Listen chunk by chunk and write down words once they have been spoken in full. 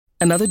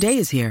Another day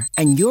is here,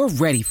 and you're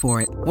ready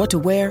for it. What to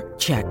wear?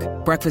 Check.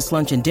 Breakfast,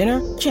 lunch, and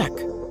dinner? Check.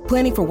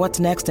 Planning for what's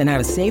next and how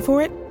to save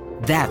for it?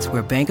 That's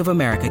where Bank of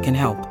America can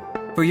help.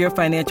 For your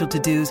financial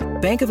to-dos,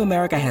 Bank of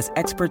America has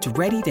experts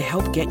ready to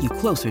help get you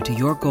closer to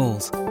your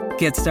goals.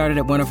 Get started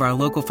at one of our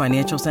local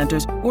financial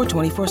centers or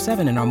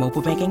 24/7 in our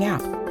mobile banking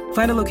app.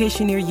 Find a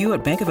location near you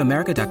at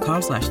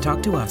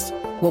bankofamerica.com/talktous.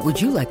 What would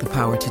you like the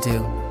power to do?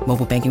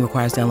 Mobile banking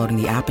requires downloading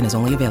the app and is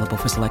only available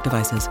for select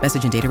devices.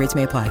 Message and data rates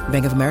may apply.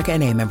 Bank of America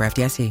N.A., member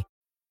FDIC.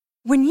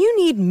 When you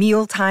need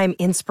mealtime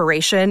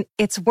inspiration,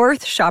 it's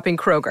worth shopping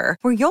Kroger,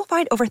 where you'll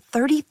find over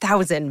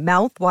 30,000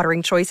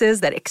 mouth-watering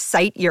choices that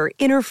excite your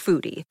inner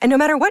foodie. And no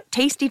matter what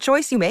tasty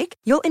choice you make,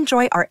 you'll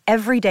enjoy our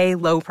everyday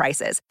low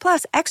prices,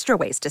 plus extra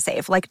ways to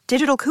save, like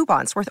digital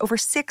coupons worth over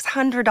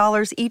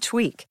 $600 each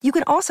week. You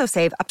can also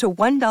save up to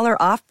 $1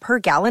 off per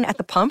gallon at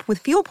the pump with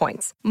fuel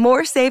points.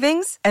 More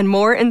savings and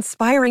more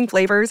inspiring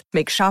flavors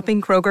make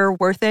shopping Kroger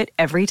worth it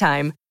every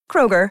time.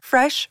 Kroger,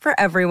 fresh for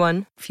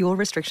everyone. Fuel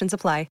restrictions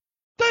apply.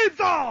 Theme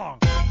song!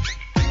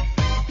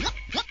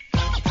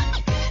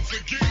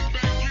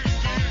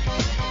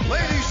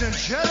 Ladies and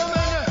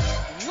gentlemen,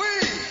 we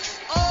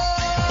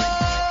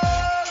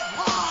are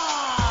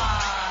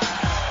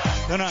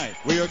live! Tonight,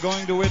 we are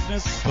going to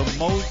witness the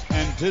most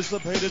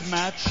anticipated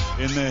match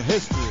in the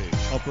history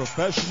of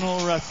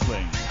professional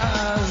wrestling.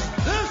 And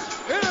this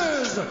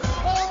is the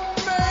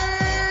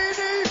main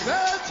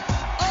event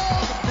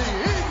of the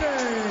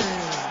evening!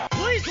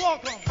 Please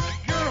welcome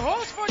your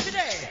host for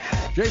today.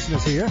 Jason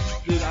is here.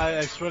 Dude,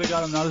 I swear to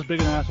God, I'm not as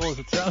big an asshole as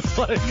it sounds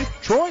like.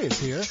 Troy is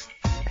here.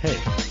 Hey,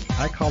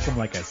 I call them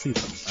like I see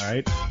them, all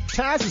right?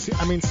 Taz is here.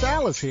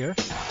 Sal is here.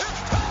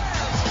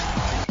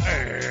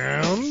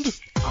 And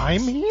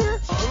I'm here.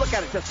 Well, look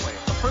at it this way.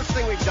 It's the first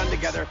thing we've done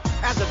together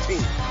as a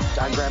team.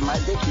 I grab my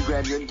dick, you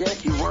grab your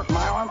dick, you work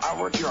my arm, I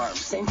work your arm.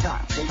 Same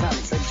time.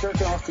 It's like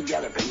jerking off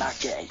together, but not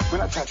gay. We're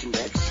not touching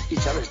dicks.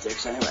 Each other's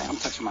dicks anyway. I'm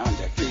touching my own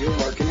dick. You're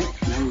working it,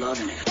 and I'm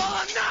loving it. Well,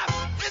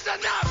 enough is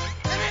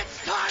enough, and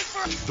it's time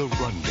for The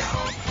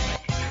Rundown.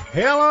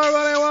 Hello,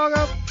 everybody.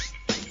 Welcome.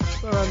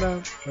 The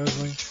Rundown.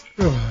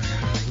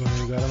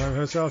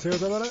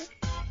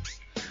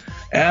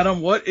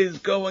 Adam, what is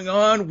going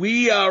on?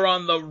 We are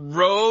on the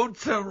road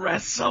to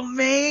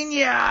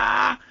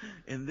WrestleMania.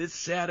 And this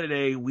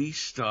Saturday, we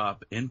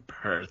stop in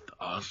Perth,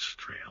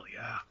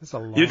 Australia. That's a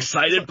long, you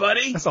excited,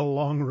 buddy? That's a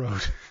long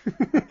road.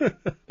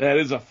 That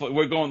is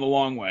we're going the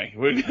long way.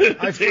 We're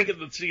taking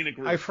the scenic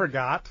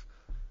route.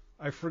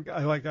 I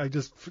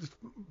just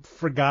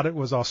forgot it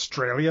was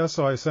Australia,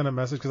 so I sent a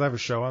message, because I have a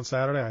show on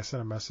Saturday. I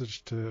sent a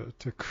message to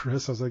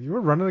Chris. I was like, you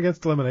were running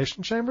against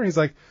Elimination Chamber? He's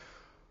like,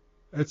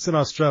 it's in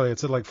Australia.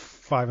 It's at like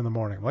 5 a.m.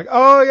 I'm like,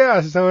 oh, yeah,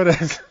 so it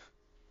is.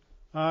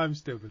 I'm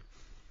stupid.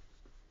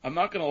 I'm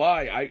not going to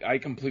lie. I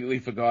completely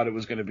forgot it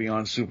was going to be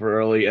on super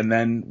early. And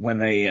then when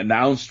they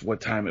announced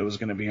what time it was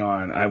going to be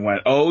on, I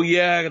went, oh,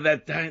 yeah,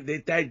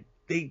 they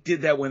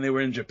did that when they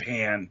were in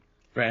Japan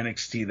for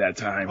NXT that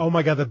time. Oh,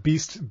 my God, the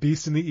Beast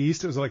in the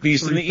East? It was like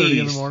 3:30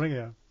 in the morning?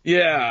 Yeah.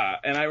 Yeah,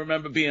 and I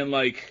remember being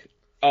like,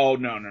 oh,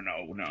 no,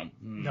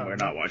 we're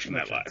not watching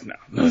that live, no.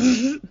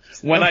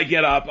 When I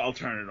get up, I'll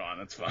turn it on,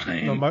 that's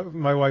fine. No,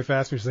 my wife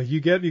asked me, she's like,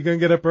 you going to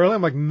get up early?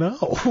 I'm like,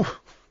 no.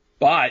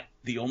 But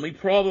the only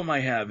problem I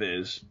have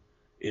is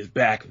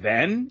back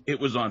then, it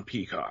was on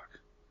Peacock.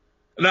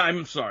 No,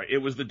 I'm sorry, it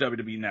was the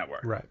WWE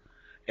Network. Right.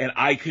 And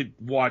I could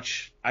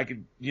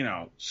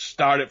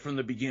start it from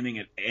the beginning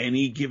at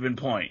any given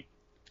point.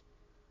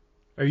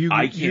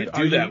 I can't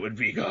do that with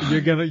Peacock.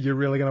 You're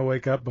really gonna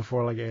wake up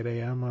before like 8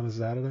 a.m. on a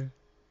Saturday?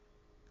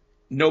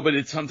 No,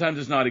 but sometimes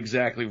it's not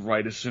exactly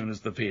right as soon as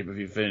the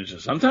pay-per-view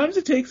finishes. Sometimes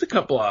it takes a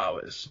couple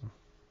hours.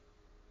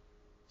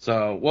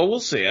 So, well, we'll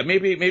see.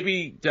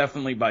 Maybe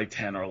definitely by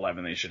 10 or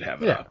 11 they should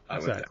have it up.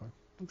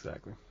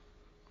 Exactly.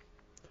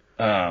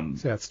 So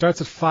yeah, it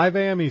starts at 5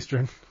 a.m.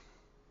 Eastern.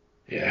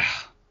 Yeah.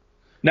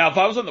 Now, if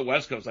I was on the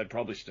West Coast, I'd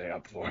probably stay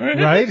up for it.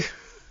 Right?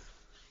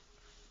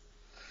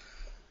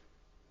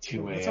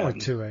 2 a.m. It's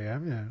only 2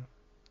 a.m., yeah.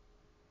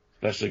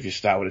 Especially if you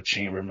start with a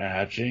chamber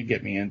match and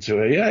get me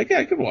into it. Yeah,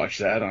 I could watch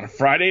that on a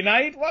Friday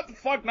night. What the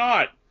fuck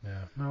not?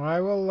 Yeah. No, I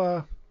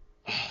will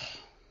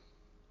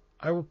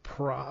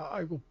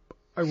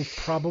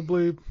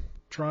probably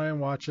try and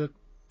watch it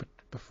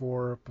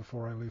before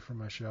I leave for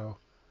my show.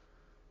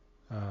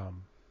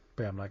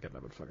 But I'm not getting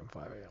up at fucking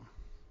 5 a.m.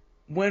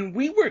 When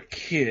we were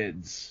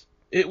kids,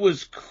 it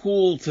was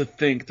cool to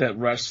think that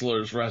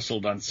wrestlers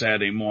wrestled on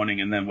Saturday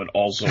morning and then would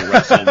also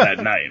wrestle that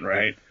night,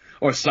 right?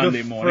 Or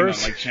Sunday morning on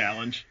like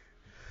Challenge.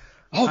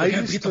 Oh, they're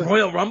going to beat the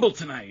Royal Rumble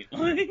tonight.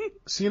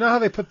 So you know how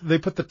they put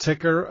the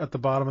ticker at the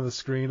bottom of the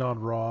screen on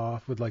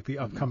Raw with like the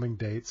upcoming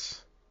dates?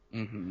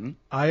 Mm-hmm.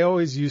 I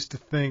always used to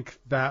think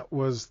that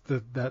was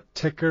that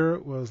ticker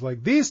was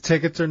like, these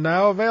tickets are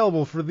now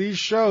available for these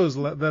shows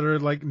that are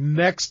like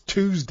next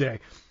Tuesday.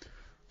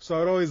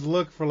 So I'd always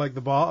look for like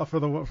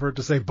for it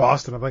to say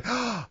Boston. I'm like,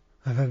 oh,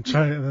 and then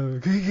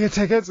can you get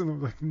tickets? And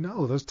I'm like,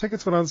 no, those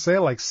tickets went on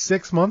sale like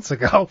 6 months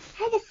ago.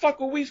 How the fuck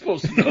were we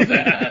supposed to know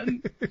that?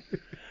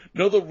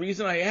 No, the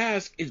reason I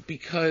ask is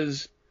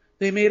because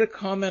they made a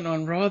comment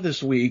on Raw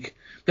this week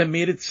that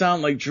made it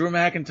sound like Drew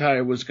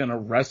McIntyre was going to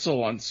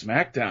wrestle on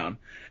SmackDown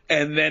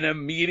and then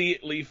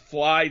immediately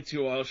fly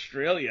to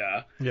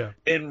Australia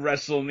and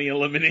wrestle in the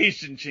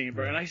Elimination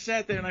Chamber. And I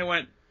sat there and I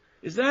went,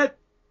 is that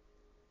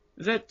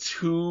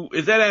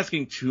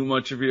asking too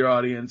much of your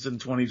audience in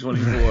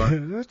 2024?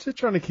 They're just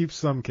trying to keep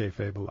some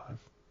kayfabe alive.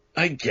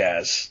 I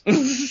guess.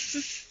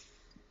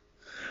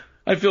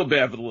 I feel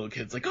bad for the little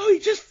kids. Like, oh, he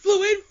just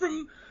flew in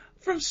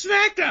from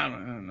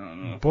SmackDown.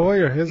 No.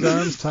 Boy, are his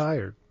arms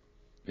tired.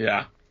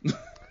 Yeah.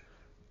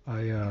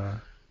 I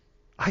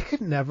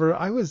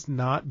was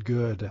not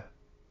good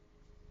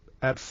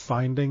at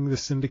finding the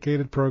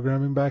syndicated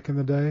programming back in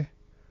the day.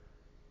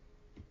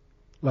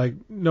 Like,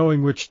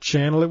 knowing which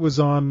channel it was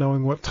on,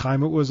 knowing what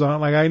time it was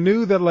on. Like, I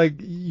knew that, like,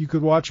 you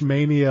could watch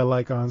Mania,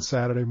 like, on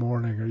Saturday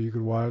morning, or you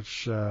could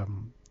watch not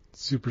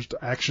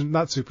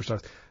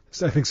Superstars.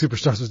 I think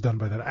Superstars was done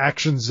by then.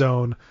 Action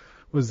Zone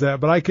was that.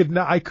 But I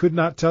could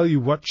not tell you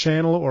what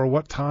channel or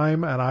what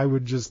time, and I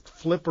would just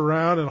flip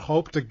around and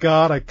hope to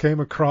God I came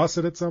across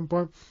it at some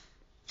point.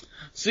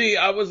 See,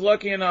 I was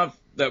lucky enough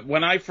that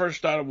when I first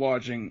started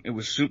watching, it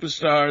was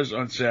Superstars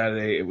on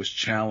Saturday, it was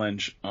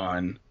Challenge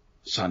on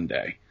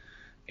Sunday.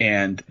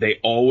 And they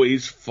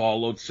always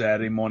followed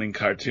Saturday morning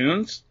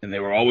cartoons, and they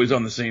were always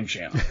on the same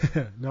channel.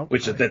 Nope.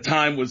 Which at the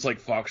time was like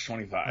Fox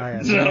 25.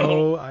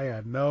 I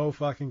had no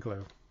fucking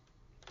clue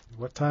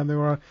what time they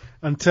were on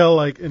until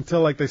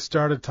they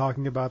started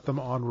talking about them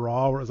on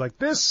Raw, where it was like,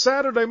 this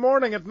Saturday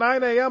morning at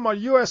 9 a.m. on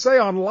USA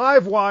on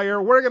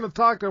Livewire, we're going to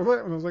talk to...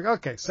 And I was like,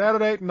 okay,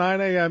 Saturday,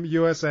 9 a.m.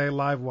 USA,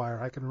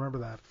 Livewire. I can remember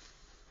that.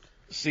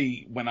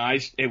 See,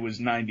 it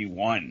was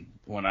 91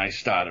 when I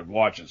started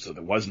watching, so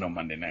there was no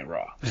Monday Night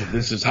Raw. So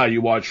this is how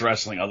you watch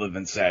wrestling other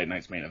than Saturday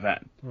night's main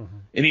event. Mm-hmm.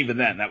 And even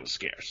then, that was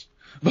scarce.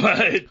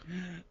 But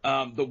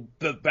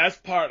the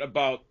best part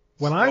about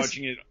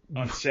watching it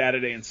on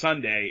Saturday and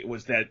Sunday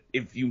was that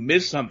if you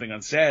missed something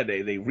on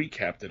Saturday, they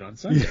recapped it on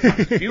Sunday.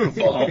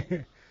 Beautiful.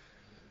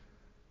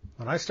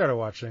 When I started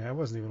watching, I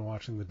wasn't even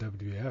watching the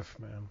WWF,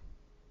 man.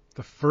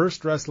 The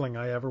first wrestling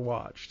I ever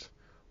watched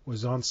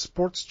was on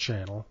Sports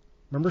Channel.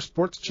 Remember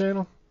Sports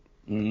Channel?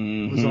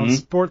 Mm-hmm. It was on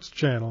Sports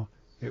Channel.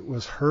 It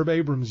was Herb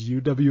Abrams'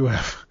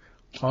 UWF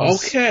on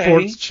Okay.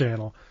 Sports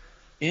Channel.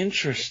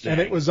 Interesting. And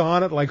it was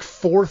on at like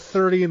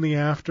 4:30 in the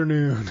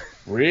afternoon.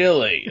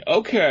 Really?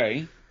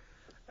 Okay.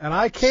 And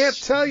I can't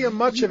tell you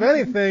much of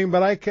anything,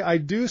 but I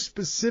do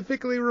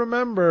specifically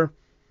remember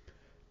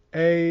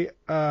a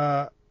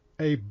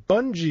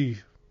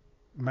bungee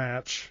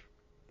match.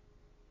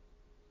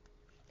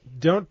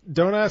 Don't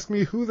ask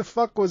me who the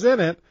fuck was in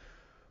it,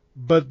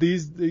 but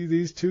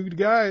these two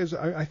guys,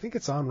 I think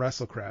it's on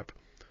WrestleCrap,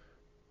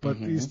 but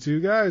these two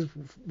guys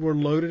were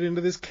loaded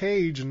into this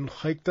cage and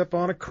hiked up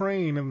on a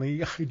crane, and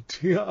the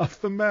idea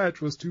of the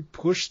match was to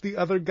push the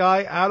other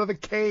guy out of the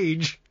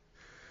cage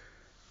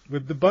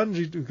with the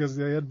bungee, because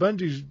they had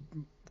bungee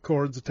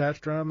cords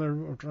attached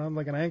around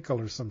like an ankle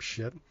or some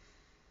shit.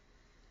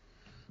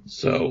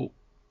 So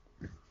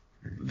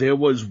there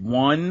was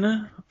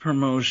one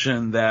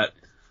promotion that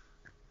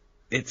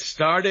it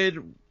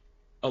started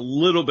a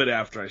little bit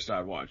after I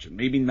started watching,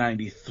 maybe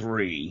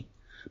 93,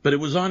 but it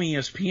was on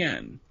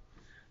ESPN,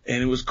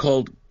 and it was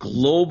called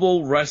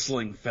Global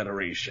Wrestling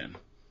Federation.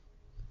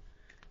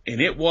 And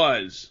it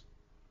was...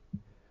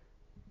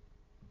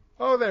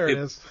 Oh, there it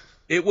is.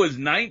 It was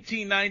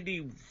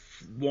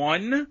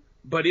 1991,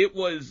 but it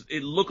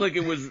looked like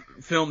it was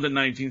filmed in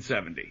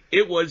 1970.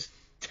 It was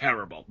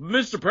terrible.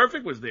 Mr.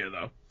 Perfect was there,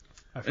 though.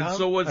 And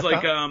so was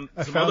some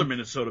other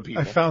Minnesota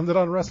people. I found it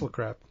on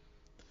WrestleCrap.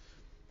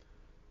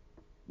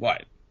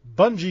 What?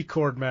 Bungee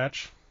cord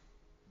match.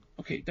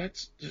 Okay,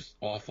 that's just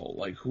awful.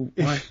 Like, who?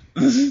 What?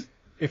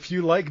 If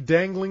you like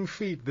dangling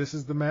feet, this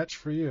is the match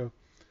for you.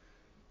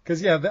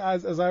 Because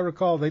as I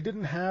recall, they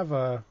didn't have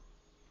a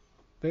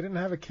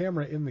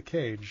camera in the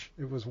cage.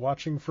 It was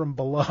watching from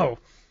below.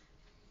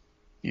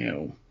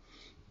 You.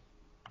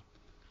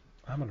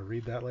 I'm going to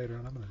read that later,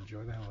 and I'm going to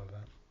enjoy the hell out of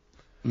that.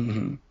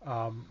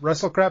 Mm-hmm.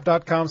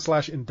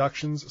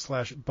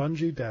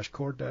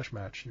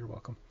 WrestleCrap.com/inductions/bungee-cord-match. You're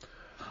welcome.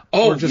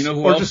 Oh, you know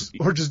who else?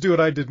 Or just do what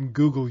I did and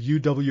Google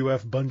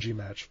UWF bungee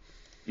match.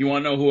 You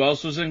want to know who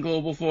else was in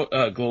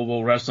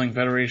Global Wrestling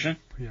Federation?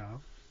 Yeah.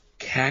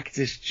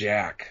 Cactus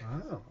Jack.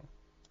 Oh.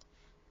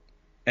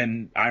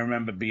 And I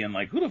remember being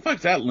like, who the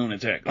fuck's that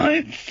lunatic?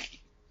 And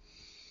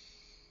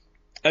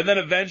then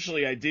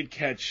eventually I did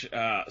catch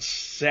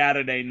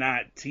Saturday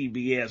night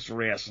TBS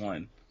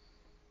wrestling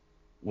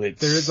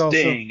with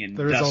Sting and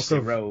Dusty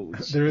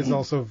Rhodes. There is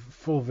also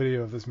full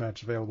video of this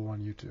match available on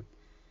YouTube.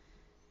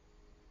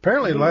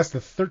 Apparently it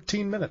lasted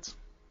 13 minutes.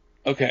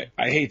 Okay,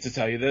 I hate to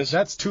tell you this.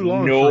 That's too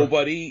long.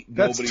 Nobody's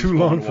too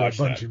long for a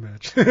bungee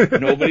match.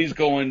 Nobody's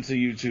going to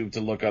YouTube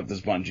to look up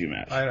this bungee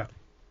match. I know.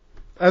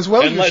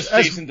 Unless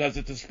Jason does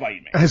it to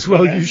spite me. As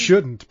well, you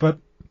shouldn't, but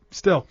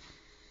still.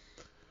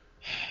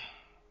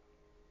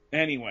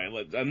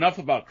 Anyway, enough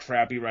about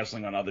crappy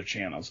wrestling on other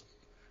channels.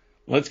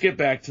 Let's get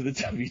back to the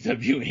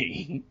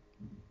WWE,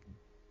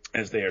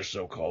 as they are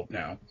so called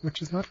now.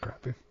 Which is not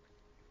crappy.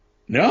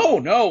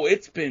 No,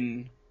 it's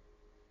been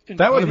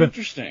that would have been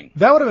interesting.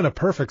 That would have been a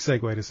perfect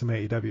segue to some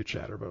AEW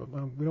chatter, but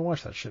we don't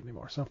watch that shit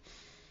anymore. So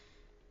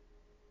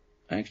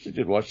I actually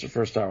did watch the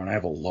first hour, and I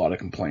have a lot of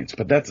complaints,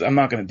 but I'm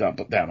not going to dump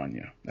that on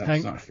you.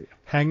 That's not for you.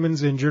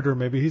 Hangman's injured, or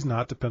maybe he's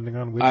not, depending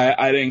on which.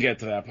 I didn't get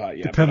to that part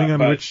yet. Depending on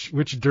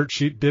which dirt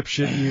sheet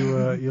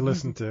dipshit you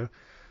listen to.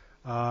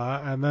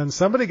 And then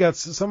some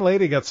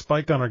lady got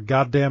spiked on her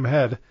goddamn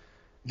head.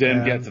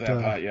 Didn't get to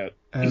that part yet.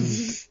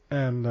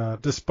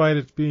 And despite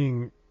it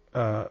being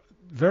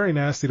very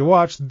nasty to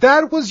watch,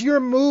 that was your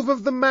move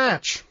of the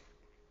match.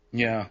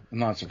 Yeah, I'm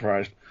not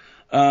surprised.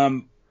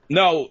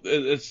 No,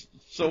 it's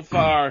so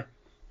far.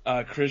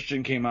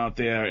 Christian came out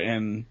there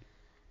and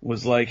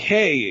was like,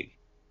 "Hey,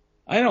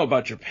 I know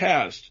about your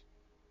past.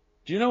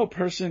 Do you know a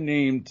person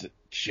named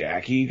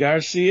Jackie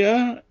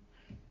Garcia?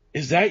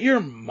 Is that your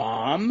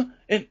mom?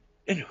 And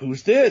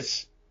who's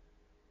this?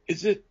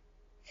 Is it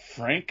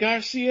Frank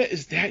Garcia?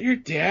 Is that your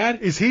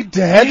dad? Is he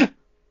dead?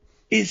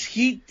 Is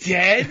he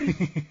dead?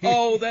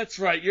 Oh, that's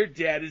right. Your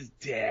dad is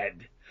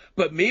dead.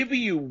 But maybe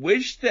you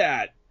wish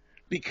that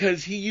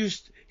because he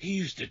used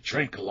to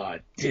drink a lot,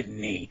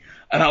 didn't he?"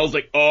 And I was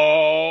like,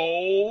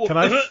 "Oh."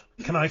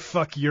 Can I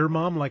fuck your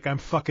mom like I'm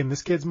fucking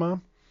this kid's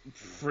mom?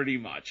 Pretty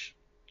much.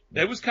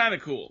 That was kind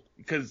of cool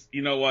because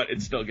you know what?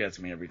 It still gets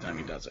me every time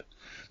he does it.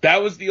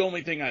 That was the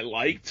only thing I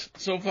liked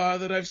so far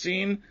that I've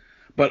seen.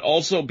 But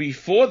also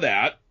before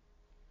that,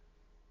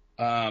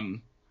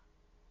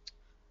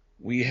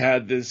 we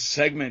had this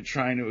segment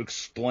trying to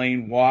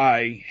explain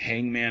why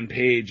Hangman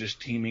Page is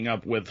teaming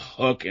up with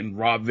Hook and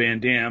Rob Van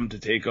Dam to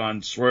take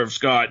on Swerve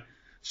Scott,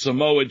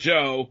 Samoa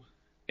Joe,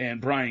 and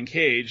Brian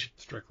Cage.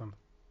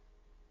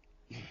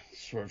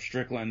 Swerve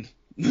Strickland.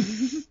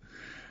 And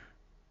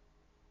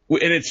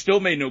it still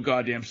made no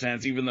goddamn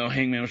sense, even though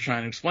Hangman was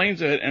trying to explain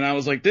to it. And I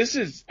was like, this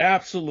is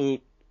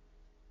absolute,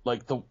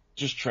 like,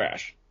 just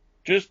trash.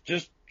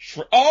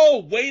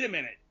 Oh, wait a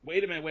minute.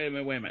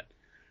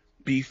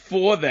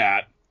 Before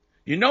that,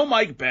 you know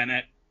Mike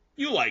Bennett.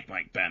 You like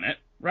Mike Bennett,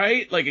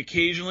 right? Like,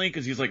 occasionally,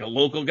 because he's like a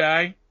local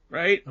guy,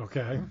 right?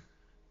 Okay.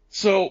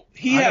 So,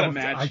 he had a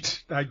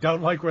match. I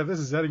don't like where this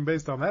is heading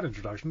based on that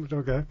introduction, but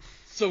okay.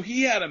 So,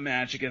 he had a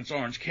match against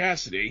Orange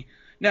Cassidy.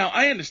 Now,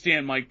 I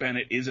understand Mike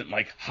Bennett isn't,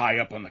 like, high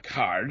up on the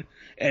card,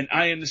 and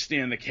I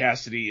understand that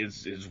Cassidy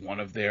is one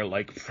of their,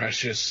 like,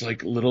 precious,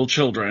 like, little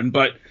children,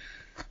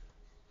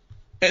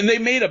 and they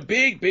made a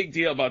big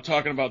deal about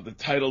talking about the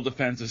title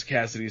defenses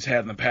Cassidy's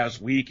had in the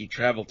past week. He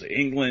traveled to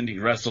England. He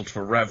wrestled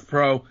for Rev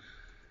Pro.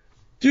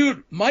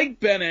 Dude, Mike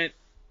Bennett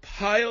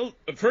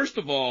first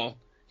of all,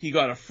 he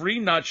got a free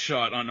nut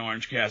shot on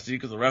Orange Cassidy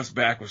because the ref's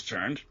back was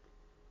turned.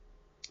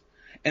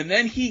 And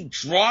then he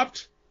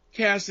dropped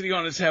Cassidy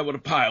on his head with a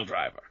pile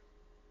driver.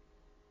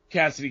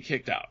 Cassidy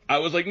kicked out. I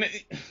was like,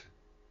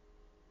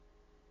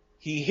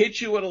 he hit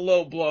you with a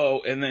low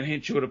blow and then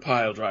hit you with a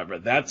pile driver.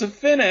 That's a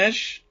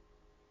finish.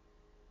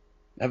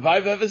 If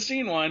I've ever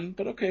seen one,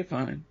 but okay,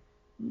 fine.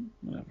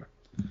 Whatever.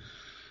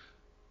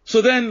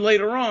 So then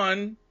later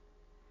on,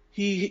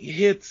 he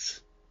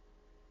hits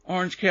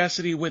Orange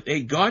Cassidy with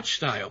a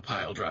Gotch-style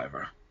pile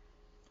driver.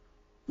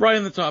 Right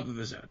in the top of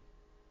his head.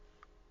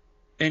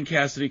 And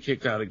Cassidy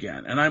kicked out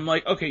again. And I'm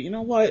like, okay, you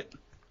know what?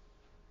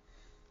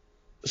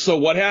 So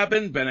what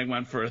happened? Bennett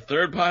went for a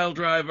third pile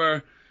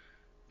driver.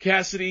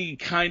 Cassidy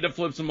kind of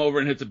flips him over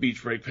and hits a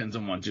beach break, pins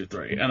him 1, 2,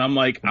 3. And I'm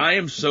like, I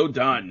am so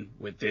done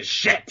with this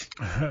shit.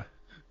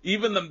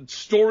 Even the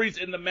stories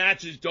in the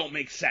matches don't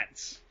make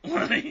sense.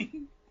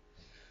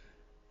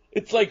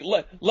 It's like,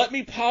 let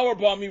me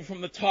powerbomb you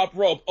from the top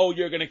rope. Oh,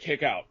 you're going to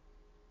kick out.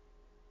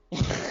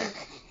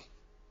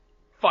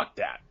 Fuck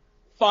that.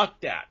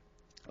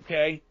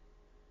 Okay?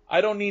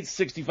 I don't need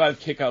 65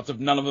 kickouts if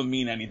none of them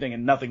mean anything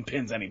and nothing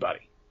pins anybody.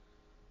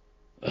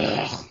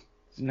 Ugh.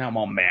 Now I'm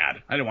all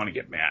mad. I didn't want to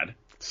get mad.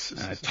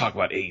 Talk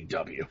about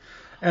AEW.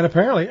 And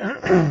apparently,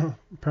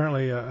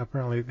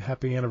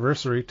 happy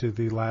anniversary to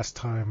the last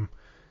time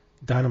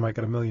Dynamite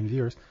got 1 million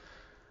viewers.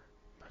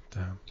 But,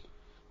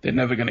 they're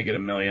never going to get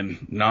 1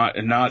 million. Not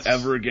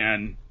ever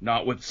again.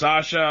 Not with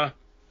Sasha.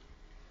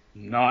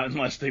 Not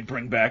unless they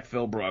bring back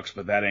Phil Brooks,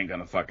 but that ain't going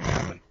to fucking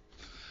happen.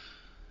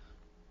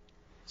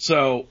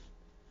 So,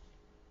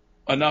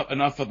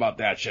 enough about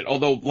that shit.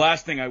 Although,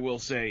 last thing I will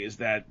say is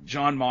that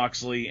Jon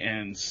Moxley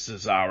and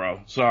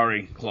Cesaro,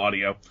 sorry,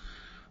 Claudio,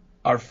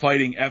 are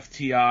fighting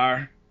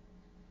FTR,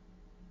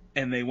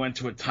 and they went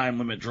to a time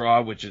limit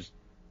draw, which is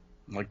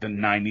like the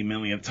 90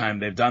 millionth time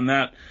they've done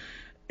that.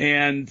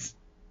 And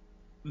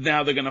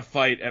now they're going to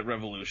fight at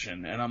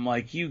Revolution. And I'm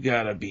like, you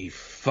gotta be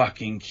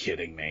fucking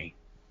kidding me.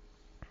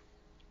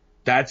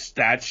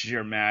 That's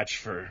your match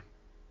for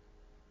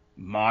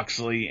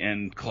Moxley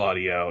and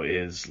Claudio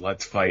is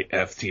let's fight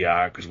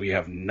FTR because we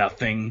have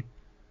nothing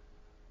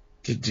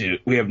to do.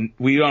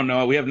 We don't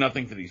know. We have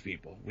nothing for these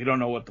people. We don't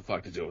know what the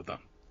fuck to do with them.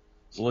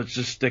 So let's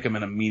just stick them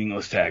in a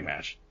meaningless tag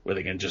match where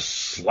they can just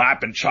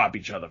slap and chop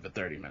each other for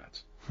 30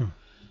 minutes.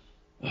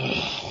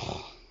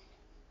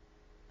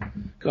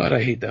 God,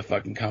 I hate that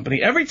fucking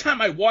company. Every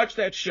time I watch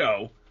that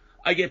show,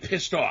 I get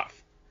pissed off.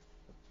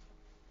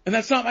 And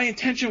that's not my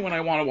intention when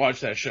I want to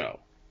watch that show.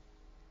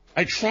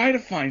 I try to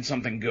find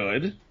something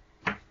good.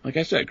 Like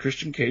I said,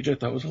 Christian Cage I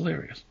thought was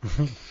hilarious.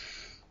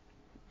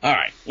 All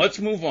right, let's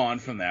move on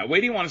from that. Where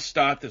do you want to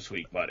start this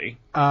week, buddy?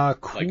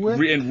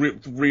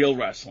 In real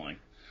wrestling.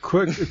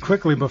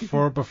 Quickly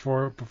before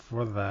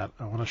that,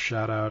 I want to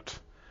shout out,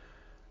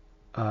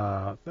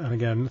 and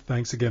again,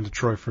 thanks again to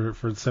Troy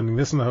for sending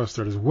this in the host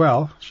thread as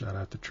well. Shout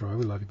out to Troy,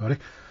 we love you, buddy.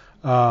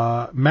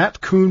 Matt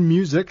Coon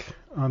Music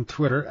on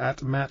Twitter,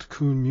 at Matt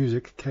Coon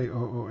Music,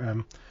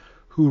 Koon,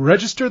 who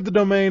registered the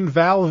domain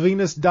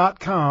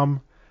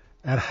valvenus.com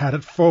and had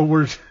it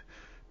forward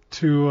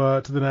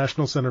to the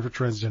National Center for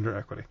Transgender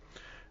Equity,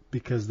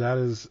 because that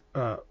is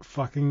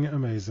fucking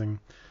amazing.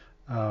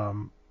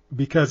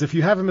 Because if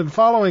you haven't been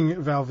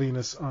following Val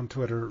Venus on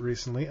Twitter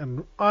recently,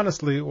 and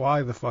honestly,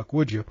 why the fuck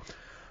would you?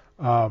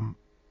 When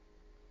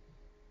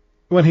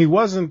he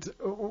wasn't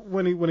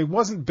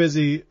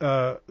busy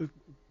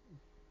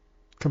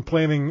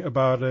complaining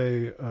about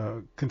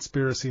a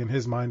conspiracy in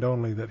his mind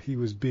only, that he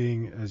was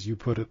being, as you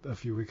put it a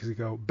few weeks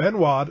ago,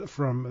 Benoit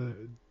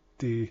from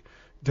the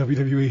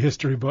WWE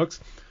history books.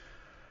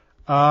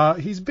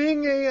 He's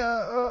being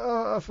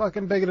a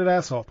fucking bigoted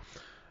asshole.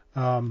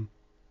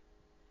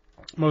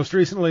 Most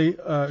recently,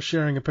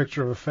 sharing a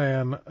picture of a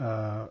fan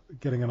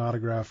getting an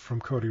autograph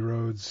from Cody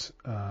Rhodes,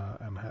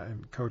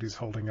 and Cody's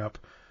holding up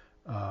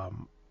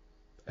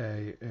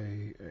a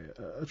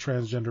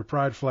transgender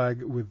pride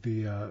flag with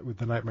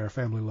the Nightmare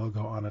Family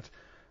logo on it.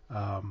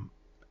 And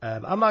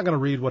I'm not going to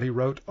read what he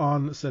wrote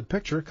on said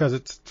picture because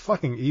it's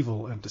fucking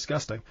evil and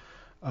disgusting.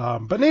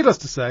 But needless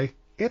to say,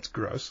 it's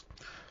gross.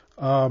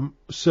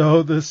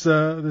 So this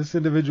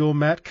individual,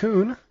 Matt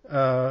Coon,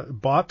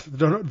 bought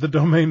the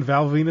domain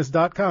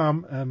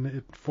valvenus.com, and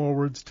it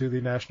forwards to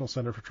the National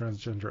Center for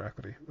Transgender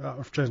Equity,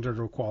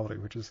 Transgender Equality,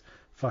 which is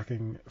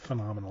fucking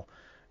phenomenal.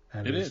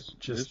 And it is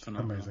just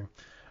amazing.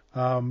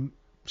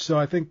 So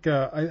I think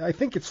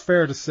it's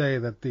fair to say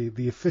that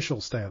the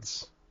official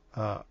stance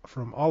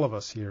from all of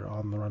us here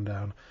on the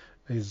Rundown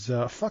is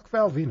fuck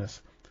Val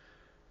Venus.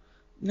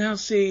 Now,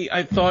 see,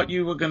 I thought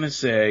you were going to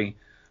say,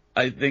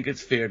 I think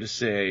it's fair to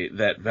say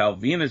that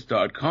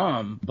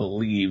valvenus.com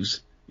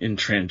believes in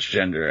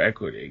transgender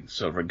equity.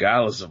 So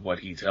regardless of what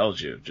he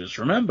tells you, just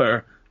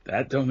remember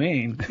that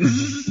domain.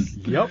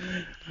 Yep.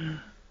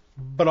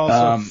 But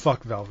also,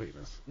 fuck Val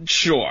Venus.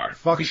 Sure.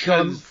 Fuck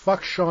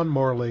Sean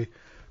Morley.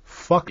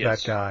 Fuck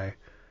that guy.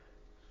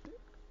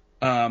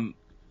 When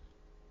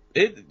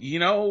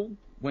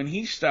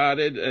he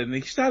started, and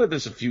he started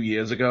this a few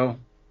years ago,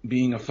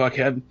 being a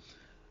fuckhead,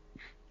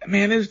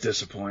 man, it was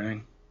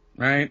disappointing,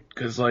 right?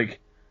 Because,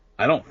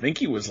 I don't think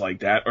he was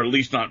like that, or at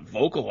least not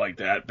vocal like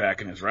that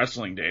back in his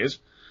wrestling days.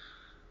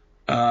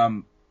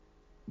 But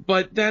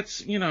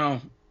that's,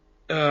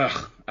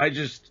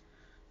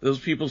 those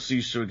people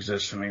cease to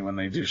exist for me when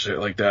they do shit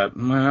like that.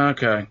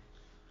 Okay.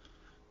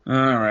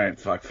 Alright,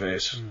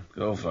 fuckface.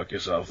 Go fuck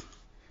yourself.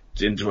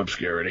 It's into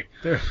obscurity.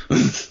 They're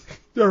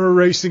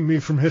erasing me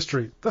from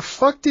history. The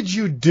fuck did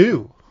you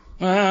do?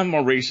 I'm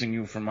erasing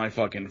you from my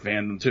fucking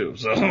fandom too,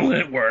 so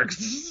it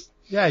works.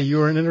 Yeah, you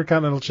were an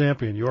Intercontinental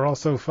Champion. You were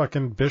also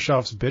fucking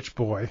Bischoff's bitch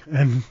boy,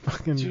 and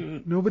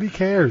fucking nobody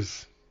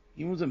cares.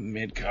 He was a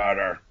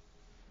mid-carder.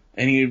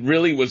 And he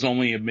really was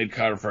only a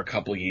mid-carder for a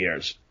couple of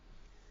years.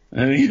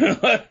 I mean,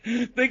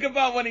 think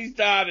about when he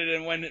started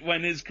and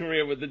when his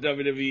career with the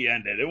WWE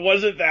ended. It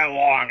wasn't that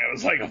long. It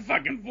was like a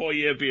fucking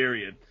 4-year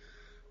period.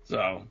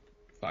 So,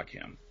 fuck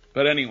him.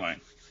 But anyway.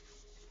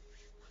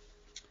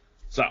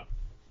 So,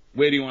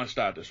 where do you want to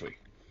start this week?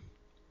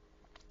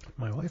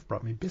 My wife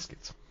brought me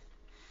biscuits.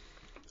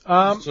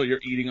 So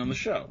you're eating on the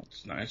show.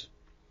 It's nice.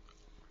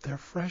 They're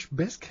fresh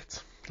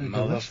biscuits. They're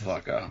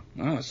motherfucker.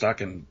 Oh, so I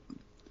can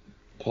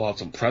pull out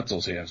some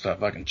pretzels here and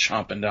start fucking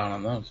chomping down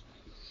on those.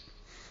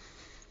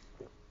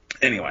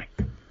 Anyway.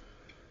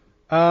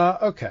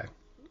 Okay.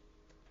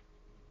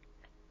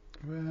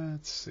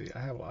 Let's see.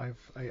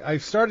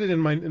 I've started in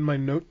my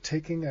note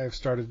taking. I've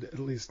started at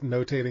least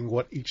notating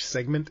what each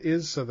segment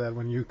is, so that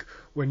when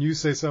you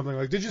say something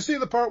like, "Did you see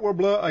the part where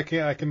blah?" I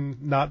can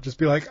not just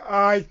be like,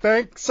 "I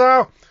think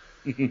so."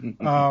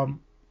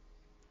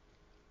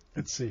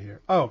 Let's see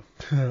here. Oh.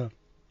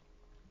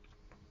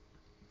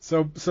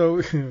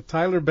 So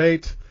Tyler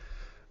Bate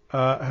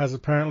has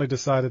apparently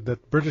decided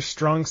that British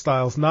Strong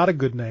Style is not a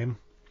good name.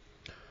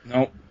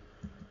 Nope.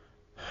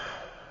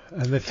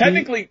 And that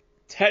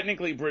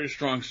technically British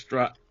Strong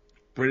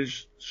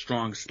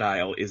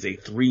Style is a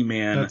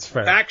 3-man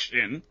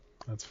faction.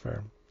 That's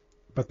fair.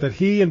 But that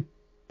he and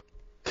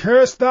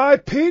Curse Thy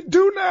Pete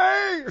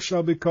Dunay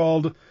shall be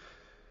called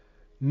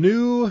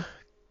New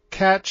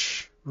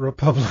Catch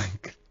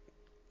Republic,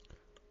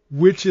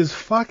 which is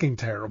fucking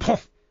terrible.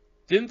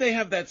 Didn't they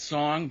have that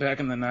song back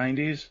in the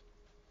 90s?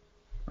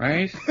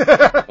 Right?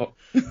 Oh.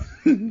 I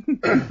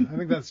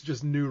think that's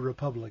just New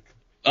Republic.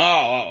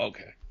 Oh,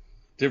 okay.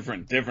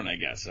 Different, I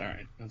guess. All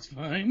right, that's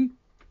fine.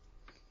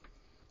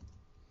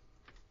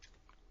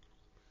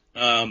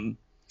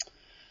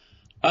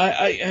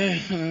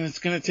 It's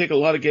gonna take a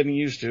lot of getting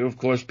used to. Of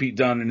course, Pete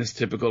Dunne in his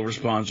typical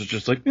response was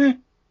just like, eh.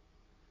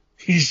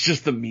 He's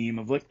just a meme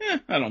of like,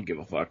 I don't give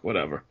a fuck,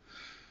 whatever.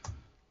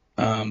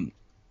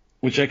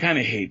 Which I kind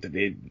of hate that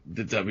the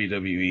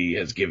WWE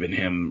has given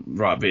him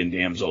Rob Van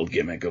Dam's old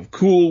gimmick of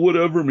cool,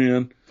 whatever,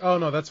 man. Oh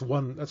no, that's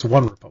One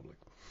Republic.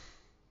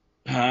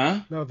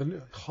 Huh? No, the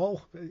new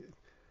Hull.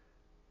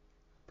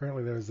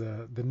 Apparently, there's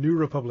the New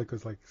Republic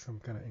was like some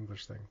kind of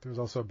English thing. There's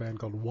also a band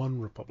called One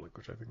Republic,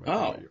 which I think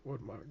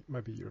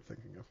might be you're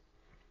thinking of.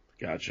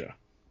 Gotcha.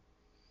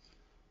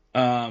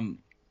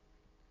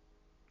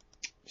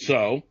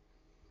 So,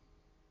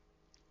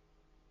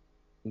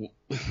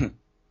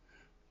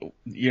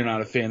 you're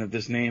not a fan of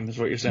this name, is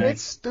what you're saying?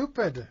 It's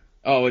stupid.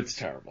 Oh, it's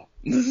terrible.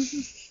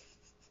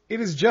 It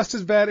is just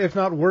as bad, if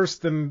not worse,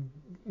 than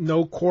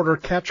No Quarter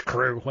Catch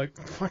Crew. Like,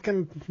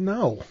 fucking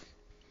no.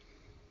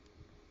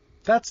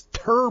 That's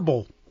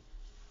terrible.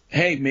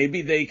 Hey,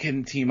 maybe they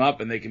can team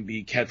up and they can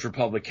be Catch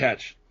Republic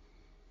Catch.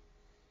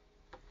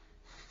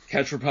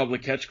 Catch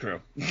Republic Catch Crew.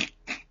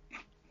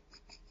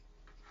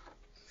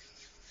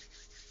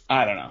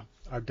 I don't know.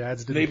 Our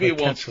dads didn't Maybe play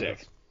it won't catch with stick.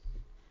 us.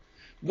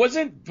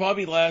 Wasn't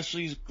Bobby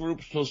Lashley's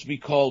group supposed to be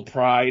called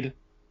Pride?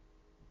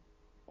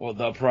 Or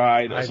The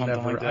Pride or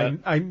something like that?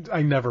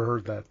 I never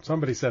heard that.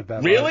 Somebody said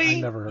that. Really? I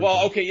never heard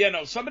well, that. okay, yeah,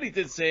 no, somebody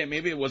did say it.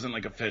 Maybe it wasn't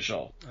like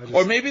official.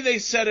 Or maybe they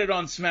said it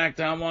on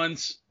SmackDown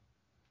once.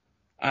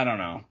 I don't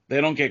know.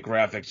 They don't get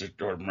graphics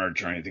or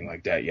merch or anything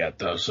like that yet,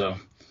 though, so.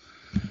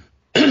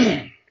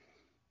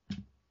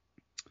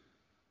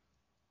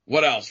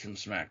 What else from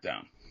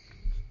SmackDown?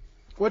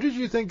 What did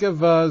you think of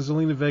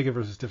Zelina Vega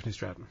versus Tiffany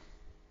Stratton?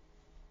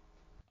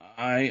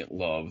 I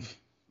love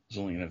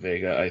Zelina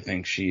Vega. I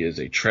think she is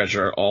a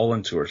treasure all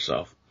unto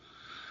herself.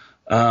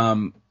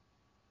 I,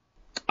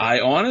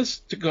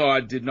 honest to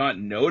God, did not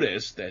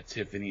notice that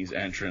Tiffany's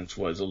entrance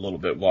was a little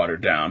bit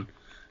watered down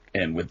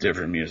and with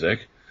different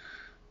music.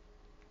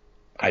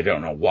 I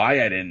don't know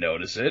why I didn't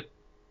notice it.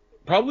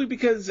 Probably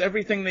because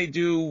everything they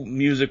do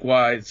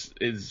music-wise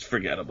is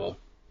forgettable.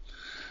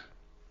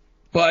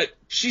 But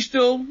she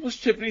still was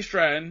Tiffany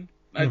Stratton.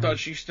 I thought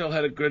she still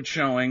had a good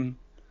showing.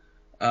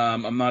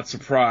 I'm not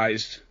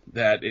surprised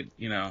that it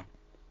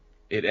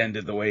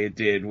ended the way it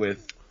did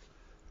with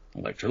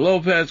Elektra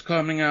Lopez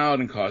coming out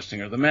and costing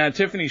her the match.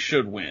 Tiffany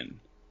should win.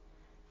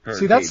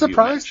 See, that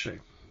surprised me.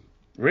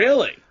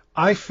 Really?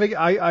 I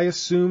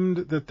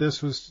assumed that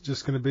this was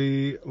just going to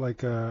be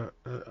like a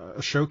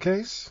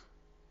showcase.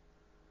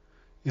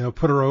 You know,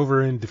 put her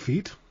over in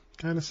defeat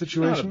kind of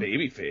situation. She's not a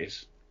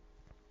babyface.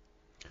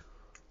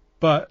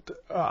 But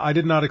I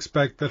did not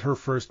expect that her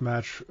first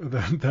match,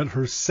 that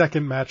her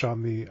second match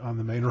on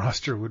the main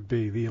roster would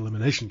be the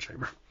Elimination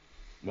Chamber.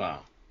 Wow,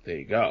 there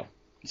you go.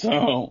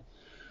 So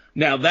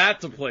now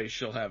that's a place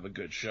she'll have a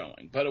good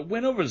showing. But a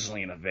win over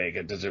Zelina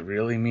Vega, does it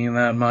really mean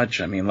that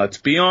much? I mean, let's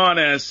be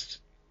honest.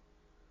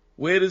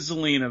 Where does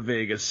Zelina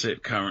Vega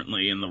sit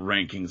currently in the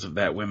rankings of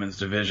that women's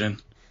division?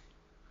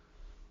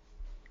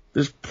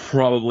 There's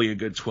probably a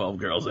good 12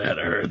 girls ahead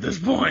of her at this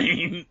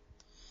point.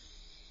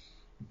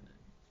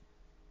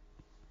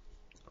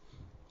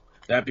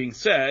 That being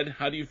said,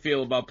 how do you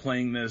feel about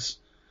playing this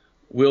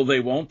will they,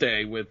 won't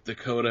they with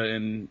Dakota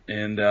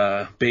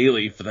and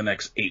Bayley for the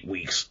next 8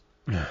 weeks?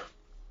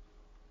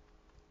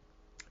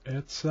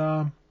 It's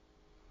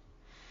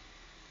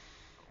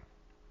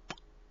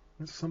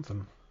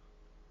something.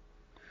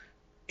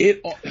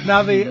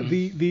 Now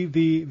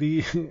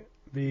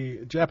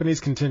the Japanese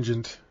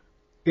contingent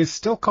is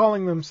still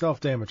calling themselves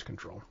Damage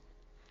Control.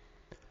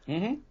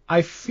 Mm-hmm.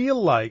 I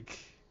feel like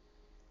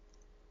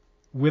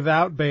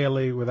without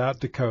Bayley, without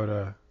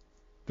Dakota,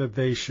 that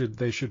they should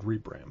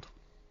rebrand.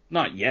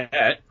 Not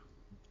yet.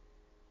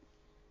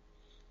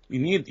 You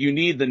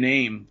need the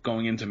name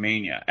going into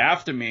Mania.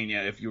 After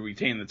Mania, if you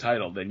retain the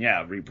title, then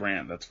yeah,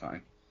 rebrand. That's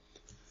fine.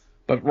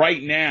 But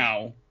right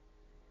now,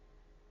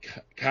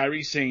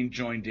 Kairi Sane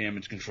joined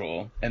Damage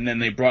Control, and then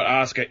they brought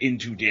Asuka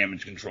into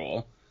Damage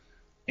Control,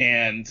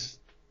 and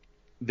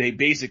they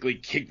basically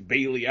kicked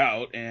Bayley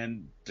out,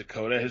 and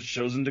Dakota has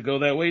chosen to go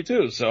that way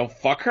too. So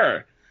fuck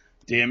her.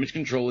 Damage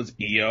Control is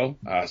Io,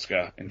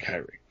 Asuka, and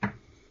Kairi.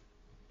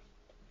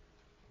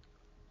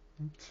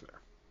 That's fair.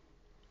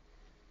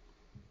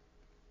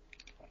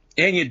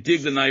 And you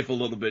dig the knife a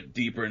little bit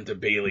deeper into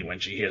Bayley when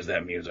she hears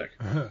that music.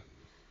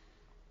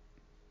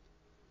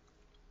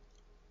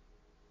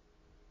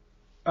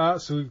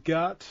 So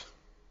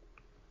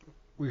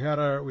we had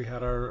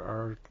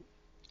our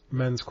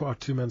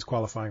two men's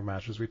qualifying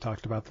matches. We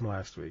talked about them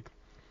last week.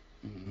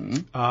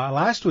 Mm-hmm.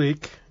 Last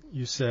week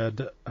you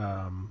said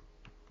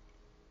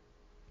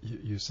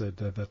you said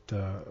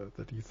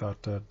that you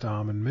thought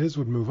Dom and Miz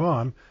would move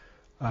on.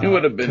 It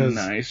would have been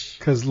nice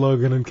because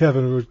Logan and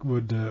Kevin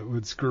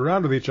would screw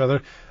around with each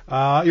other.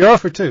 You're 0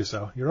 for 2,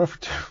 so you're 0 for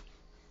 2.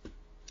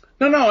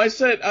 No. I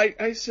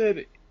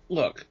said,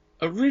 look.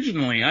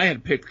 Originally, I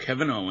had picked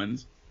Kevin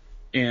Owens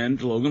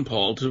and Logan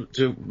Paul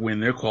to win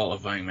their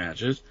qualifying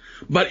matches.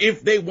 But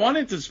if they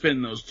wanted to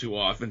spin those two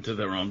off into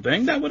their own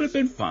thing, that would have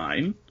been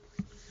fine.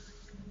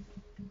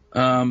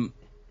 Kevin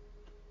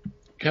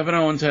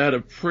Owens had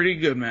a pretty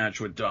good match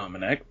with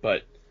Dominic,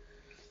 but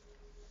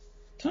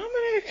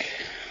Dominic,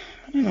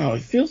 I don't know.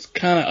 It feels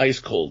kind of ice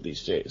cold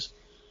these days.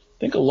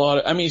 I think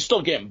he's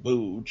still getting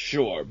booed,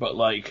 sure, but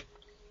like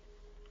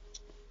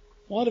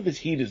a lot of his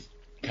heat is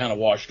kind of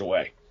washed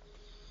away.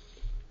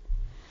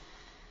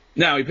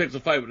 Now he picks a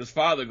fight with his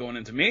father going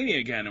into Mania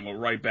again, and we're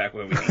right back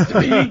where we need to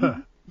be.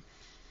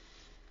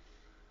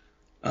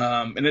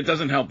 And it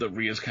doesn't help that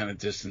Rhea's kind of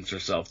distanced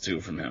herself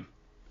too from him,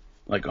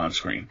 like on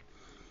screen.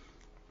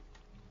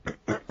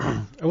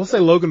 I will say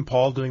Logan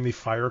Paul doing the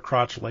fire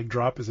crotch leg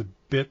drop is a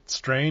bit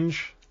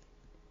strange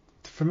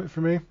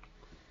for me.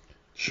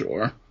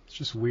 Sure. It's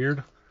just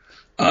weird.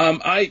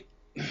 I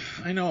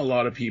know a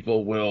lot of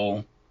people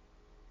will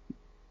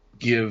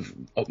give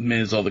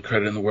Miz all the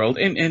credit in the world,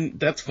 and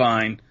that's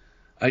fine.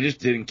 I just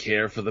didn't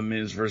care for the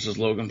Miz versus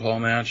Logan Paul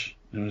match.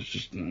 It was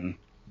just, there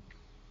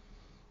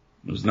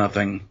was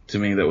nothing to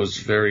me that was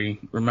very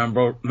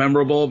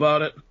memorable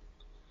about it.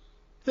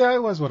 Yeah,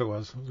 it was what it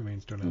was. It was a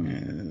means to an end. Yeah,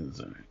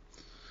 it's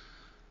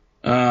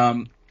all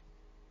right.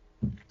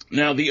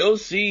 Now the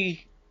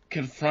OC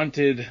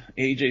confronted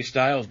AJ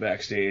Styles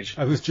backstage.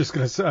 I was just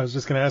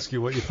gonna ask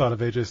you what you thought of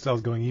AJ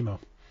Styles going emo.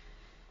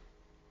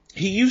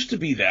 He used to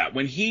be that.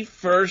 When he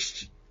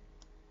first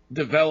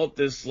developed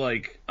this,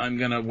 like, I'm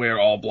gonna wear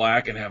all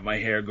black and have my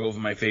hair go over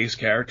my face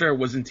character,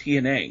 was in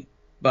TNA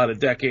about a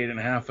decade and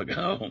a half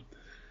ago.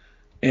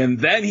 And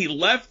then he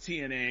left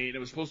TNA, and it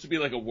was supposed to be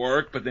like a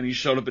work, but then he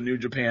showed up in New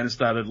Japan and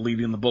started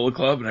leading the Bullet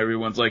Club, and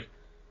everyone's like,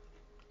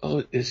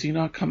 oh, is he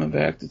not coming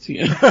back to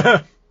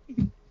TNA?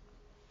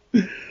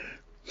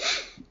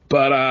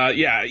 But,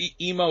 yeah,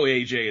 emo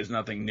AJ is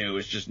nothing new.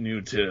 It's just new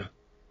to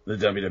the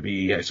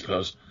WWE, I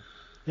suppose.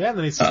 Yeah, and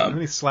then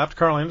he slapped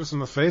Carl Anderson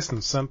in the face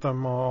and sent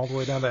them all the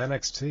way down to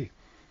NXT.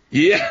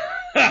 Yeah,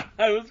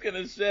 I was going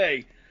to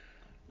say,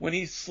 when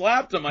he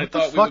slapped him, I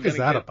thought we were going to What the fuck is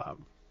that about?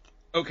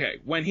 Okay,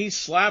 when he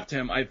slapped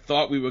him, I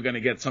thought we were going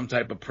to get some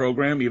type of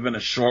program, even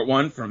a short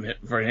one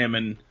for him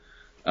and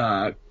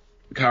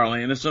Carl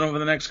Anderson over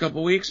the next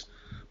couple weeks.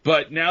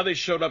 But now they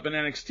showed up in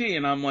NXT,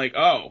 and I'm like,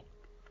 oh,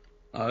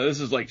 this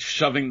is like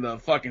shoving the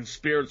fucking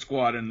Spirit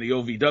Squad in the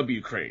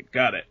OVW crate.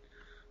 Got it.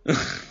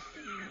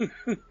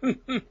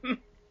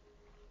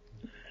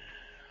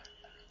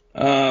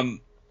 But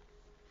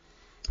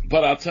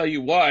I'll tell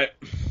you what,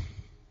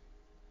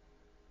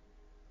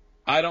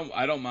 I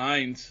don't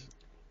mind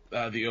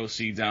the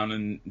OC down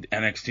in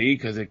NXT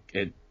because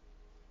it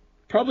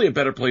probably a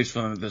better place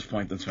for them at this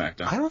point than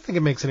SmackDown. I don't think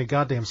it makes any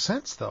goddamn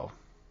sense though.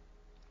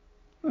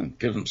 It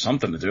gives them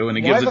something to do, and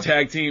it gives the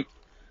tag team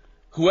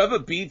whoever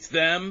beats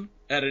them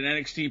at an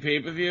NXT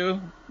pay-per-view,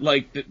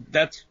 like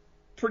that's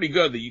pretty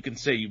good that you can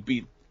say you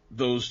beat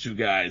those two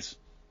guys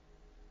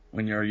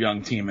when you're a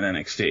young team in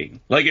NXT.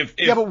 Like if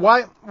yeah, but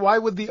why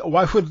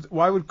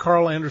would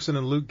Carl Anderson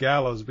and Luke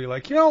Gallows be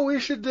like, you know what we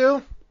should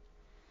do?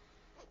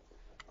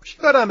 We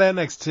should go down to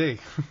NXT.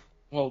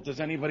 Well, does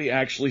anybody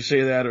actually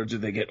say that, or do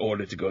they get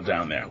ordered to go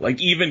down there? Like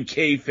even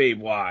kayfabe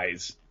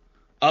wise,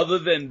 other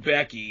than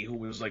Becky, who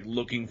was like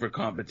looking for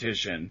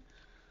competition,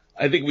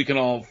 I think we can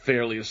all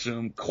fairly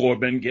assume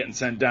Corbin getting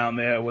sent down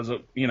there was a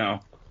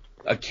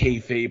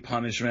kayfabe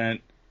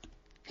punishment,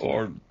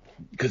 or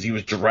because he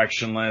was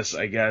directionless,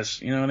 I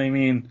guess. You know what I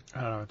mean?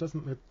 I don't know.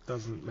 It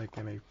doesn't make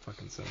any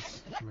fucking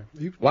sense. I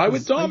mean, why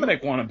would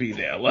Dominic want to be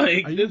there?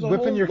 Like, are you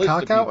whipping your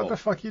cock out? What the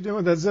fuck are you doing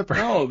with that zipper?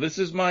 No, this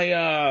is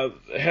my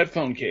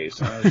headphone case.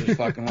 I was just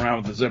fucking around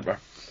with the zipper.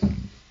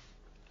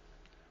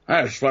 I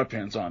have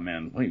sweatpants on,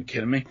 man. Are you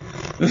kidding me?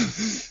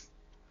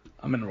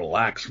 I'm in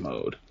relax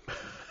mode.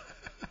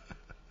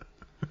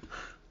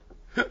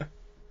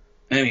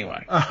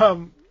 Anyway.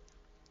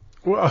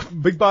 Well,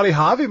 Big Body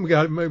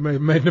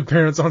Javi made an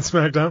appearance on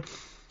SmackDown.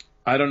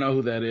 I don't know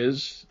who that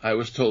is. I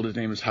was told his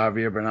name is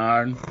Javier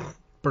Bernard.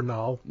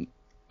 Bernal.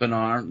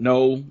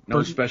 No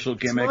special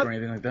gimmick or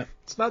anything like that.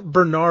 It's not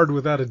Bernard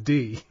without a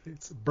D.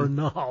 It's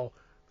Bernal.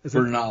 There's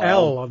an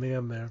L on the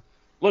end there.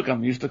 Look,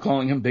 I'm used to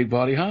calling him Big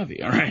Body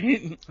Javi, all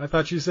right? I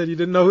thought you said you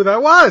didn't know who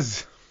that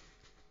was.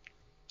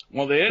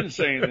 Well, they didn't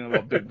say anything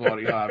about Big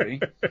Body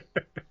Javi.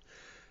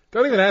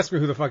 Don't even ask me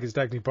who the fuck his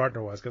tag team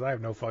partner was, because I have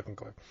no fucking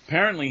clue.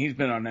 Apparently, he's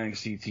been on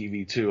NXT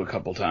TV, too, a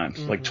couple times.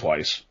 Like,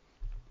 twice.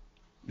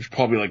 He's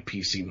probably like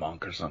PC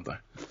Monk or something.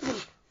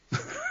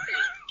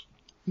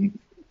 Naomi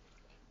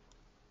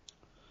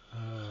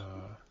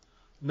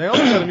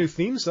got a new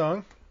theme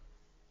song.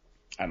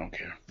 I don't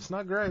care. It's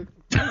not great.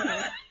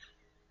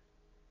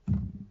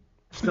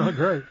 It's not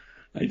great.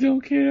 I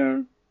don't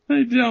care.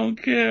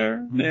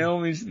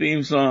 Naomi's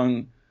theme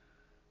song.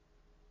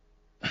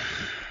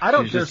 I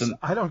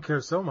don't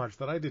care so much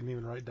that I didn't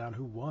even write down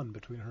who won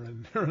between her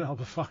and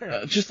Alba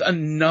Fire. Just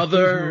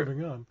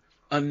another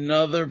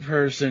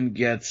person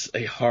gets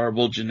a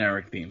horrible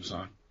generic theme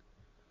song.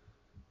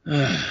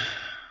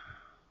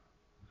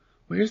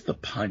 Where's the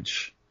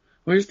punch?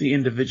 Where's the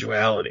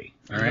individuality?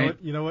 All right.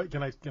 You know what?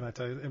 Can I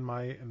tell you in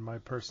my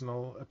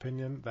personal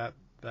opinion that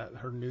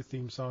her new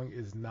theme song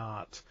is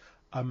not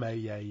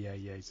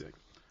amazing.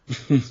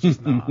 It's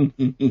just not.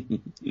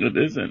 It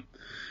isn't.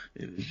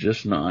 It is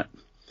just not.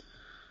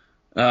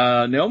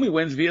 Naomi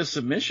wins via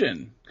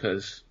submission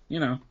because,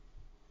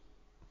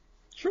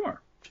 sure.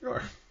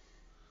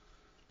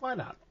 Why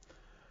not?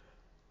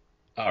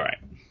 All right.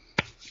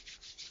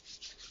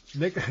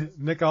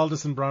 Nick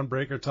Aldis and Braun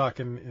Breaker talk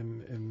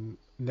in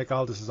Nick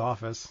Aldis'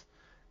 office,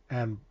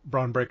 and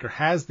Braun Breaker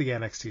has the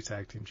NXT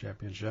Tag Team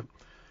Championship.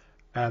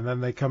 And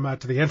then they come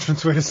out to the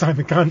entranceway to sign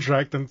the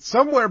contract, and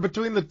somewhere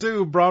between the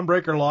two, Braun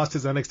Breaker lost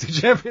his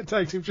NXT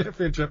Tag Team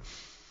Championship.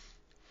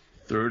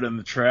 Threw it in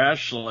the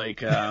trash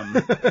like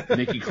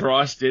Nikki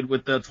Cross did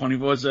with the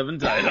 24/7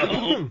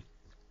 title.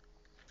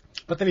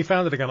 But then he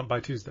found it again by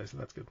Tuesday, so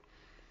that's good.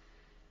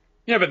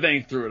 Yeah, but then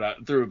he threw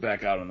it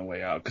back out on the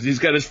way out because he's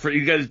got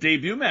his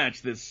debut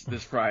match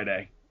this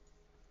Friday.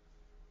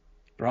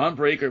 Braun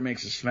Breaker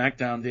makes a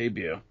SmackDown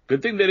debut.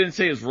 Good thing they didn't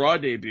say his Raw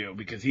debut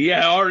because he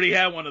already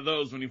had one of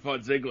those when he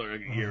fought Ziggler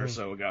a year or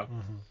so ago.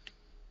 Mm-hmm.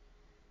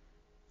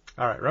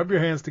 All right, rub your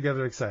hands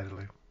together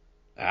excitedly.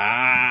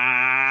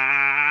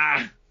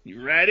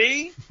 You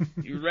ready?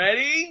 You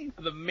ready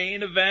for the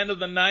main event of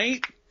the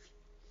night?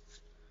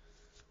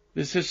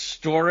 This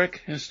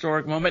historic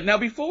moment. Now,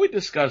 before we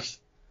discuss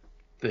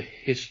the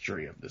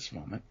history of this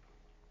moment,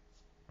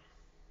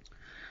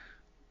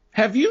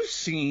 have you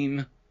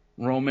seen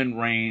Roman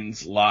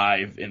Reigns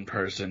live in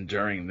person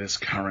during this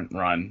current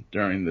run,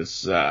 during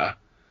this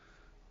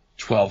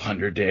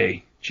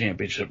 1,200-day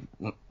championship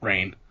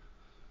reign?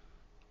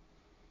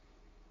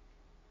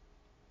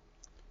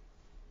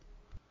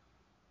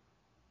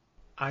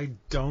 I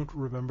don't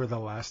remember the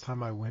last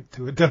time I went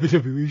to a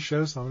WWE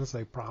show, so I'm going to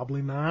say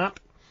probably not.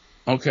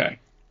 Okay.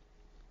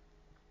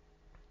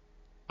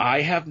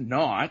 I have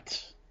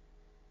not.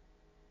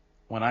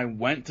 When I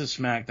went to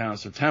SmackDown in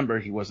September,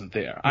 he wasn't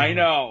there. I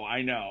know,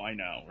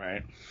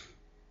 right?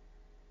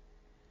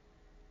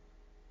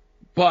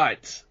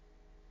 But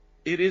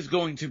it is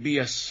going to be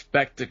a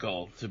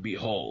spectacle to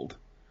behold,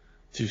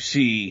 to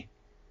see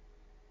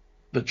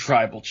the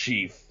Tribal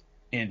Chief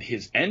and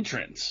his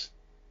entrance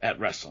at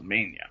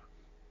WrestleMania.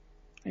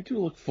 I do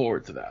look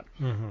forward to that.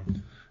 Mm-hmm.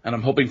 And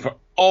I'm hoping for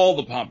all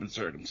the pomp and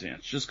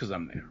circumstance, just because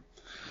I'm there.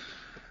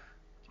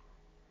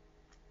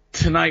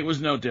 Tonight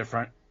was no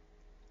different.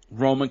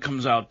 Roman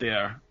comes out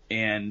there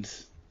and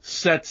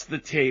sets the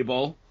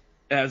table,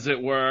 as it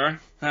were.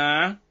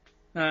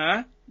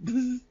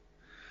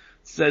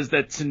 Says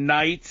that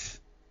tonight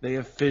they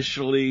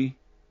officially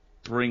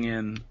bring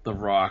in The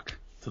Rock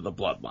to the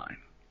Bloodline.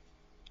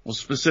 Well,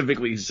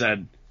 specifically he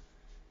said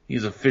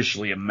he's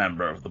officially a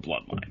member of the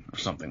Bloodline, or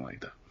something like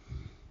that.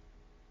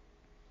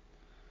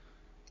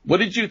 What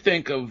did you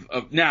think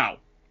of now,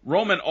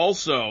 Roman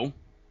also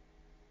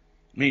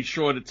made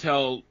sure to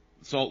tell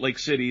Salt Lake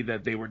City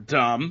that they were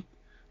dumb,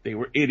 they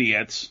were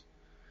idiots,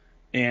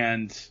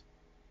 and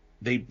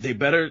they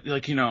better,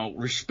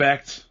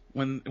 respect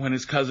when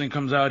his cousin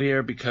comes out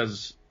here,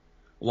 because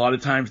a lot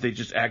of times they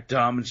just act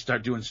dumb and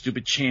start doing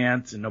stupid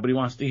chants and nobody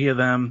wants to hear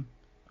them.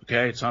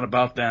 Okay, it's not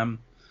about them.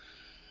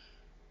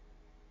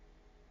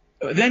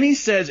 Then he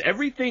says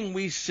everything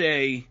we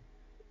say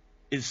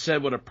is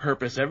said with a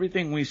purpose.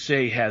 Everything we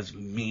say has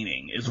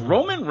meaning. Is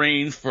Roman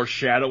Reigns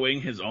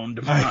foreshadowing his own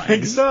demise? I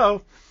think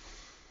so.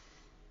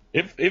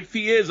 If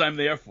he is, I'm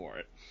there for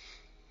it.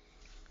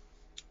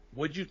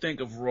 What'd you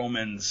think of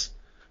Roman's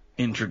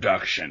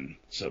introduction,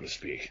 so to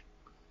speak?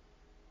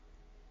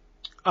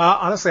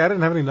 Honestly, I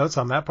didn't have any notes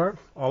on that part.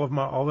 All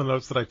the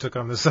notes that I took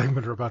on this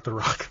segment are about The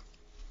Rock.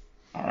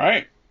 All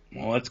right.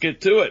 Well, let's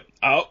get to it.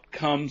 Out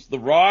comes The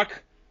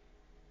Rock.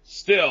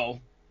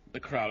 Still, the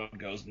crowd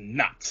goes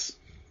nuts.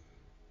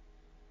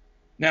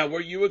 Now,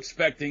 were you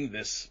expecting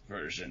this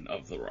version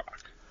of The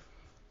Rock?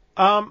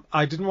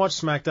 I didn't watch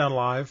SmackDown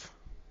Live.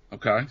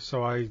 Okay.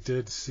 So I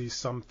did see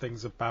some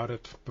things about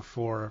it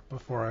before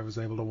I was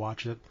able to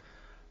watch it.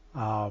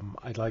 I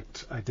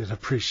did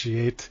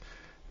appreciate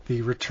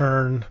the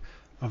return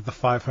of the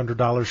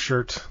 $500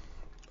 shirt,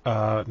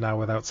 now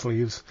without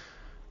sleeves,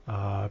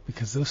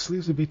 because those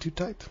sleeves would be too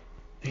tight.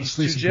 The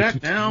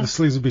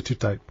sleeves would be too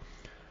tight.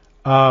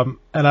 And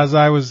as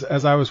I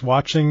was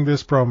watching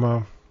this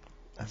promo,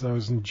 as I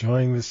was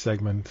enjoying this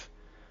segment,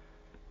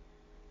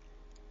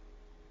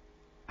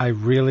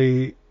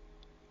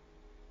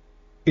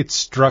 it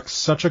struck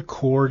such a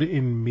chord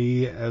in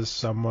me as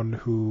someone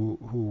who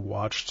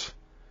watched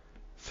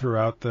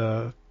throughout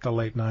the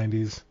late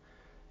 90s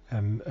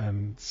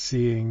and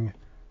seeing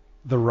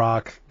The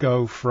Rock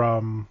go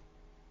from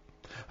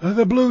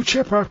the blue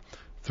chipper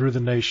through the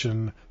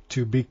nation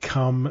to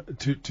becoming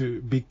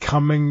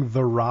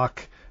The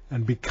Rock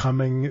and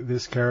becoming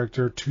this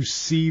character, to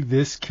see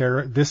this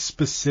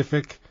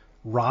specific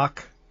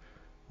Rock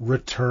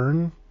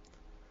return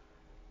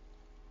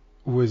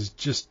was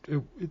just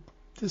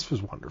this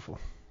was wonderful.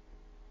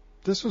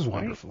 This was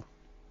wonderful.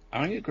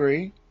 I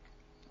agree.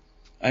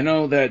 I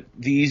know that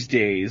these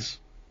days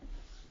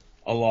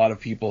a lot of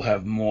people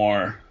have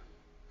more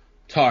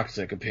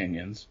toxic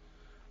opinions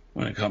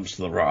when it comes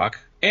to The Rock.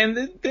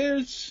 And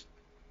there's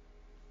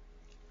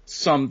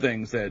some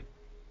things that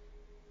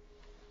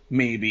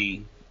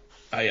maybe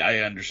I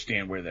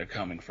understand where they're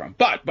coming from.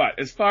 But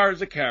as far as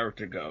the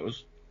character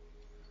goes,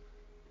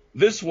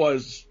 this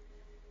was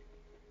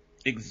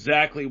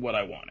exactly what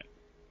I wanted.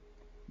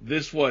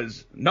 This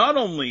was not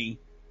only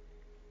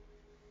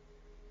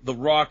The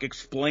Rock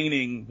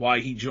explaining why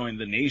he joined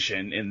the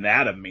Nation in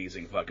that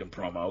amazing fucking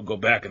promo. Go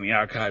back in the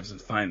archives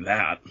and find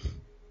that.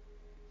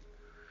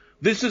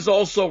 This is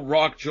also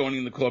Rock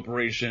joining the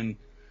corporation,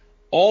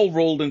 all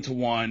rolled into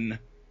one,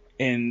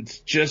 and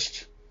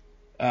just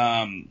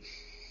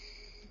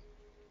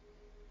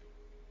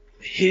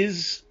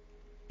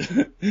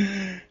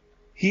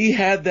he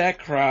had that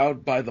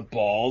crowd by the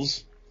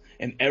balls,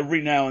 and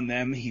every now and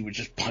then he would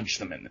just punch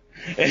them in it.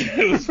 And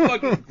it was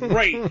fucking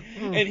great.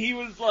 And he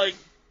was like,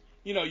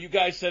 you know, you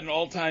guys set an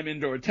all-time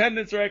indoor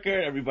attendance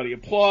record, everybody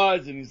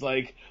applauds, and he's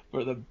like,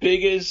 for the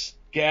biggest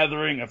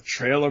gathering of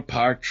trailer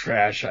park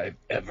trash I've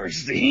ever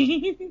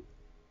seen.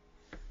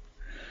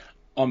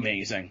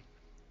 Amazing.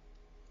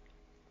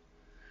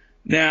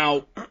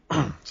 Now,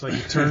 it's like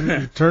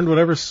you turned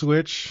whatever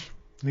switch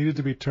needed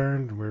to be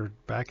turned. We're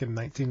back in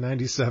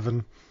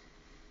 1997.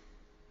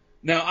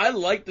 Now, I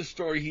like the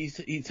story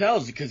he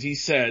tells because he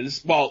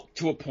says, well,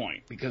 to a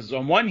point, because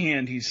on one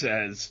hand he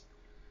says,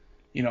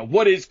 you know,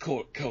 what is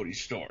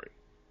Cody's story?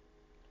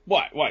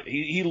 What?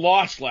 He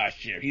lost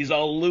last year. He's a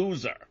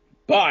loser.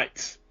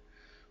 But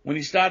when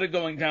he started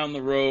going down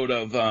the road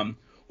of,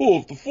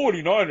 if the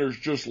 49ers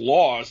just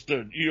lost,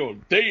 and, you know,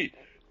 they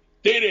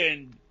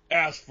didn't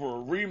ask for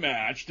a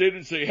rematch. They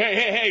didn't say,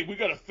 hey, we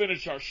got to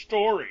finish our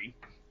story.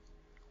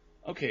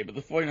 Okay, but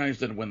the 49ers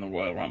didn't win the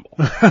Royal Rumble.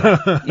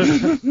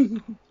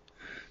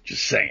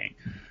 Just saying.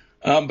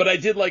 But I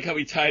did like how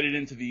he tied it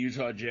into the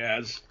Utah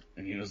Jazz.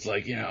 And he was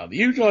like, you know, the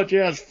Utah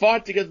Jazz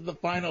fought to get to the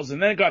finals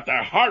and then got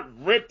their heart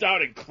ripped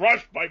out and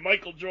crushed by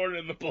Michael Jordan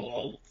and the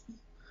Bulls.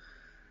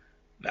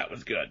 That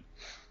was good.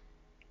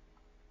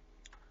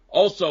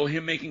 Also,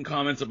 him making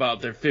comments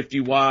about their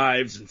 50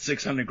 wives and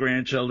 600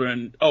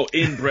 grandchildren. Oh,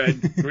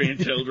 inbred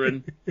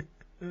grandchildren.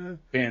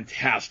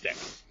 Fantastic.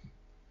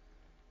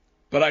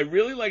 But I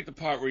really like the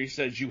part where he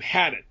says, you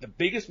had it. The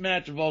biggest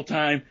match of all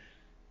time.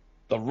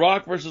 The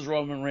Rock versus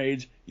Roman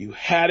Reigns. You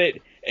had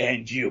it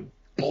and you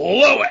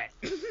blew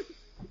it.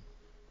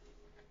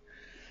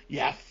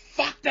 You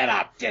fucked it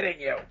up, didn't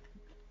you?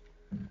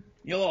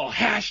 Your little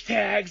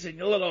hashtags and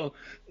your little,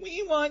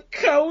 we want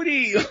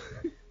Cody.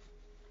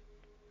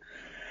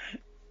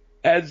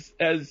 As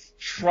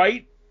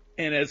trite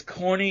and as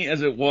corny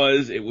as it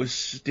was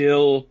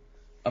still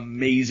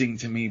amazing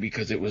to me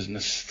because it was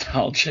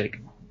nostalgic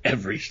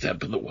every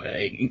step of the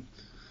way.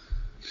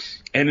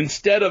 And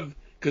instead of,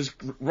 because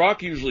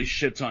Rock usually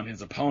shits on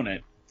his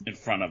opponent in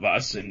front of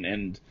us,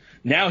 and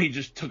now he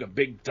just took a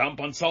big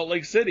dump on Salt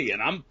Lake City,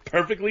 and I'm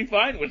perfectly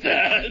fine with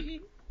that.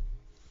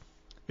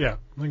 Yeah,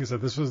 like I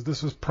said, this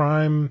was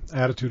prime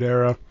Attitude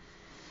Era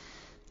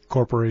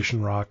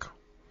Corporation Rock.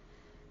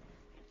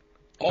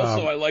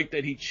 Also, I like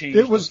that he changed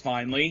it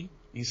finally.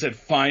 He said,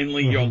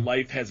 finally, your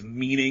life has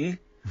meaning.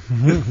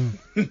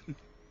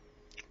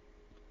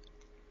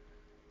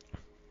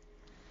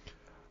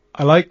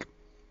 I like,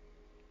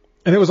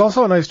 and it was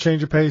also a nice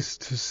change of pace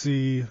to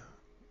see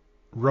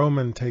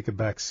Roman take a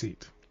back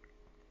seat.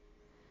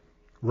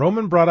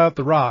 Roman brought out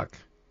The Rock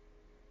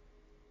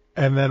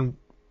and then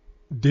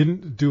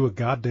didn't do a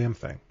goddamn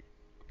thing.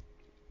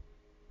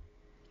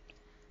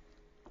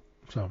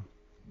 So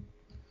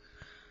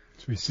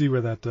we see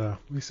where that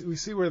we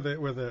see where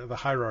the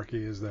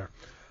hierarchy is there.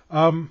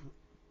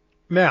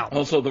 Now,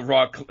 also The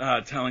Rock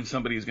telling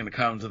somebody who's going to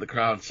come to the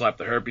crowd and slap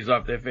the herpes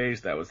off their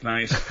face. That was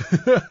nice.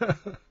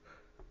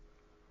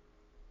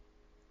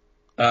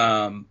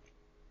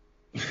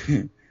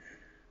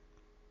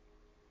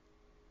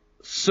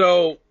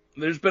 So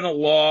there's been a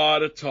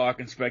lot of talk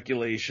and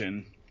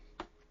speculation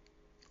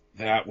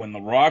that when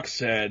The Rock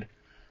said,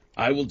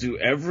 I will do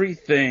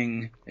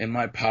everything in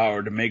my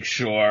power to make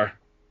sure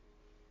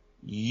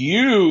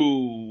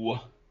you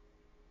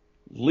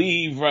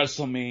leave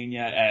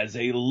WrestleMania as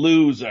a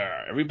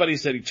loser. Everybody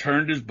said he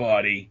turned his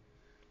body,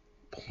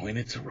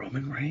 pointed to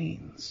Roman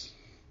Reigns.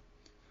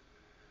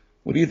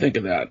 What do you think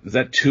of that? Is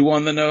that too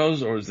on the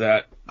nose, or is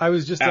that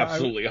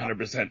absolutely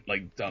 100%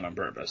 like done on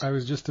purpose? I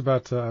was just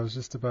about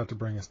to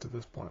bring us to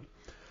this point.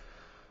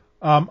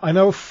 I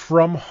know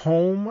from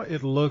home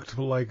it looked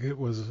like it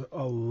was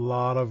a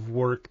lot of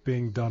work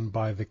being done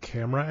by the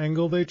camera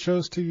angle they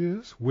chose to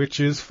use, which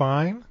is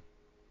fine.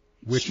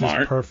 Which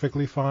Smart. Is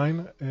perfectly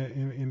fine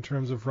in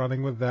terms of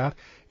running with that.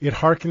 It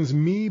harkens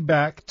me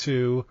back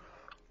to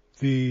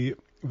the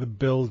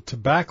build to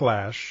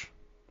Backlash,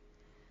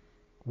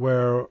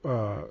 where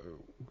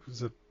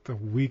was it the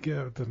week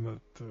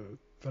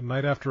the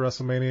night after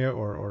WrestleMania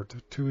or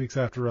 2 weeks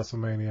after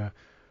WrestleMania,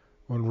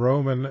 when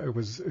Roman, it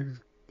was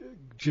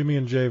Jimmy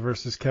and Jay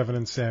versus Kevin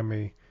and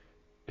Sammy,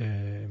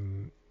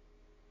 and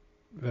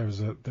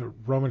the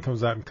Roman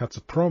comes out and cuts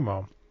a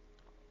promo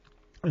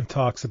and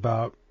talks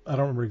about, I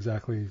don't remember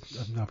exactly,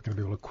 I'm not going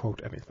to be able to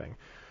quote anything,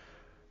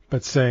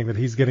 but saying that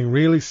he's getting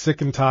really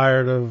sick and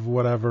tired of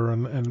whatever,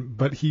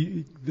 but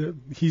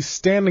he's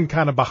standing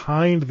kind of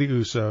behind the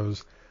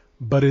Usos,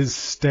 but is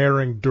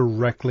staring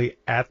directly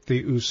at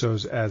the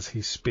Usos as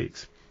he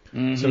speaks.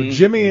 Mm-hmm. So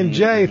Jimmy and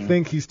Jay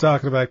think he's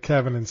talking about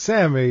Kevin and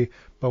Sammy,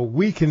 but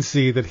we can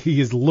see that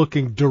he is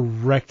looking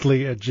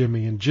directly at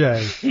Jimmy and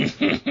Jay.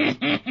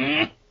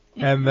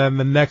 And then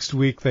the next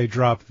week they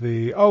drop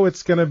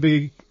it's going to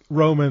be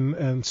Roman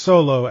and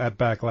Solo at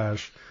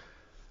Backlash,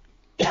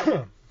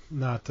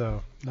 not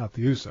the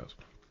Usos.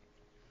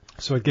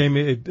 So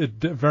it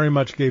very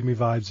much gave me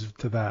vibes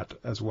to that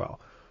as well,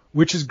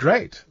 which is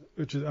great.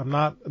 I'm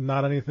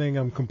not anything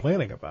I'm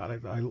complaining about.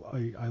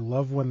 I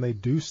love when they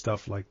do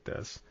stuff like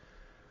this,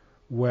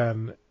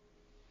 because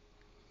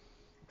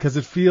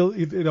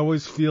it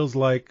always feels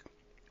like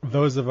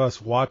those of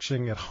us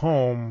watching at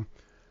home,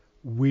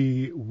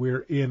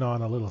 we're in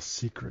on a little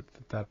secret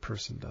that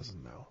person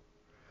doesn't know.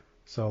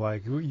 So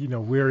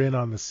we're in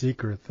on the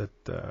secret that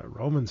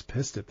Roman's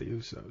pissed at the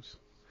Usos.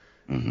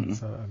 Mm-hmm.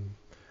 So,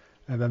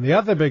 and then the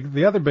other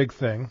big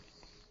thing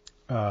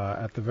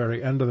at the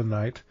very end of the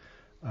night,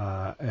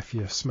 if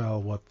you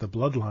smell what the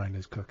bloodline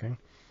is cooking,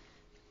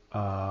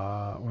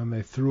 when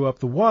they threw up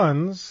the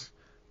ones,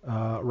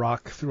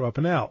 Rock threw up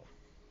an L.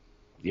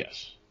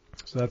 Yes.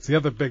 So that's the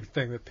other big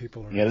thing that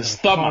people are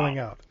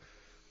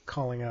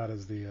calling out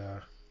as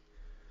the.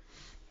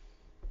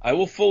 I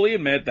will fully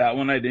admit that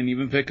one I didn't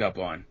even pick up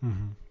on.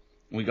 Mm-hmm.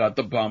 We got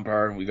the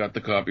bumper, we got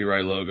the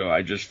copyright logo.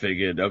 I just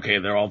figured, okay,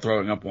 they're all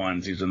throwing up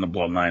ones. He's in the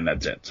bloodline.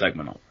 That's it.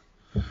 Segment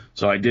over.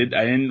 So I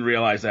didn't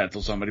realize that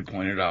until somebody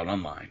pointed it out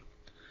online.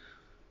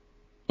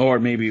 Or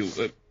maybe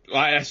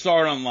I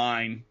saw it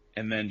online,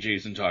 and then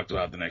Jason talked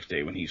about it the next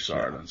day when he saw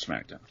it on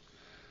SmackDown.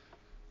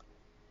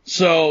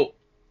 So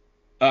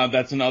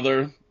that's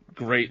another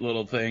great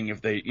little thing.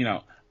 If they,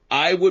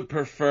 I would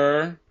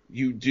prefer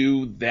you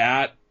do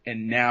that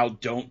and now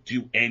don't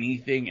do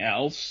anything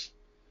else.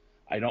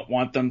 I don't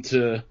want them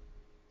to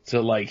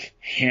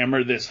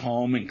hammer this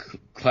home in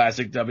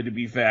classic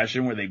WWE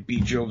fashion where they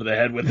beat you over the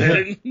head with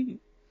it.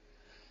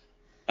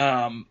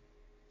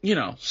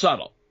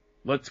 Subtle.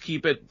 Let's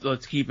keep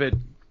it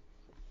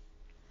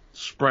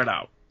spread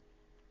out.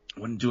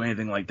 Wouldn't do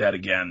anything like that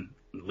again,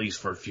 at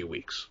least for a few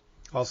weeks.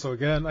 Also,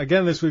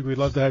 again this week, we'd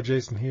love to have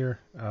Jason here,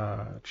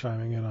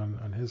 chiming in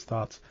on his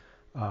thoughts.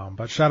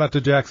 But shout out to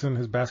Jackson,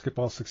 his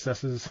basketball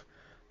successes.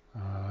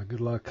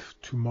 Good luck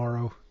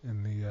tomorrow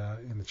in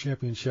the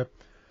championship.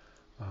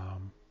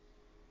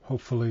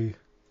 Hopefully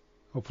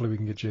we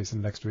can get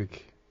Jason next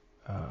week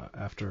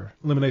after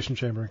Elimination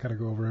Chamber and kind of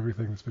go over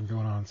everything that's been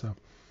going on. So,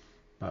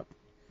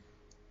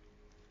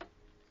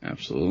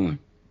 absolutely.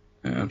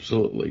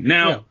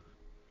 Now,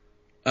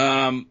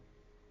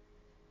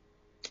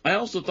 I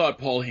also thought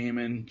Paul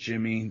Heyman,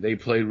 Jimmy, they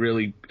played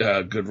really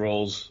good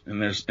roles in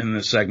this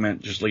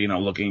segment. Just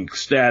looking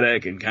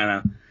ecstatic and kind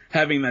of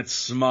having that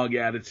smug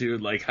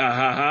attitude, like ha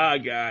ha ha,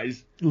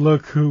 guys.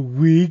 Look who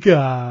we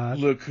got.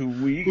 Look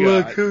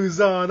who's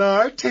on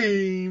our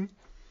team.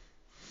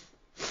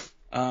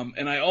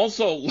 And I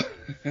also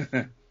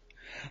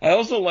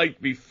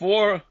liked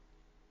before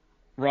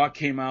Rock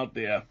came out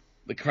there,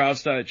 the crowd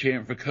started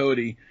chanting for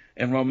Cody.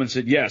 And Roman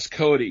said, yes,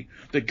 Cody,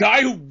 the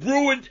guy who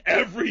ruined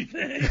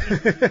everything.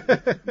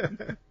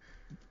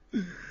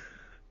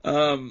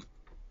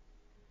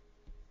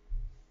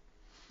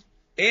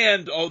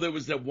 There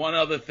was that one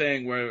other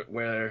thing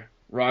where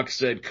Rock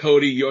said,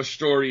 Cody, your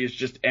story is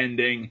just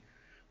ending.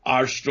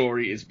 Our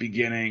story is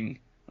beginning.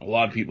 A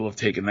lot of people have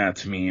taken that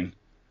to mean,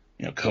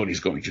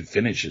 Cody's going to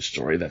finish his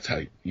story. That's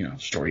how,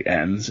 story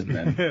ends. And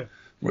then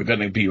we're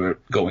going to be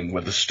going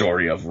with the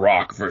story of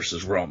Rock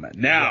versus Roman.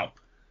 Now,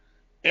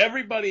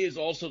 everybody is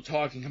also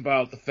talking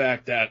about the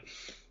fact that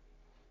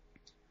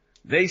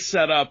they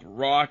set up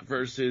Rock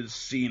versus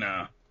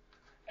Cena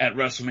at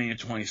WrestleMania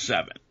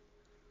 27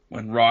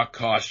 when Rock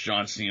cost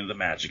John Cena the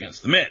match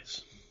against The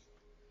Miz.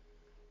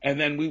 And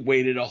then we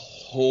waited a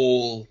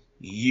whole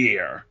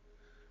year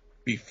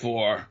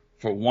before,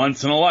 for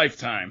once in a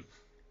lifetime,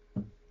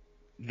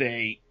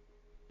 they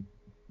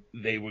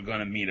were going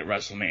to meet at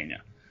WrestleMania.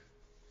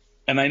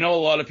 And I know a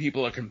lot of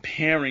people are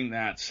comparing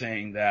that,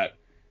 saying that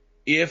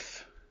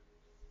if,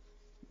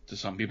 to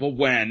some people,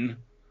 when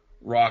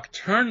Rock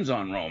turns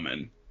on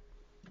Roman,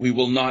 we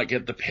will not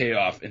get the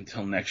payoff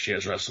until next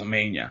year's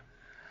WrestleMania.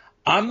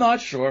 I'm not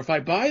sure if I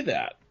buy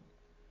that.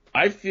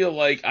 I feel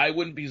like I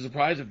wouldn't be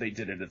surprised if they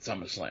did it at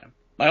SummerSlam.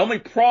 My only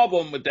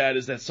problem with that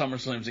is that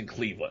SummerSlam's in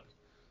Cleveland.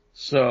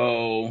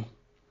 So,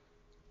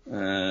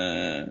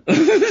 Wow,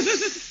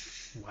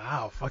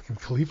 fucking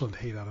Cleveland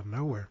hate out of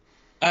nowhere.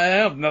 I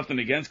have nothing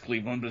against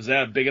Cleveland, but is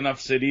that a big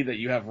enough city that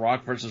you have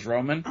Rock versus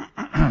Roman?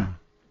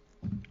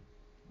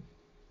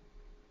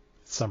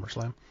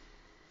 SummerSlam.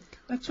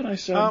 That's what I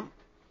said.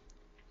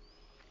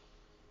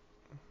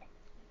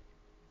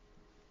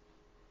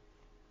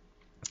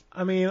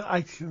 I mean,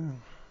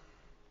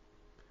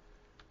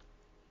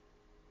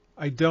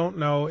 I don't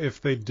know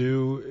if they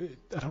do.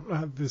 I don't know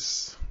how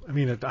this. I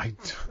mean, I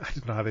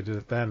didn't know how they did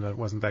it then. It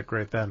wasn't that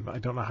great then. I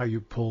don't know how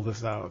you pull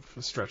this out,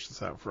 stretch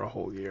this out for a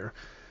whole year,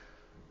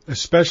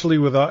 especially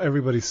without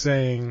everybody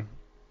saying,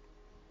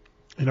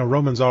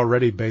 Roman's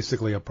already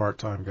basically a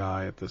part-time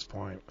guy at this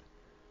point,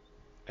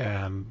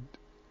 and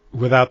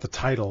without the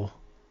title,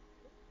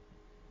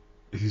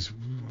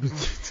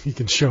 he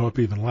can show up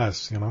even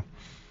less,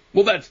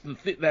 Well, that's the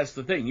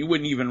thing. You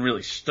wouldn't even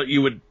really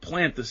you would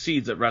plant the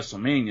seeds at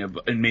WrestleMania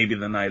and maybe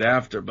the night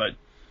after, but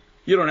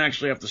you don't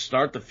actually have to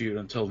start the feud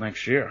until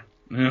next year.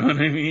 You know what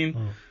I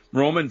mean?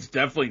 Roman's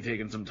definitely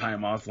taking some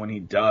time off when he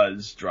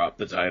does drop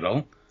the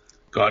title.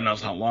 God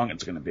knows how long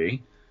it's going to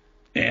be.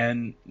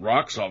 And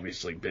Rock's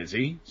obviously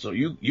busy, so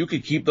you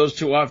could keep those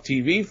two off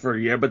TV for a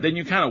year, but then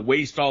you kind of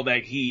waste all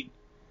that heat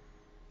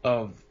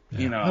of,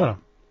 you know.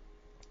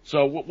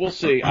 So we'll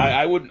see.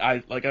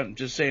 I'm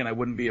just saying I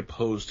wouldn't be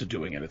opposed to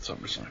doing it at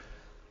SummerSlam.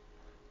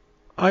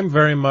 I'm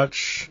very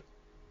much,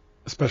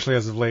 especially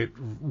as of late,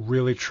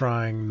 really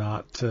trying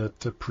not to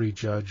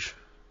prejudge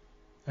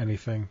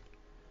anything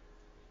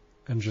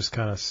and just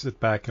kind of sit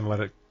back and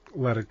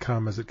let it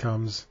come as it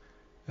comes,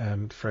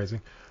 and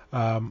phrasing.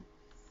 And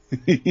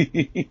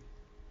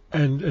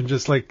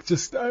just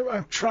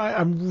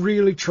I'm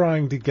really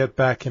trying to get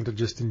back into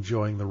just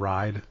enjoying the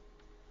ride.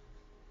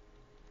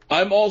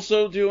 I'm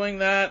also doing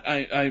that.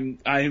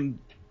 I'm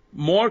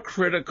more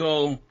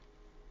critical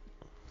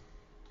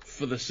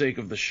for the sake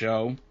of the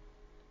show.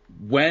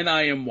 When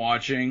I am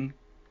watching,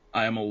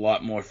 I am a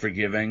lot more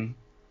forgiving,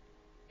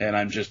 and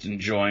I'm just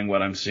enjoying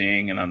what I'm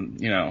seeing, and I'm,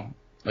 you know,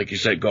 like you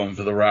said, going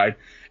for the ride.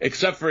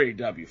 Except for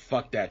AEW.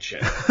 Fuck that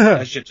shit.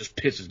 That shit just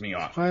pisses me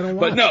off. I don't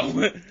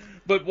want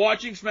But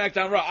watching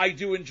SmackDown and Raw, I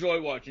do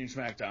enjoy watching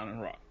SmackDown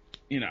and Raw.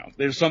 You know,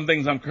 there's some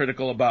things I'm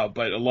critical about,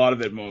 but a lot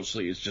of it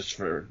mostly is just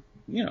for,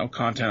 you know,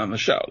 content on the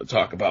show to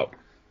talk about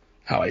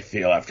how I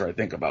feel after I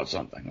think about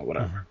something or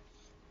whatever.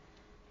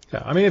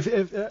 Yeah, I mean,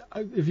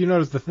 if you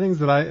notice, the things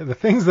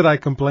that I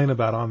complain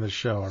about on this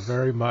show are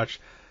very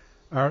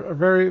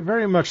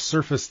very much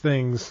surface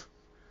things.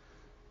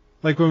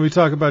 Like when we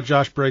talk about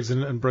Josh Briggs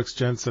and Brooks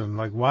Jensen,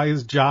 like, why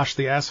is Josh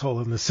the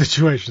asshole in this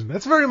situation?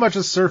 That's very much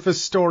a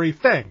surface story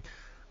thing.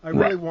 I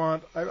really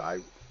want,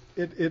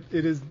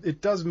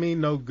 it does me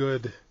no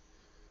good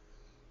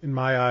in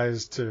my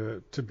eyes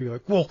to be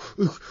like, well,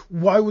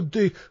 why would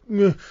they,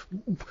 what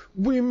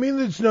do you mean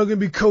it's not going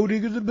to be Cody?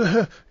 And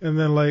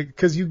then, like,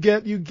 because you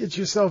get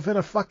yourself in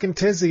a fucking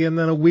tizzy, and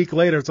then a week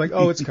later it's like,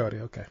 oh, it's Cody,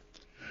 okay.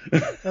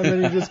 And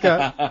then you just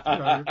got, you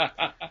know,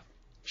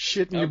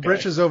 shitting your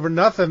britches over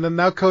nothing, and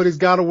now Cody's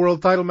got a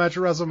world title match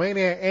at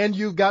WrestleMania, and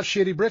you've got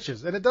shitty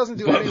britches, and it doesn't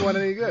do anyone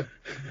any good.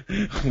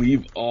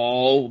 We've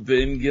all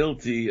been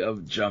guilty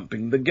of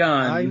jumping the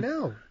gun. I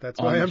know. That's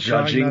why I'm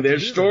judging their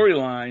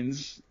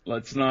storylines.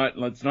 Let's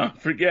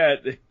not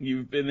forget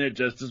you've been there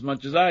just as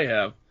much as I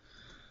have.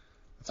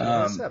 That's what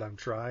I said. I'm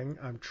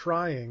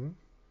trying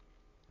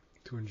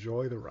to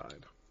enjoy the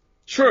ride.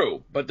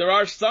 True, but there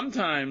are some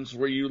times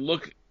where you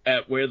look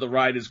at where the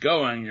ride is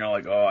going, and you're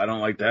like, oh, I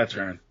don't like that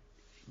turn.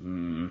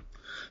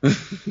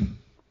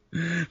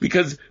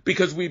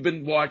 Because we've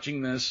been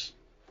watching this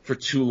for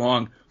too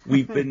long.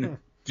 We've been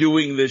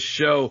doing this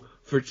show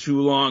for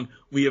too long.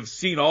 We have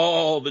seen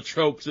all the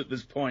tropes at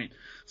this point.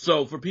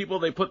 So for people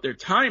they put their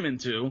time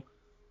into,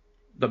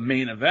 the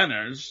main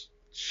eventers,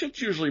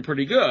 shit's usually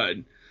pretty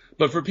good.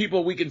 But for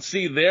people we can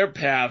see their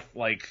path,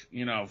 like,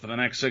 you know, for the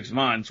next 6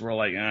 months, we're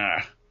like,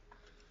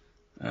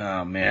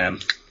 oh man,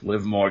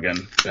 Liv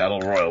Morgan,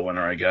 Battle Royal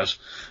winner, I guess.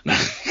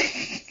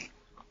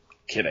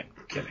 Kidding.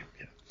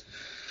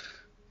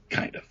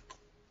 Kind of.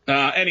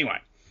 Anyway.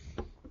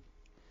 All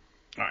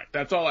right,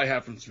 that's all I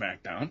have from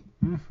SmackDown.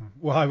 Mm-hmm.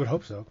 Well, I would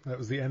hope so. That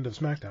was the end of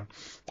SmackDown.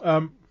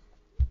 All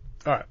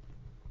right.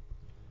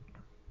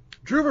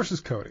 Drew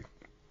versus Cody.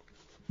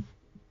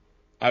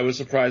 I was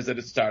surprised that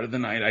it started the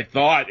night. I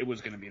thought it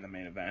was going to be the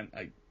main event.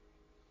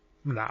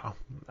 No,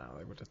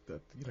 they would just, the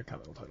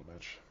Intercontinental title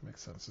match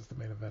makes sense as the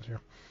main event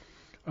here.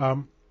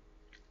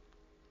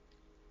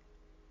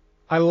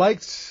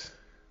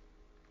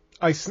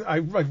 I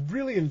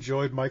really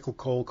enjoyed Michael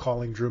Cole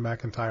calling Drew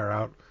McIntyre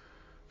out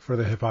for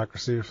the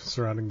hypocrisy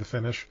surrounding the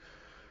finish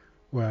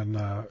when,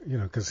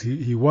 because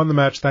he won the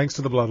match thanks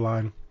to the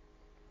Bloodline.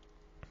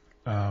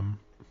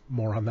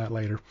 More on that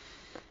later.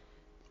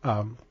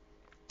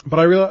 But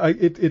I realize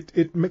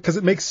because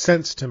it makes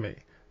sense to me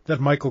that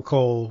Michael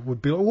Cole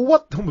would be like, well,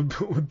 what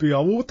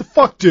the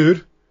fuck,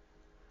 dude?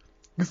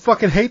 You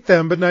fucking hate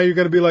them, but now you're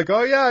going to be like,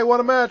 oh yeah, I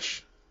won a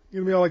match.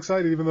 You're going to be all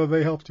excited even though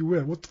they helped you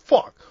win. What the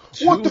fuck?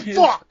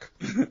 Fuck?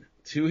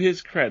 To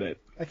his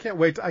credit. I can't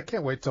wait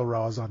till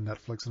Raw is on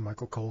Netflix and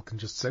Michael Cole can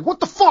just say, what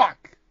the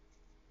fuck?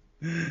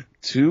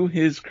 To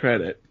his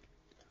credit,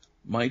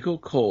 Michael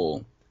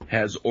Cole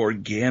has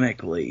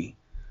organically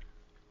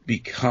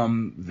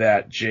become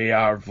that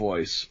JR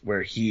voice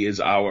where he is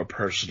our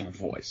personal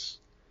voice.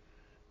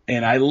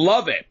 And I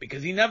love it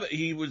because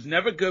he was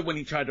never good when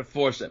he tried to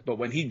force it, but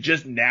when he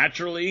just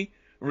naturally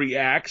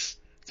reacts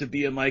to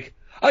being like,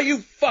 are you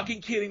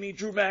fucking kidding me,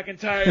 Drew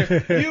McIntyre?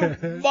 You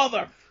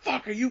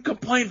motherfucker, you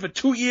complained for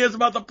 2 years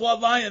about the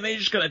Bloodline and they're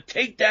just gonna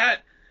take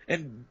that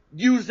and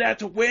use that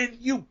to win?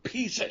 You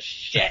piece of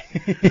shit.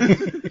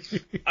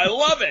 I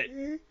love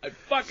it. I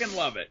fucking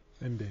love it.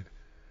 Indeed.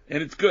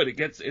 And it's good. It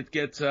gets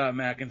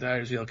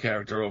McIntyre's heel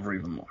character over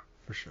even more.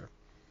 For sure.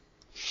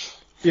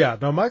 Yeah,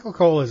 no, Michael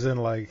Cole is in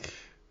like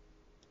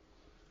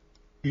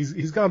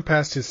he's gone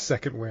past his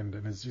second wind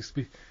and is just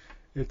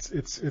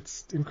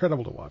it's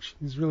incredible to watch.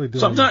 He's really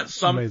doing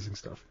amazing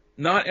stuff.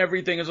 Not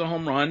everything is a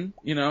home run,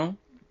 you know.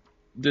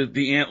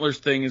 the antlers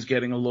thing is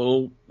getting a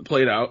little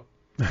played out,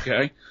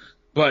 okay?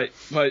 but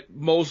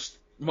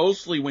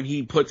mostly when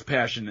he puts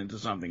passion into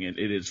something, it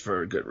is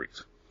for a good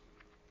reason.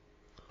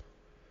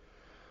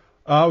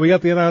 We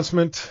got the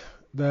announcement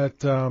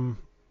that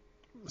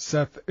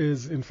Seth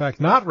is in fact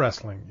not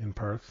wrestling in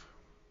Perth.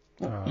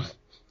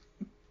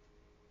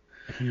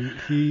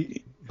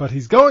 But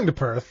he's going to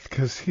Perth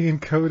because he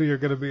and Cody are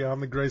going to be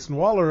on the Grayson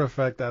Waller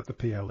effect at the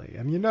PLE.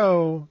 And you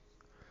know,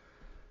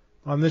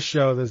 on this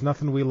show, there's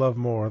nothing we love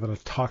more than a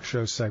talk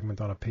show segment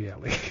on a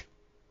PLE.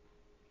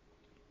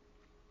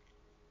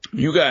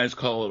 You guys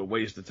call it a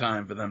waste of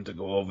time for them to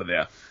go over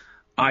there.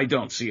 I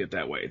don't see it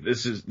that way.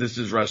 This is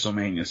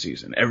WrestleMania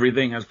season.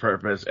 Everything has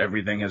purpose.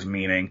 Everything has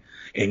meaning.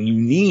 And you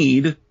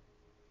need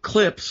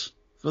clips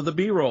for the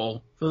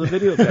B-roll, for the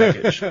video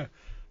package.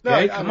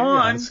 Come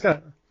on.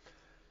 Come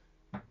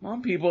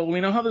on, people. We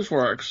know how this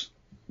works.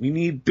 We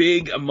need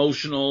big,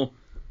 emotional,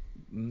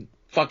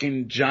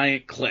 fucking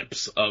giant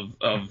clips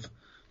of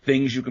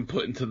things you can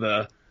put into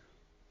the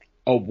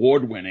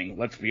award-winning,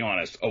 let's be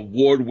honest,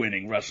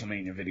 award-winning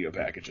WrestleMania video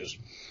packages.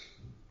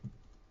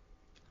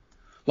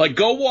 Like,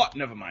 go what?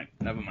 Never mind.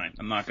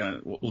 I'm not gonna,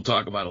 we'll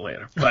talk about it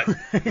later. But,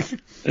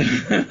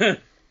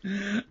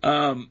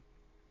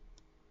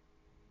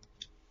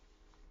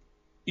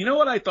 you know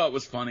what I thought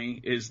was funny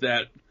is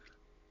that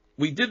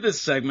we did this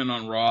segment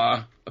on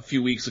Raw a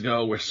few weeks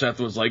ago where Seth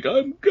was like,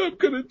 I'm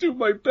gonna do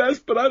my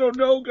best, but I don't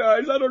know,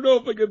 guys. I don't know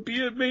if I can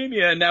be at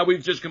Mania. And now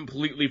we've just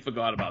completely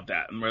forgot about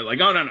that. And we're like,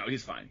 oh, no,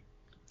 he's fine.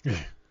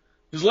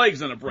 His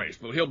leg's in a brace,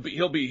 but he'll be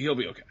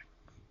okay.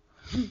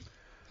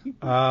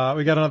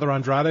 We got another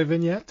Andrade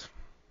vignette.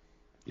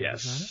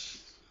 Yes.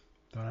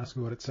 Don't ask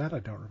me what it said. I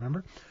don't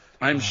remember.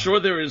 I'm sure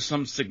there is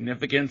some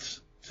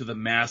significance to the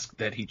mask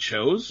that he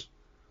chose.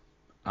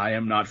 I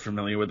am not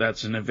familiar with that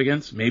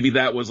significance. Maybe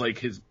that was like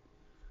his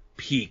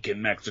peak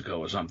in Mexico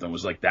or something,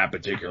 was like that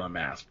particular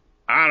mask.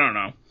 I don't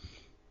know.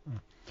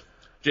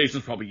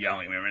 Jason's probably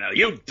yelling at me right now.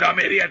 You dumb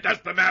idiot!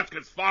 That's the mask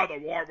his father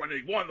wore when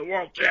he won the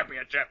World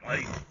Championship.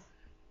 Like,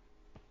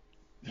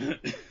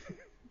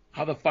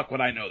 how the fuck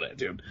would I know that,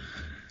 dude?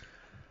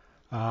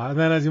 And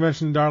then, as you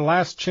mentioned, our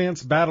last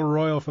chance battle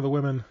royal for the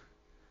women,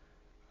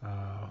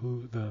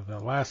 who the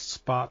last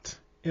spot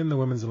in the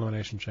women's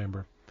elimination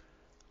chamber,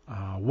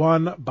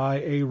 won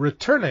by a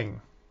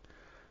returning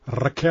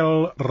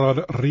Raquel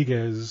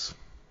Rodriguez.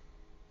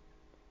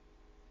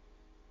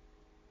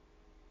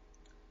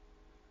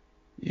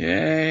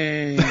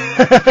 Yay.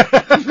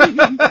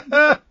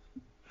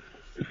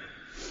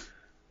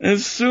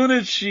 As soon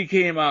as she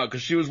came out,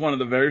 because she was one of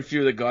the very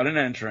few that got an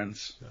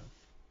entrance,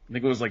 I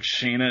think it was like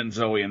Shayna and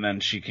Zoe, and then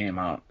she came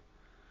out.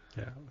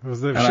 Yeah, it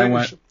was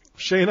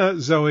Shayna,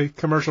 Zoe,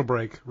 commercial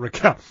break,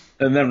 Raquel.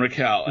 And then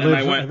Raquel. And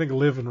Liv, I think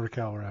Liv and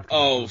Raquel were after.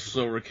 Oh,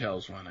 so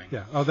Raquel's winning.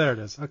 Yeah. Oh, there it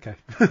is. Okay.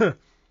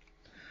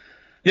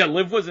 Yeah,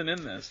 Liv wasn't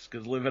in this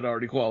because Liv had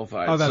already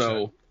qualified. Oh, that's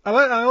right.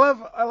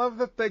 I love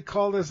that they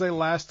call this a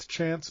last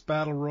chance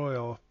battle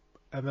royal,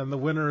 and then the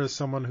winner is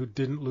someone who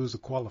didn't lose a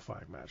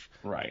qualifying match.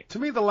 Right. To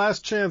me, the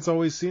last chance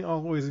always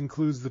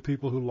includes the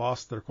people who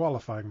lost their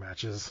qualifying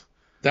matches.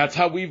 That's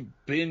how we've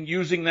been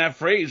using that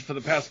phrase for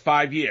the past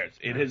 5 years.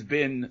 It has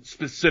been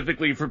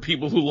specifically for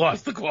people who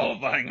lost the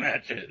qualifying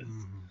matches.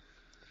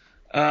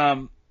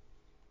 Mm-hmm.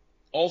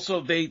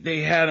 Also,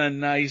 they had a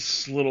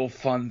nice little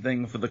fun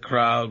thing for the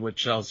crowd with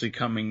Chelsea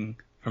coming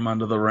from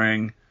under the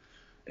ring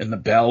and the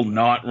bell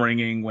not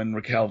ringing when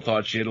Raquel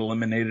thought she had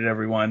eliminated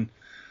everyone.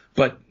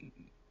 But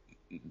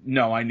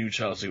no, I knew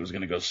Chelsea was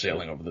going to go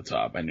sailing over the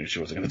top. I knew she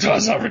wasn't going to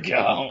toss out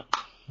Raquel.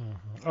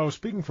 Mm-hmm. Oh,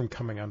 speaking from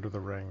coming under the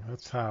ring,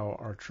 that's how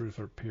R-Truth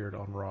appeared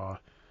on Raw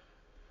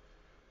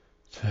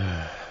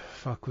to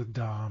fuck with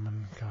Dom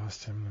and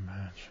cost him the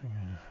match.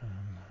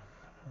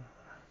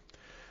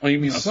 Oh, you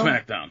mean on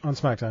SmackDown? On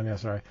SmackDown, yeah,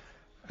 sorry.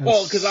 And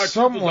well, because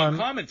R-Truth was on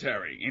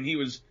commentary, and he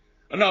was...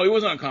 No, he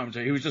wasn't on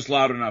commentary. He was just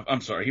loud enough.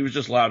 I'm sorry. He was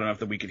just loud enough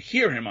that we could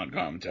hear him on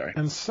commentary.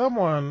 And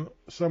someone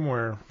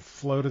somewhere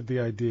floated the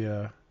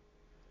idea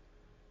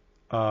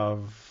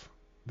of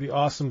the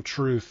Awesome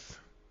Truth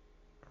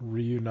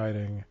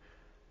reuniting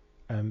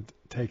and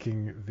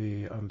taking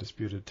the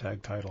undisputed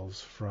tag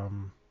titles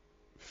from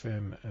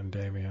Finn and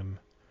Damian.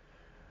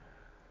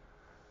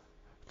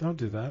 Don't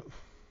do that.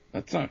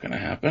 That's not going to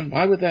happen.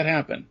 Why would that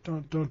happen?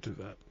 Don't do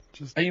that.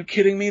 Just... Are you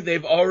kidding me?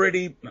 They've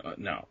already...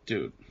 No,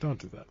 dude. Don't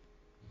do that.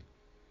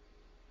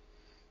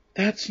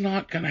 That's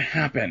not going to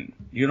happen.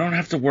 You don't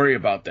have to worry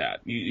about that.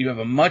 You have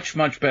a much,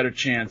 much better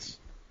chance.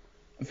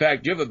 In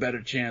fact, you have a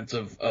better chance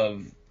of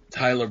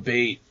Tyler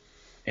Bate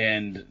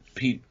and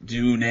Pete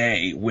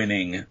Dunne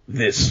winning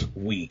this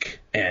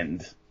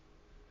weekend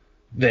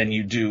than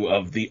you do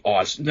of the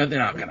Austin. No, they're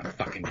not going to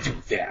fucking do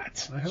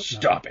that.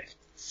 Stop it.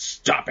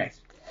 Stop it.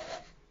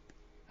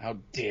 How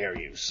dare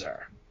you,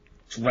 sir?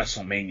 It's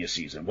WrestleMania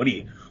season. What do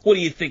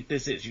you think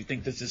this is? You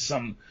think this is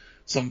some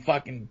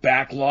fucking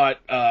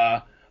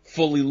backlot,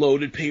 fully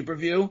loaded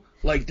pay-per-view?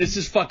 Like, this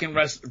is fucking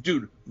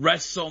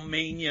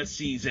WrestleMania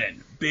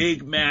season.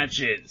 Big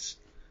matches.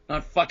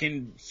 Not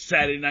fucking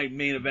Saturday night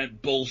main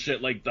event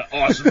bullshit like the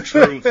Awesome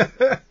Truth.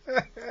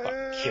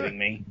 kidding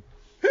me?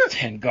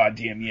 10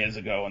 goddamn years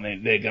ago,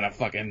 and they're gonna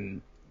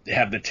fucking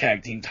have the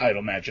tag team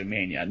title match at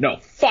Mania. No,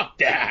 fuck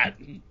that.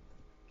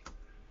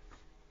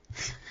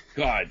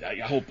 God,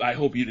 I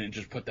hope you didn't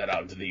just put that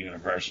out into the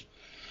universe.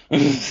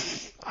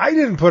 I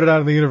didn't put it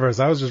out in the universe.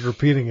 I was just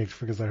repeating it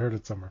because I heard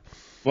it somewhere.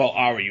 Well,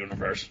 our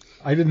universe.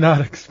 I did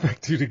not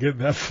expect you to get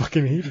that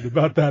fucking heated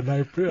about that.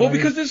 Well,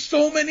 because there are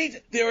so many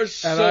tag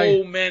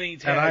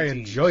teams. And I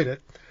enjoyed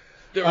it.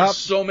 There are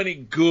so many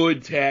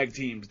good tag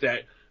teams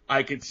that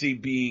I could see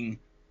being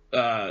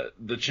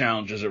the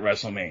challengers at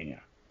WrestleMania.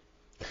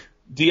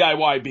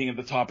 DIY being at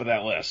the top of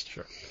that list.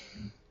 Sure.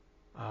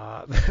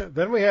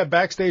 Then we had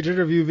backstage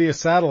interview via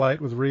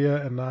satellite with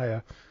Rhea and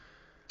Nia.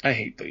 I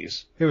hate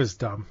these. It was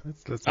dumb.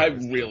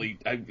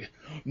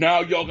 Now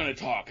you're going to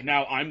talk.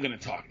 Now I'm going to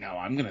talk. Now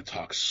I'm going to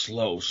talk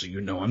slow so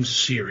you know I'm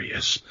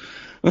serious.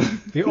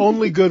 The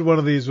only good one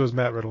of these was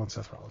Matt Riddle and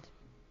Seth Rollins.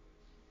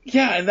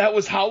 Yeah, and that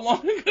was how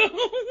long ago?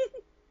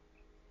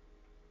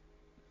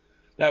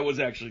 That was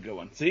actually a good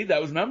one. See,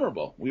 that was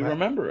memorable. We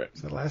remember it.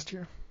 Was that last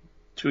year?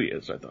 2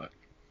 years, I thought.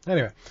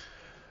 Anyway.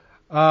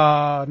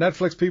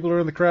 Netflix people are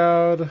in the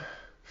crowd.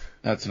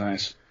 That's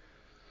nice.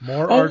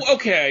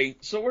 Okay.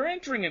 So we're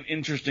entering an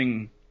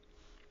interesting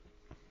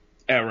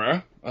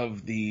era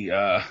of the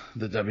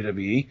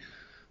WWE.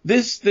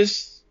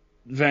 This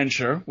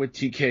venture with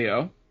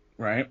TKO,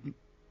 right?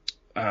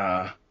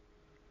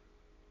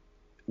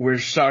 We're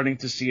starting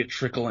to see it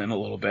trickle in a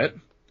little bit.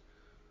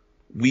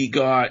 We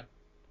got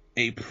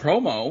a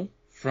promo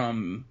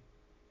from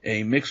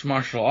a mixed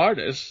martial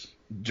artist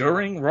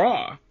during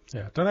Raw.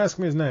 Yeah, don't ask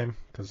me his name,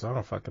 because I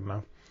don't fucking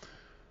know.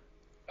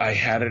 I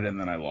had it and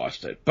then I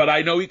lost it. But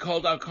I know he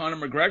called out Conor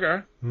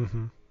McGregor.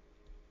 Mm-hmm.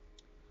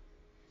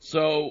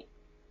 So,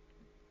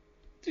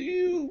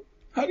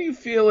 how do you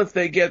feel if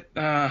they get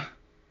a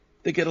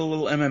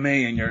little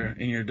MMA in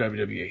your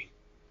WWE?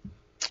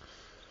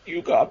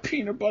 You got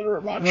peanut butter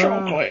in my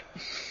chocolate.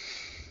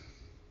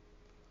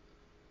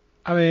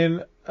 I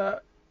mean,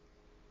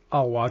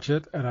 I'll watch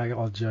it and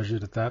I'll judge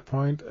it at that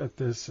point. At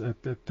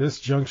this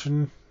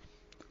junction,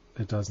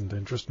 it doesn't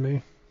interest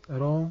me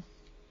at all.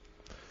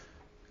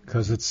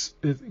 Because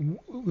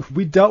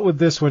we dealt with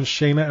this when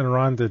Shayna and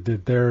Ronda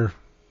did their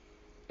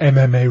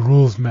MMA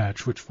rules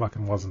match, which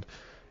fucking wasn't,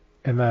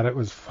 and that it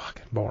was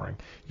fucking boring.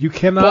 You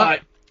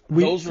cannot.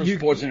 But those were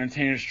sports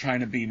entertainers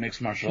trying to be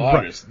mixed martial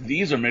artists.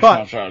 These are mixed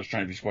martial artists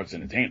trying to be sports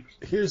entertainers.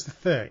 Here's the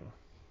thing.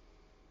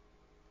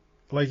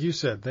 Like you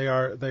said, they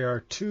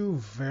are two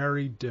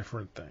very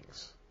different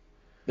things.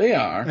 They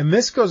are. And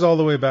this goes all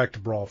the way back to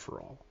Brawl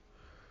for All.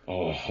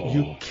 Oh.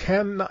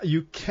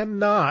 You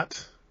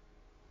cannot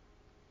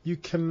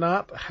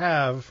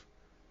have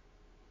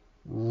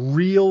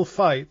real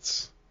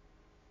fights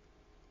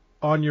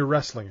on your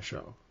wrestling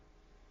show.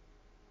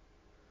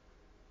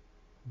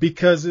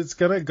 Because it's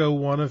going to go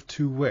one of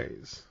two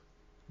ways.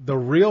 The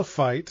real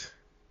fight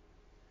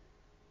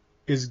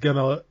is going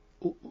to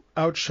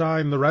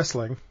outshine the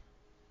wrestling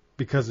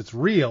because it's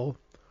real,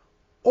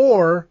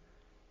 or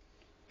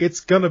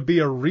it's going to be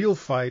a real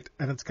fight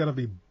and it's going to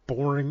be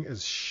boring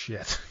as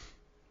shit.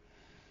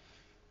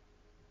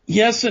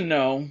 Yes and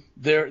no.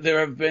 There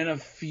have been a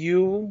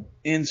few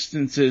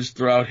instances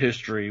throughout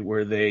history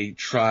where they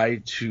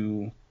tried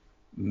to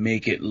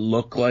make it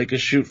look like a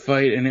shoot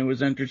fight and it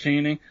was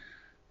entertaining.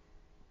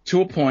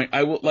 To a point,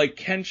 I will like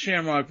Ken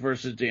Shamrock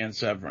versus Dan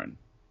Severn.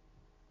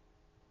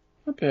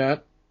 Not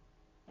bad.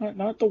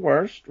 Not the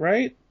worst,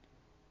 right?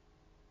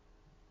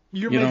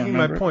 You're making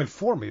my point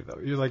for me though.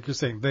 You're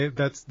saying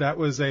that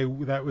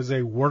was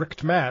a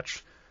worked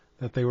match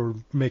that they were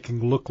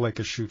making look like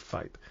a shoot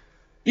fight.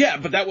 Yeah,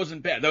 but that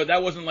wasn't bad.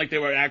 That wasn't like they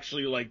were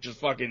actually like just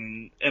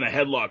fucking in a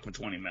headlock for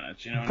 20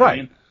 minutes, you know what I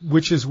mean?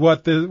 Which is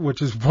what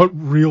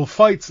real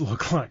fights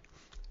look like.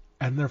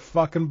 And they're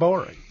fucking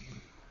boring.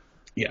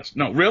 Yes.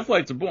 No, real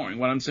fights are boring.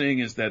 What I'm saying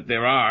is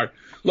that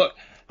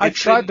I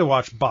tried to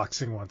watch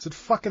boxing once. It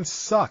fucking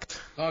sucked.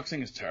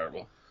 Boxing is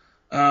terrible.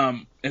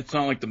 It's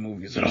not like the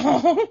movies at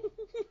all.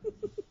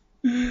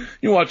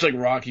 You watch like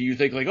Rocky, you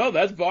think like, oh,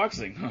 that's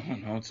boxing. Oh,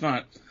 no, it's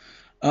not.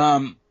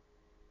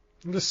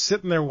 I'm just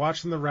sitting there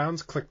watching the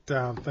rounds click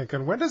down,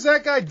 thinking, when does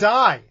that guy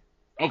die?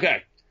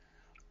 Okay.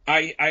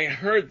 I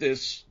heard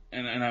this,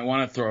 and I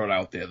want to throw it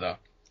out there, though.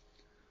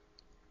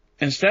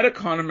 Instead of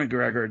Conor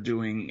McGregor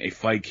doing a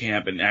fight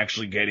camp and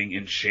actually getting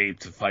in shape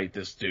to fight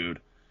this dude,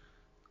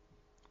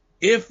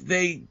 if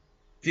they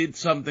did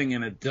something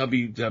in a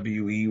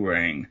WWE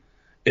ring,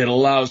 it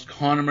allows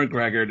Conor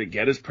McGregor to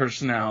get his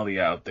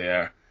personality out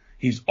there.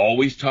 He's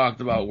always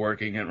talked about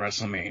working at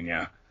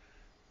WrestleMania.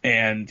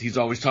 And he's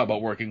always talked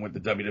about working with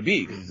the WWE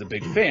because he's a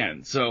big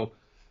fan. So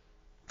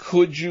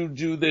could you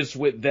do this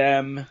with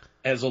them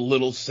as a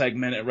little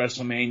segment at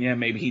WrestleMania?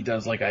 Maybe he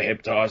does like a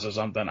hip toss or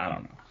something. I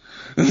don't know.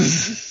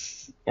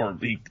 Or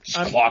he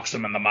just clocks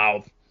him in the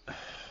mouth.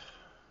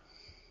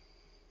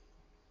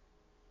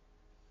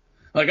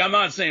 Like, I'm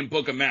not saying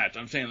book a match.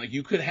 I'm saying, like,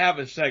 you could have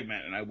a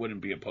segment and I wouldn't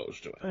be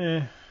opposed to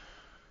it.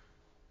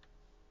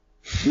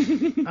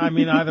 I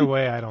mean, either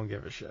way, I don't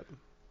give a shit.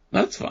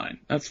 That's fine.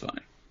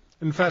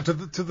 In fact, to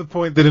the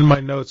point that in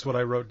my notes what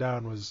I wrote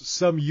down was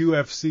some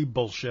UFC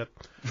bullshit.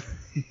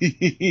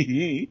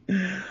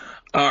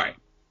 All right.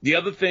 The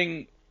other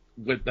thing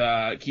with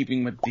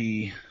keeping with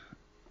the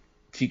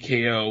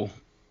TKO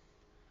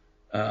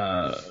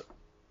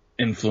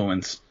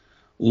influence,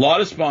 a lot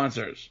of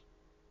sponsors.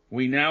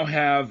 We now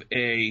have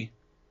a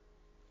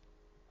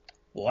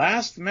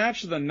last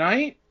match of the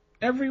night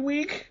every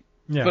week,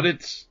 but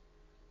it's,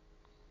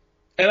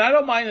 and I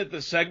don't mind that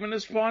the segment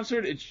is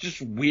sponsored. It's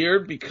just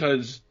weird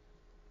because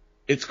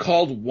it's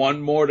called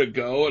One More to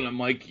Go, and I'm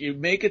like, you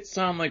make it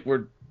sound like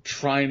we're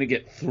trying to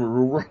get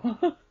through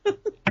Raw.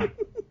 I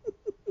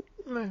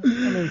mean,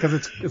 because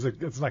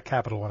it's not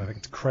Capital One. I think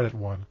it's Credit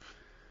One.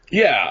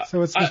 Yeah.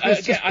 So it's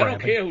just I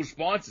don't care who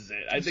sponsors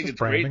it. I think it's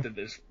great that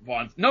there's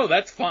sponsors. No,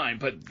 that's fine,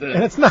 but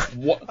and it's not.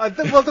 Well,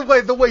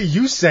 the way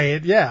you say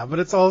it, yeah, but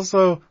it's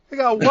also we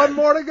got one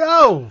more to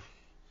go.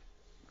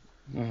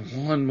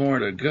 One more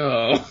to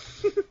go.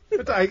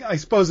 But I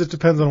suppose it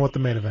depends on what the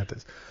main event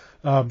is.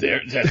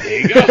 There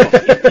you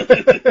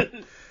go.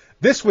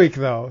 This week,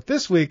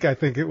 I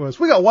think it was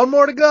we got one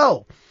more to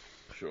go.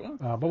 Sure.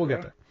 But we'll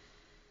get there.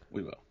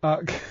 We will.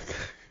 Oh,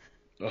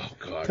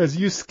 God. Because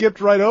you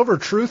skipped right over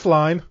Truth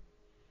Line.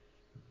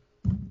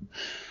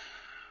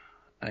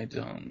 I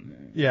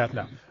don't. Yeah,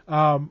 no.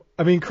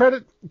 I mean,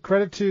 credit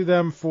to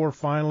them for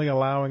finally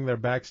allowing their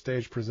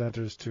backstage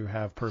presenters to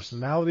have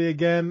personality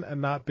again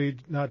and not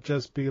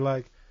just be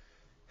like,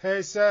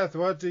 hey, Seth,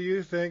 what do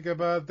you think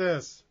about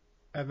this?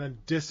 And then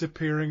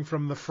disappearing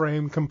from the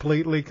frame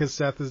completely because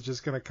Seth is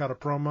just going to cut a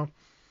promo.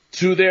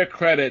 To their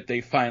credit,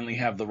 they finally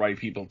have the right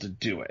people to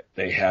do it.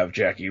 They have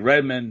Jackie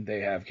Redmond,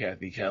 they have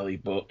Kathy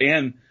Kelly,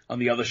 and on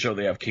the other show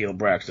they have Caleb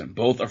Braxton.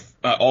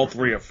 All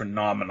three are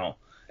phenomenal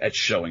at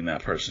showing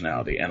that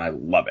personality, and I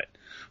love it.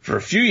 For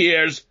a few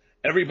years,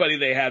 everybody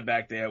they had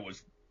back there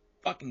was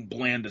fucking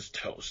bland as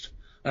toast.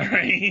 All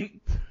right,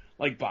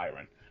 like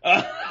Byron.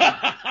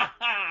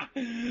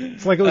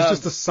 It's like it was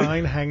just a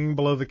sign hanging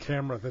below the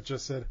camera that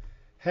just said,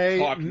 "Hey,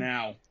 talk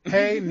now."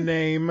 Hey,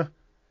 name.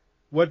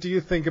 What do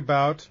you think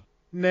about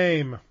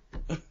name?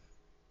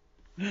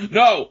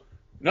 No,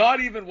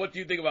 not even what do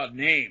you think about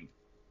name.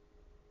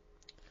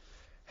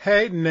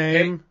 Hey,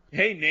 name.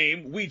 Hey,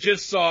 name. We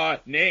just saw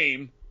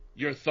name.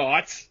 Your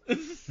thoughts?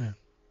 Yeah.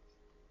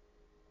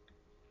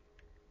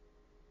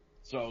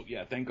 So,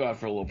 yeah, thank God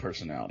for a little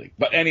personality.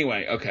 But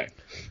anyway, okay.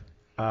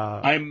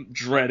 I'm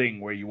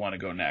dreading where you want to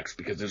go next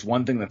because there's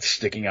one thing that's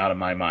sticking out of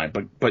my mind.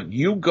 But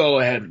you go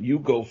ahead. You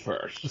go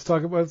first. Let's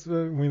talk about.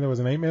 There was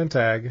an 8-man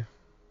tag.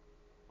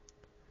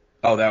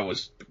 Oh, that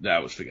was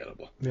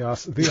forgettable. The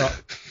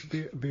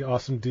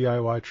awesome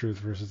DIY Truth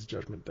versus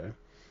Judgment Day.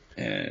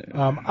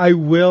 I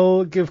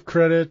will give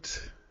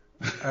credit,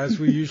 as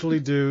we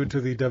usually do,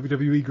 to the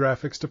WWE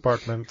graphics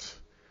department,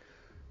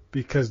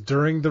 because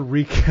during the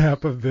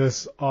recap of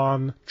this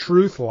on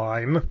Truth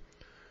Line,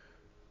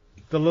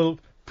 the little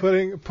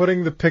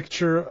putting the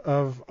picture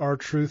of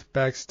R-Truth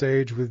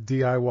backstage with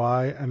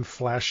DIY and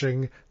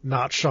flashing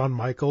not Shawn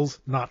Michaels,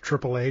 not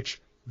Triple H,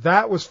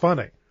 that was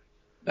funny.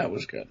 That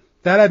was good.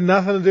 That had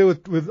nothing to do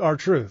with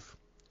R-Truth.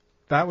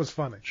 That was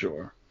funny.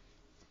 Sure.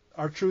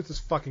 R-Truth is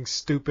fucking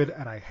stupid,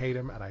 and I hate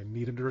him, and I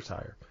need him to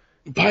retire.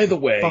 By the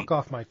way, fuck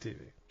off my TV.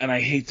 And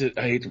I hate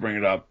to bring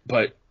it up,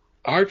 but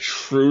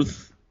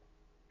R-Truth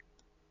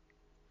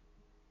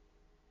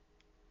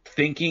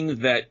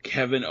thinking that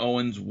Kevin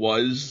Owens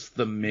was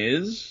The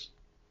Miz,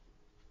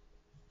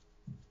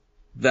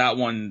 that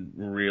one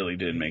really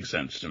didn't make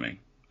sense to me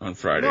on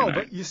Friday night. No,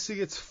 but you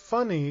see, it's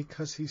funny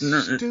because he's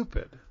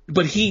stupid.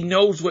 But he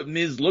knows what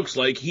Miz looks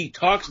like. He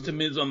talks to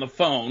Miz on the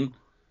phone.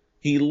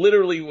 He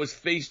literally was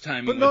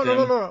FaceTiming with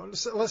him. No.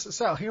 Listen,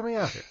 Sal, hear me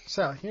out here.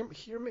 Sal,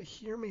 hear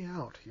me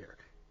out here.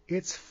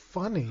 It's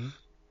funny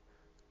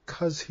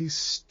because he's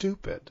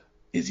stupid.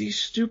 Is he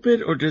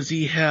stupid, or does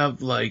he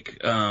have, like,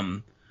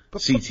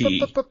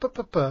 CTE?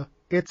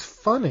 It's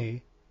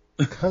funny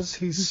because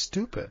he's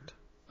stupid.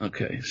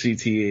 Okay,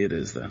 CTE it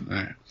is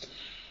then.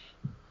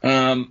 All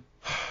right.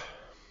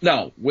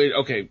 No, wait,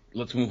 okay,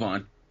 let's move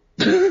on.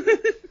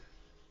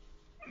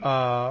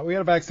 We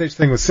had a backstage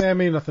thing with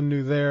Sammy, nothing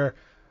new there.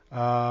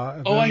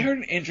 I heard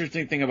an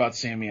interesting thing about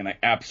Sammy, and I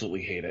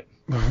absolutely hate it.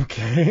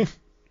 Okay.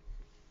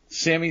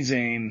 Sami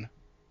Zayn,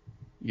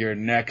 your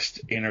next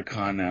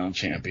Intercontinental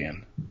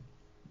Champion.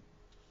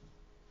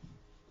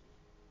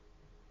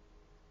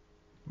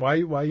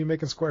 Why are you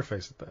making square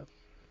face at that?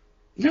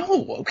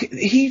 No, okay.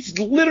 He's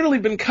literally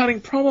been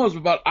cutting promos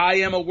about I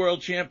am a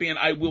world champion,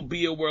 I will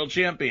be a world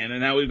champion,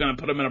 and now we're going to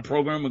put him in a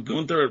program with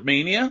Gunther at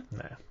Mania?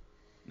 Nah.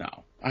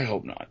 No, I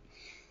hope not.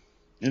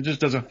 It just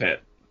doesn't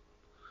fit.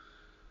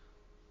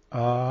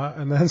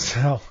 And then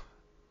Sal.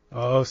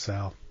 Oh,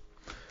 Sal.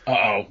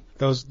 Uh-oh.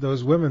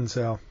 Those women,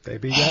 Sal, they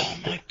be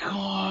yapping. Oh, my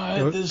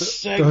God, this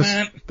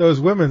segment. Those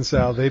women,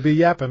 Sal, they be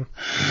yapping.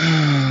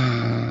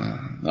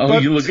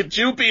 You look at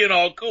you being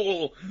all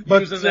cool,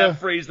 using that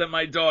phrase that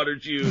my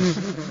daughters use.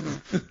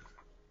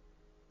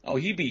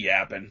 He be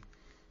yapping.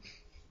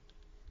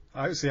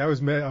 I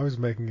was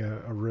making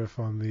a riff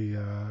on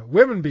the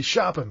women be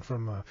shopping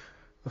from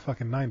the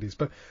fucking 90s.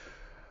 But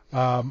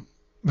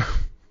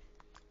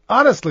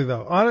honestly,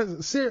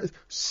 though,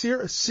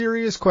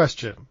 serious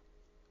question.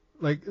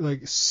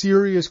 Like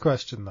serious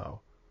question,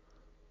 though.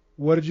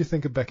 What did you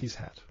think of Becky's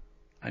hat?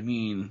 I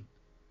mean,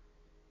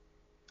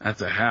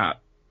 that's a hat.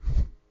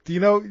 Do you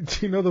know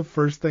the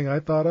first thing I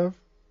thought of?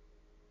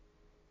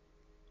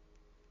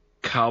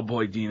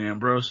 Cowboy Dean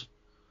Ambrose.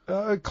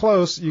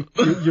 Close.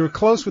 You're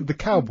close with the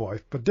cowboy,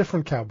 but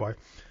different cowboy.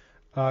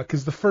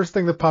 Because the first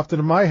thing that popped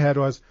into my head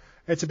was,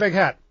 it's a big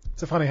hat.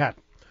 It's a funny hat.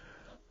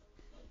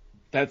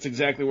 That's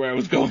exactly where I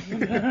was going. It's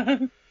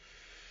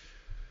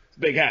a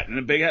big hat. And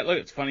a big hat, look,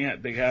 it's a funny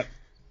hat. Big hat.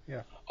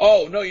 Yeah.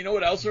 Oh, no, you know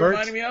what else it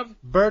reminded me of?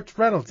 Burt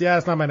Reynolds. Yeah,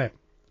 it's not my name.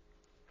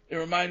 It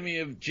reminded me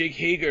of Jake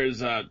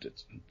Hager's, it's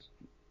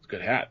a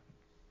good hat.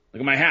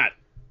 Look at my hat.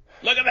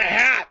 Look at the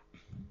hat!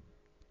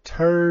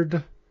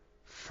 Turd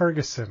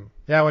Ferguson.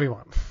 Yeah, what do you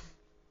want?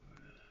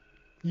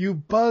 You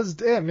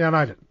buzzed in. Yeah, no,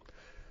 I didn't.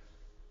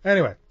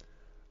 Anyway,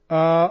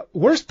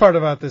 worst part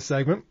about this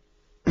segment,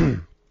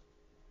 and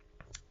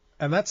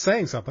that's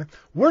saying something.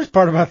 Worst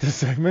part about this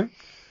segment,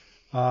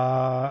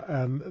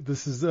 and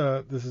this is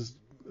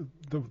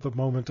the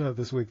moment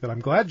this week that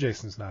I'm glad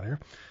Jason's not here,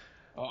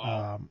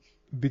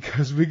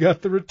 because we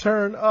got the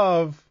return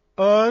of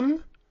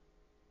undefeated.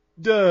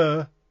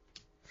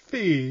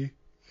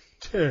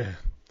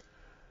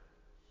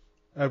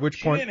 At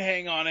which point she didn't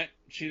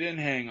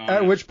hang on it.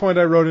 At which point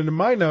I wrote into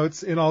my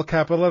notes in all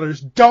capital letters,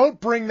 "Don't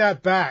bring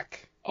that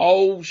back."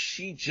 Oh,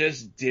 she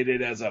just did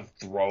it as a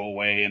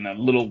throwaway and a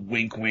little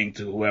wink wink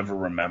to whoever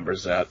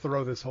remembers that.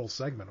 Throw this whole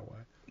segment away.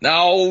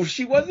 No,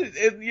 she wasn't.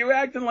 You're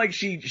acting like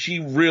she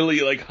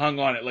really like hung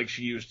on it like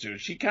she used to.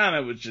 She kind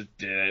of just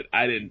did it.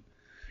 I didn't.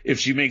 If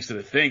she makes it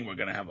a thing, we're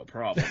gonna have a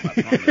problem.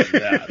 I promise you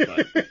that.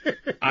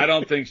 But I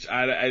don't think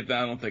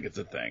it's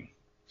a thing.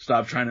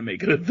 Stop trying to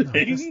make it a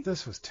thing. No,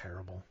 this was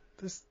terrible.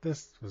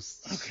 This was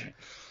okay.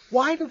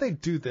 Why do they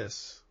do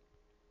this?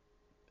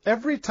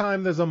 Every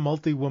time there's a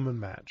multi-woman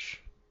match,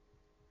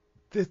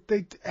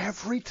 they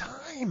every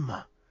time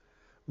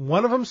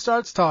one of them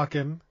starts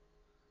talking,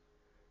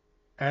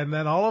 and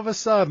then all of a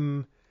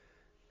sudden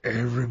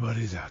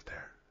everybody's out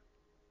there.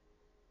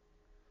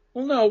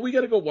 Well, no, we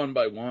got to go one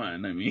by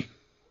one. I mean,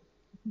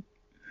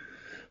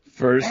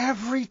 first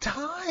every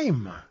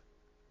time.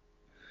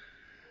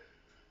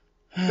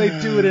 They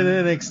do it in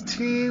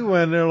NXT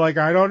when they're like,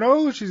 I don't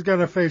know who she's going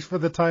to face for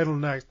the title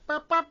next.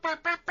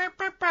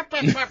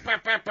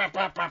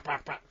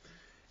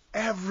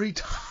 Every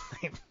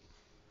time.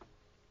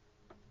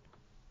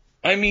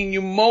 I mean,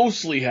 you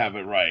mostly have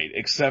it right,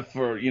 except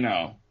for,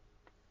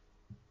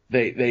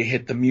 they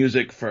hit the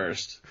music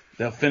first.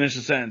 They'll finish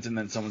a sentence and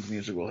then someone's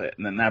music will hit.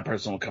 And then that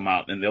person will come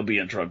out and they'll be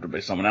interrupted by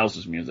someone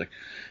else's music.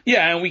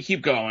 Yeah, and we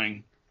keep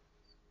going.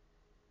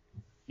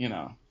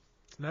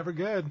 It's never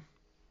good.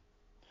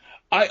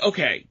 I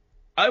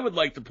would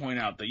like to point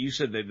out that you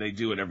said that they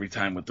do it every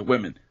time with the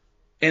women.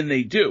 And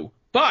they do.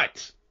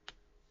 But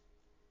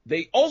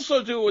they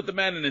also do it with the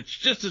men, and it's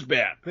just as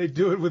bad. They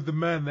do it with the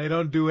men. They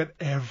don't do it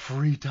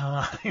every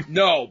time.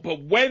 No,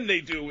 but when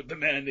they do it with the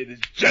men, it is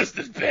just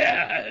as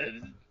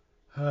bad.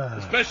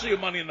 Especially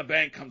when Money in the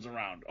Bank comes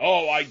around.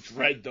 Oh, I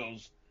dread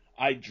those.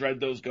 I dread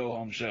those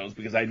go-home shows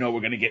because I know we're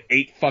going to get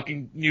 8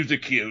 fucking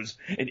music cues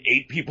and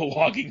 8 people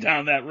walking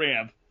down that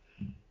ramp.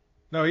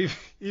 No,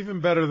 even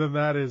better than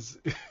that is,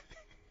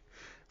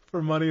 for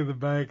Money in the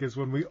Bank, is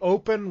when we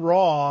open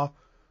Raw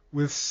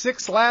with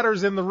 6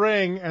 ladders in the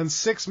ring and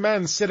 6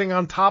 men sitting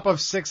on top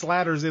of 6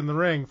 ladders in the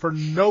ring for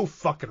no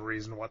fucking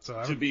reason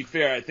whatsoever. To be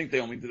fair, I think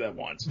they only did that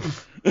once.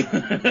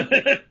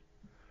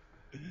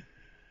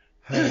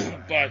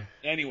 But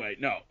anyway,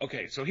 no.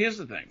 Okay, so here's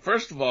the thing.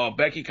 First of all,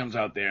 Becky comes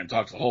out there and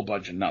talks a whole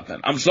bunch of nothing.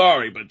 I'm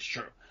sorry, but it's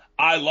true.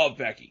 I love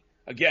Becky.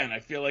 Again, I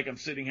feel like I'm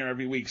sitting here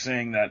every week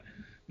saying that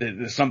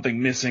there's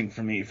something missing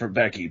for me for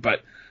Becky,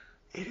 but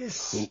it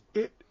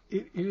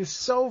is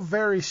so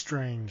very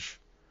strange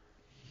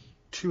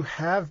to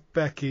have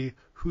Becky,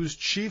 whose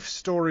chief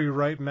story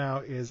right now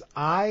is,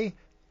 I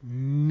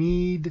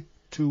need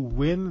to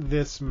win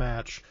this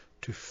match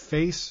to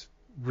face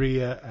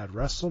Rhea at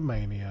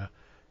WrestleMania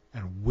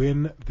and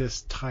win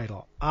this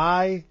title.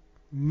 I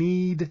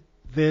need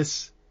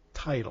this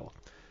title.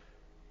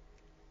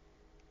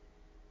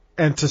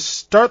 And to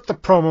start the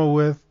promo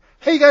with,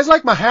 hey, you guys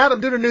like my hat?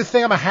 I'm doing a new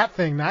thing. I'm a hat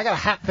thing now. I got a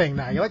hat thing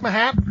now. You like my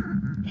hat?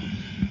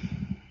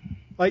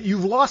 Like,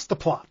 you've lost the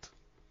plot.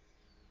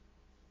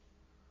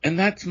 And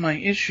that's my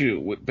issue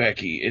with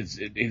Becky,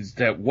 is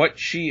that what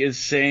she is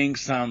saying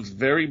sounds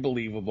very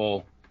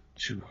believable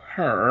to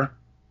her,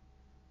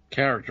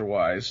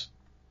 character-wise,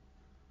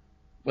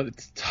 but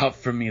it's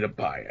tough for me to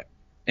buy it.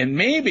 And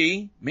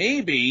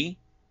maybe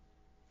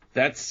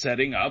that's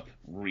setting up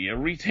Rhea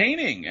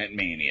retaining at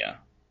Mania.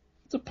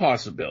 It's a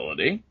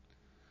possibility.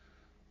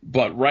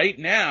 But right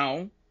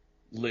now,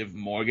 Liv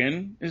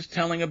Morgan is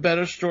telling a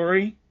better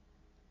story.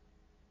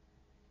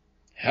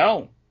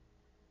 Hell,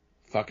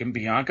 fucking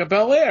Bianca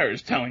Belair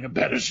is telling a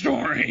better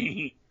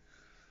story.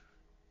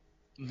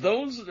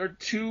 Those are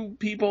 2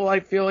 people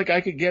I feel like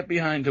I could get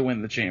behind to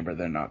win the Chamber.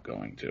 They're not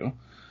going to.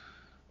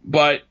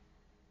 But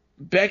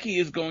Becky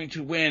is going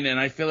to win, and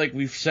I feel like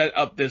we've set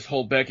up this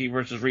whole Becky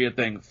versus Rhea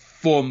thing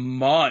for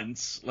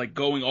months, like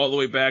going all the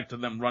way back to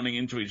them running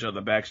into each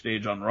other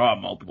backstage on Raw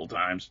multiple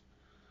times.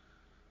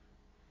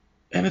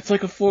 And it's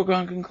like a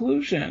foregone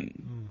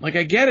conclusion. Like,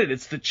 I get it,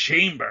 it's the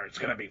Chamber, it's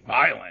gonna be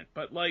violent,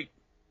 but like,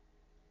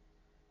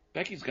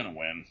 Becky's gonna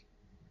win.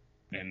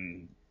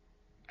 And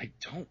I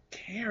don't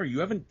care. You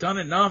haven't done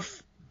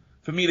enough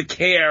for me to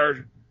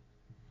care.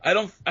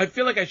 I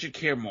feel like I should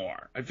care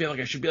more. I feel like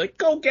I should be like,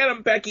 go get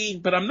him, Becky,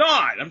 but I'm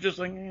not. I'm just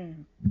like,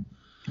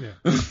 Yeah.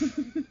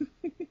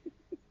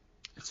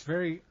 It's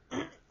very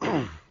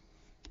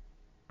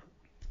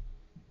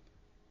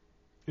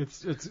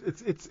it's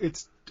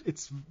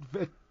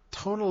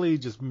tonally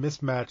just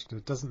mismatched, and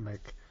it doesn't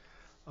make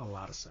a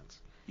lot of sense.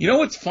 You know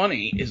what's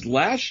funny is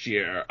last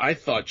year I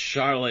thought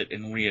Charlotte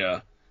and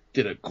Rhea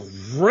did a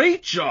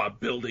great job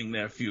building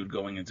their feud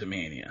going into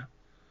Mania.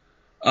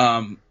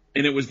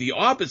 And it was the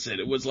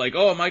opposite. It was like,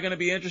 oh, am I going to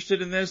be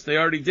interested in this? They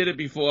already did it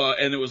before.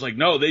 And it was like,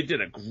 no, they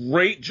did a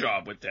great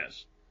job with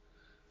this.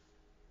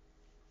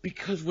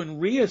 Because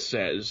when Rhea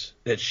says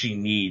that she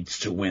needs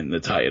to win the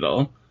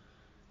title,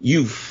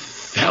 you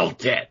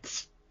felt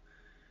it.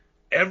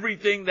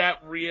 Everything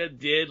that Rhea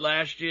did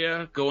last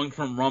year, going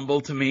from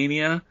Rumble to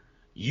Mania,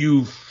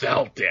 you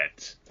felt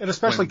it. And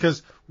especially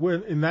because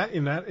when in that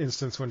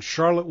instance, when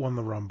Charlotte won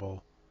the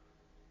Rumble,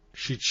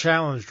 she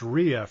challenged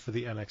Rhea for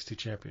the NXT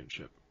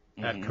Championship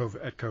at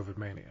COVID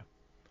Mania.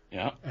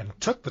 Yeah. And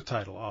took the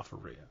title off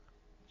of Rhea.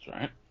 That's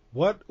right.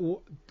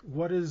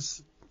 What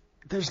is...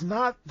 There's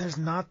not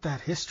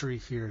that history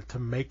here to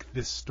make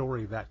this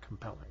story that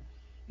compelling.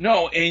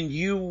 No,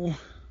 and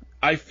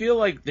I feel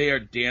like they are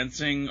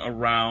dancing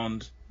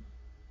around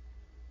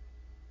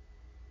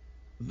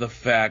the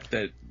fact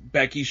that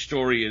Becky's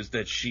story is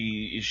that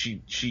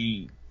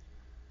she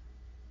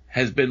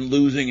has been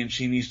losing and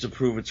she needs to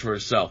prove it to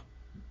herself.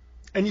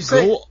 And you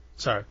say...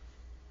 Sorry.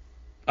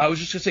 I was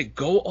just going to say,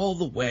 go all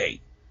the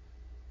way.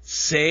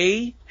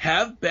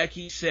 Have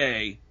Becky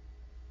say,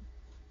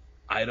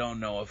 I don't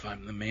know if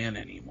I'm the man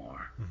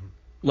anymore. Mm-hmm.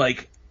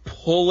 Like,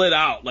 pull it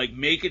out. Like,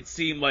 make it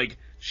seem like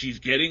she's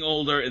getting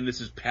older and this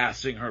is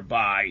passing her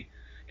by.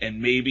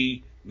 And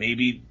maybe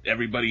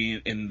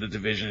everybody in the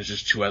division is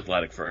just too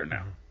athletic for her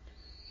now.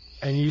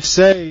 And you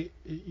say,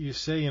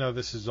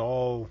 this is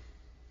all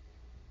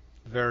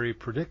very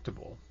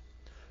predictable.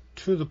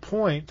 To the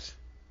point,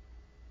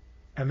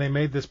 and they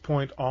made this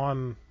point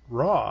on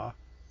Raw,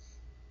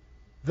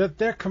 that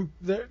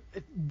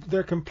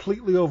they're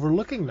completely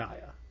overlooking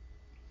Nia.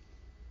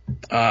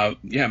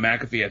 Yeah,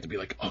 McAfee had to be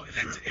like, oh,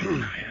 that's it,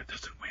 Nia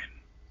doesn't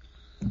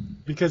win.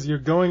 Because you're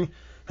going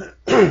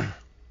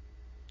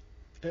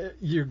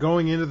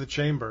into the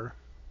Chamber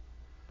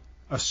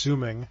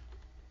assuming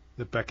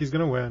that Becky's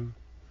going to win,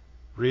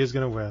 Rhea's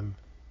going to win,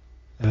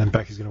 and then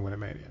Becky's going to win at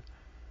Mania.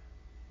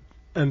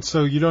 And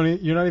so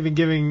you're not even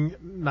giving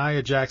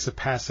Nia Jax a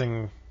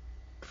passing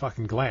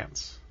fucking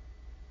glance.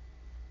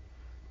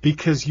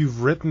 Because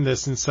you've written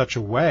this in such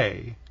a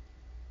way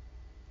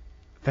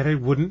that it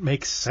wouldn't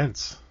make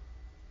sense.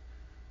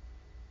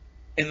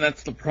 And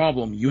that's the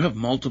problem. You have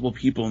multiple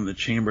people in the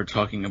Chamber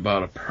talking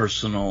about a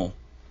personal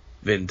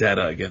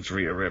vendetta against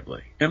Rhea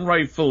Ripley. And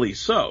rightfully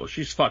so.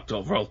 She's fucked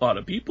over a lot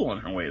of people on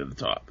her way to the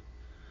top.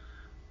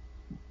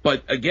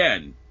 But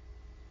again,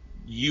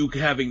 you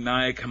having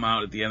Nia come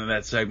out at the end of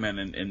that segment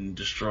and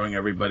destroying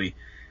everybody,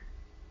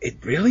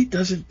 it really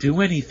doesn't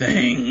do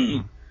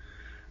anything.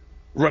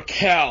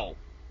 Raquel,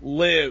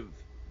 Liv,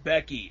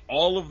 Becky,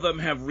 all of them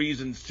have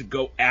reasons to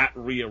go at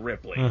Rhea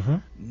Ripley. Mm-hmm.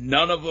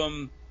 None of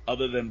them,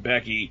 other than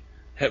Becky,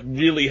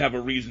 really have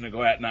a reason to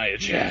go at Nia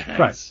Jax.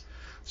 Right.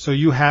 So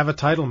you have a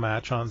title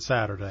match on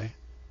Saturday.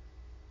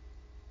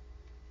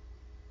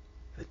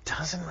 It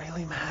doesn't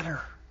really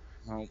matter.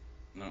 No,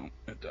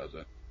 it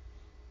doesn't.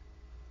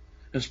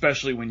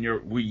 Especially when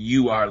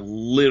you are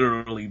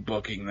literally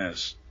booking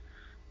this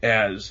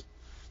as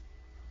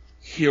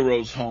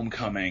Heroes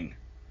Homecoming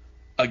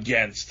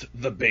against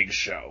the Big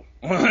Show.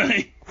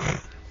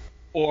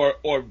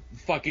 or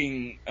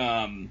fucking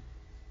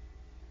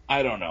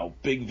I don't know,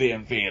 Big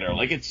Van Vader.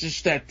 Like, it's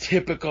just that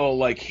typical,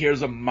 like,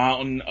 here's a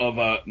mountain of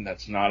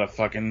that's not a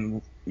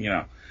fucking,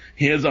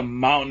 here's a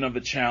mountain of a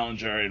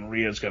challenger and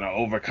Rhea's gonna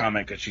overcome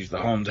it because she's the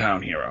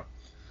hometown hero.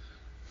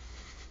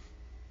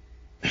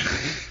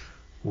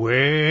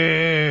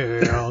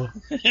 Well,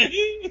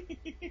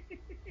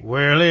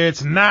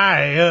 it's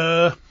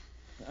Nia.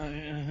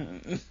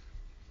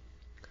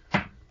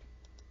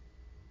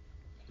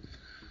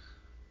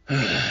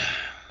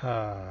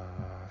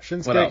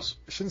 What else?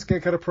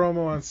 Shinsuke cut a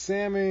promo on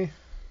Sammy.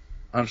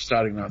 I'm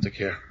starting not to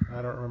care.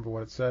 I don't remember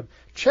what it said.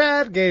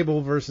 Chad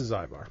Gable versus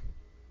Ivar.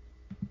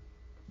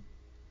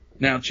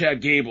 Now,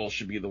 Chad Gable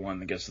should be the one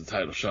that gets the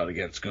title shot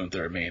against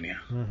Gunther at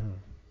Mania. Mm-hmm.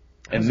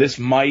 And this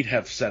might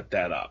have set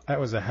that up. That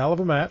was a hell of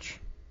a match.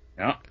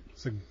 Yeah.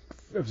 It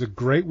was a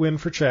great win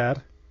for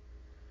Chad.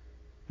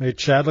 Made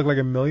Chad look like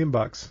 $1 million.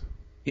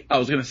 I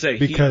was going to say,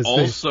 because he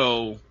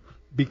also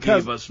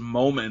gave us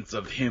moments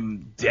of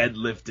him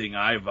deadlifting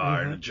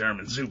Ivar in a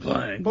German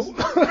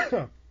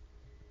suplex.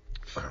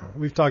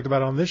 we've talked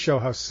about on this show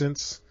how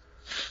since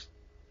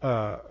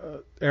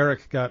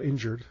Eric got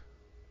injured,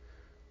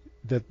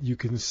 that you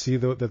can see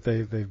that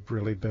they've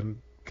really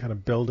been kind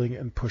of building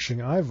and pushing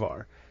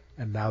Ivar,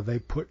 and now they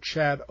put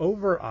Chad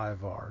over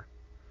Ivar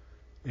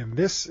in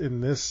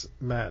this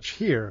match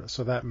here,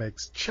 so that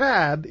makes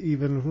Chad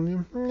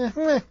even.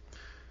 That's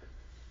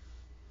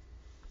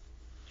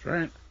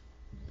right.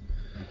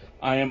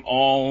 I am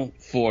all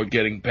for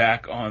getting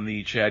back on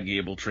the Chad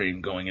Gable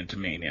train going into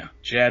Mania.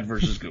 Chad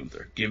versus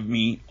Gunther. Give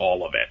me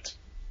all of it.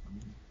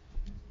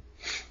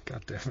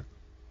 God damn it.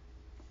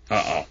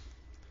 Uh-oh.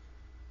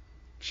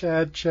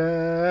 Chad.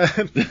 Sorry.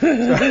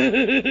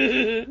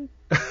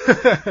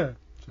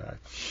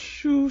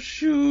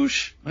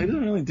 Shoosh. I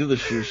don't really do the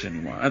shoosh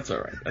anymore. That's all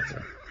right.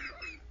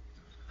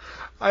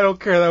 I don't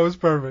care. That was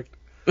perfect.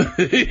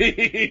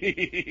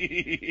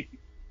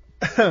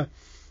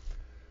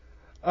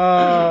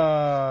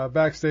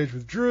 Backstage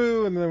with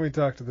Drew, and then we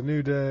talked to the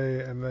New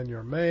Day, and then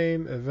your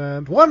main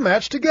event. One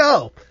match to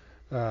go.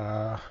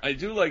 I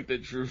do like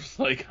that Drew's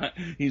like,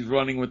 he's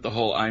running with the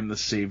whole I'm the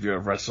savior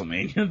of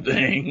WrestleMania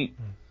thing.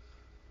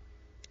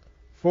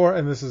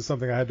 And this is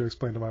something I had to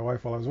explain to my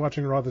wife while I was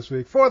watching Raw this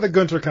week, for the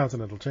Gunther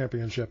Continental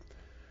Championship.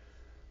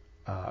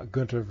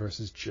 Gunther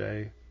versus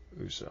Jey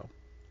Uso.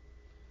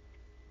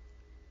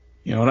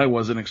 You know what I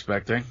wasn't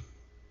expecting?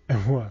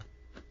 What?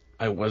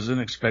 I wasn't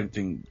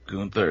expecting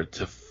Gunther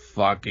to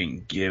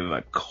fucking give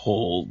a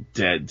cold,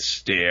 dead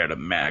stare to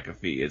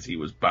McAfee as he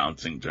was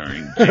bouncing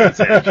during Jay's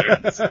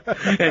entrance.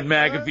 And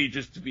McAfee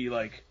just to be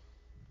like...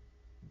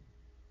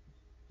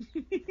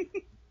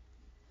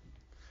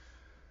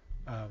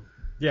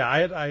 Yeah,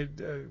 I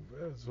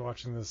was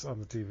watching this on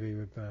the TV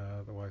with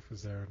the wife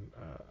was there, and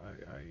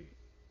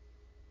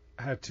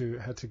I had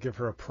to give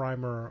her a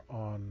primer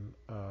on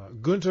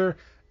Gunther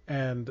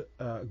and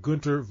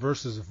Gunther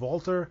versus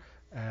Walter,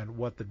 and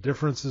what the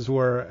differences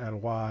were,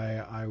 and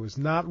why I was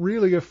not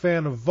really a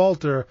fan of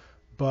Walter,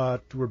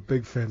 but we're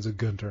big fans of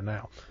Gunther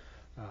now.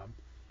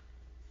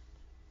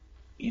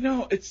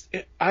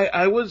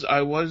 I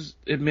was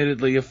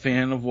admittedly a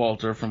fan of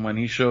Walter from when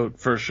he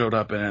first showed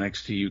up in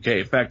NXT UK.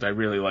 In fact, I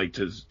really liked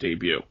his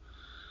debut.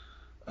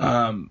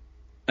 And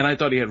I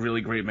thought he had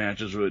really great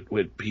matches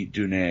with Pete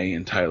Dunne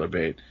and Tyler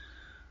Bate,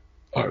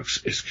 or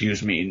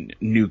excuse me,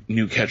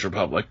 New Catch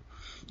Republic.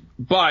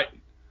 But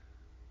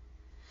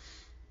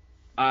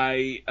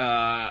I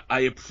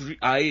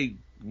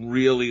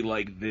really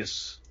like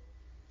this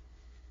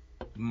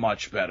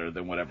much better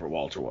than whatever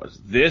Walter was.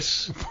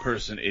 This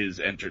person is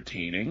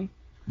entertaining.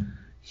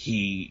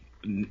 He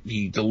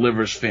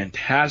delivers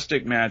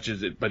fantastic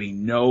matches, but he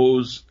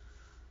knows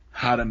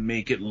how to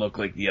make it look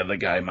like the other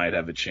guy might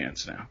have a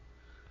chance now.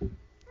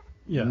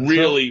 Yeah,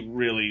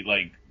 really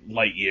like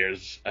light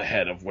years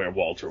ahead of where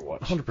Walter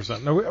was.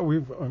 100%. No,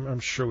 I'm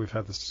sure we've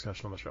had this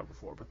discussion on the show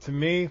before, but to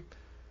me,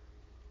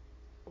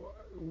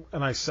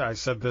 and I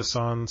said this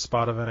on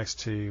Spot of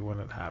NXT when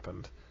it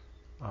happened,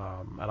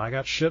 and I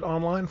got shit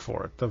online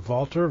for it. The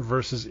Walter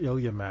versus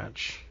Ilya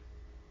match,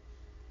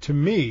 to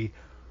me,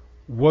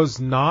 was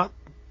not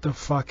the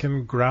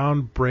fucking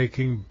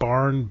groundbreaking,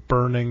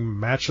 barn-burning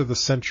match of the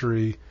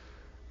century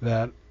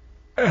that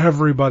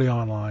everybody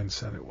online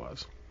said it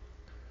was.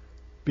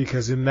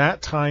 Because in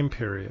that time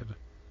period,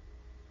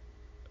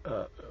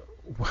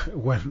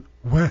 when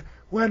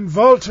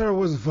Walter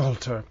was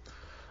Walter,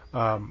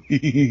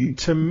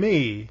 to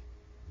me,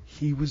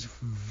 he was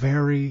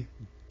very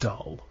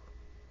dull.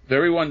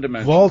 Very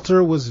one-dimensional.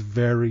 Walter was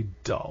very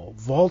dull.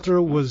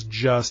 Walter was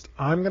just,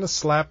 I'm going to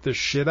slap the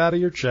shit out of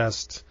your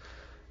chest,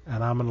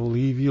 and I'm going to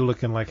leave you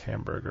looking like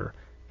hamburger.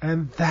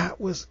 And that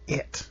was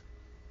it.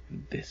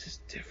 This is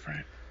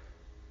different.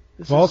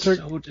 Walter, is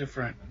so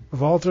different.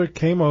 Walter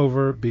came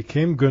over,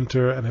 became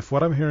Gunther, and if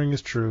what I'm hearing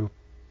is true,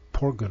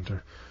 poor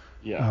Gunther.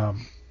 Yeah.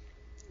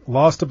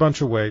 Lost a bunch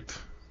of weight.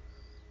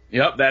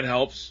 Yep, that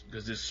helps,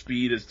 because his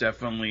speed is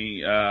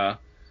definitely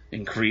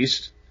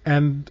increased.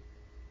 And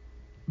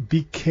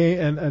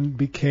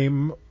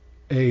became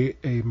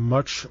a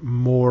much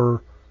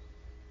more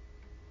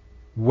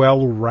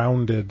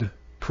well-rounded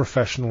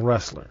professional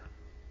wrestler.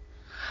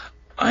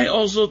 I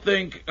also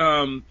think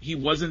he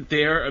wasn't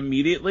there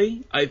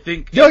immediately. I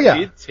think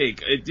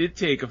it did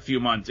take a few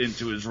months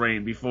into his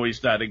reign before he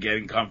started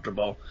getting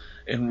comfortable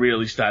and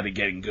really started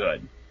getting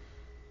good.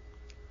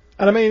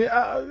 And I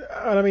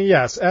mean,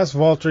 yes, as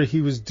Walter,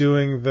 he was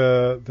doing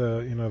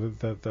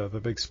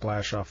the big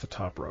splash off the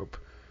top rope.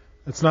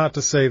 It's not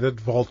to say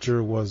that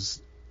Walter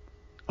was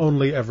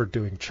only ever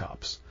doing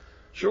chops.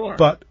 Sure.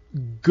 But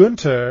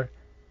Gunther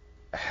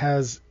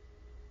has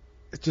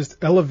just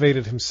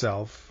elevated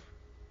himself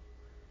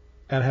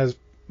and has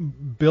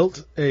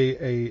built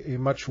a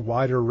much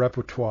wider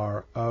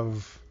repertoire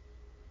of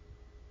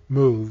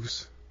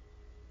moves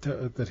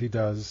that he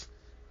does,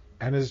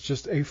 and is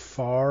just a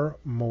far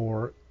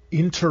more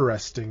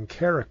interesting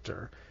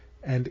character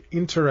and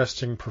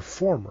interesting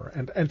performer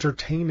and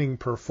entertaining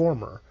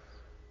performer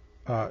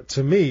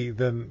to me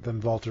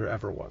than Walter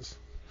ever was.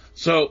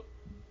 So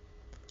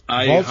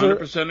I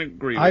 100%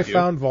 agree with you. I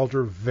found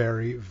Walter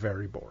very,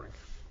 very boring.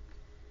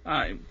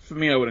 For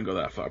me, I wouldn't go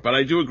that far. But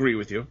I do agree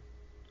with you.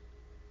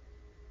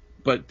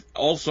 But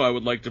also, I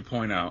would like to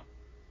point out,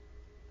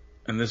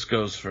 and this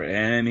goes for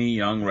any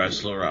young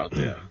wrestler out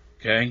there,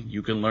 okay?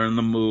 You can learn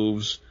the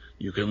moves.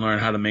 You can learn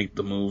how to make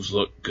the moves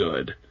look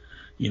good.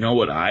 You know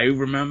what I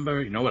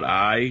remember? You know what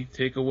I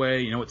take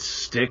away? You know what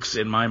sticks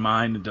in my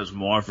mind and does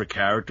more for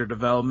character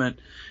development?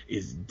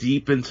 Is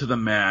deep into the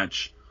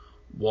match,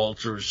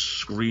 Walter's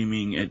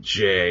screaming at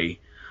Jay,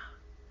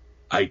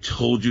 I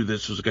told you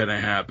this was going to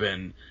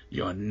happen.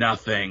 You're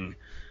nothing.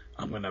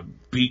 I'm going to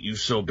beat you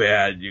so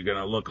bad you're going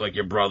to look like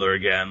your brother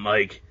again.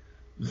 Like,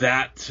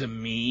 that to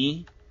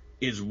me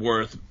is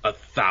worth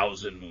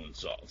 1,000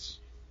 moonsaults.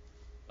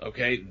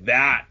 Okay?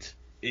 That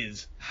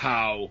is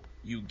how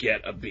you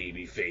get a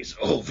babyface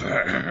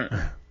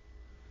over.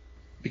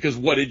 Because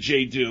what did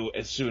Jay do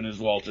as soon as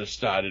Walter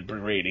started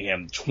berating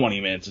him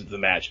 20 minutes into the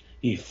match?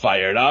 He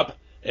fired up,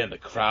 and the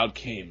crowd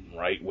came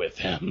right with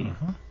him.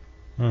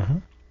 Mm-hmm. Mm-hmm.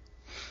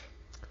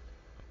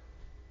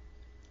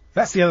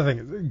 That's the other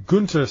thing.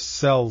 Gunther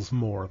sells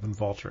more than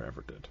Walter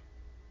ever did.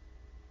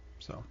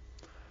 So,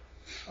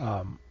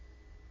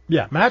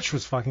 yeah, match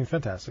was fucking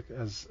fantastic.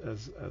 As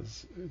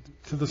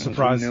to the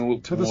surprise of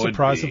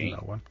no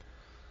one.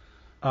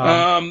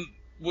 Well,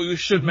 we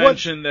should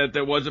mention that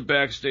there was a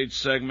backstage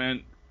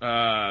segment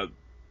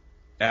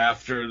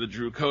after the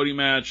Drew Cody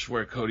match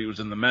where Cody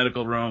was in the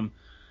medical room.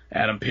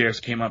 Adam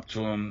Pearce came up to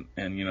him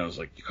and was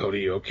like,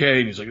 Cody, you okay?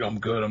 And he's like, I'm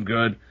good.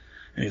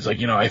 And he's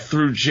like, I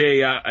threw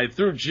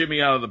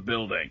Jimmy out of the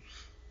building.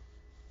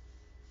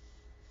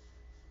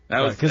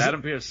 That was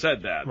Adam Pearce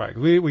said that. Right.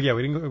 We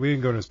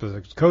didn't go into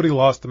specifics. Cody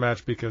lost the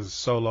match because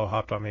Solo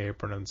hopped on the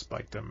apron and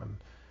spiked him, and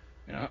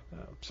yeah.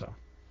 So.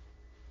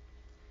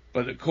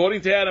 But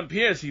according to Adam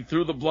Pearce, he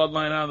threw the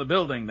bloodline out of the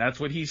building. That's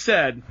what he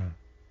said.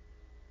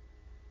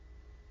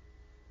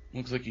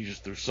 Looks like he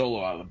just threw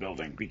Solo out of the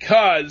building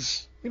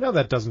because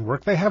that doesn't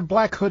work. They have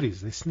black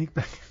hoodies. They sneak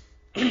back.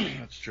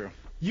 That's true.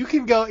 You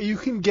can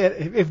get,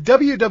 if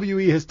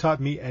WWE has taught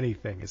me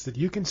anything, it's that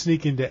you can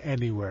sneak into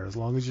anywhere as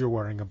long as you're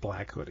wearing a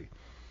black hoodie.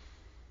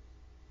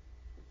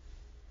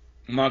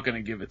 I'm not going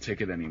to give a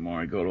ticket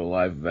anymore. I go to a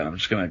live event. I'm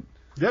just going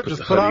to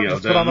put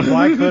on a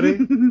black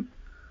hoodie.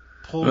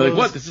 Like,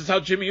 what? This is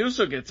how Jimmy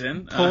Uso gets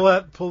in.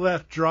 Pull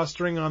that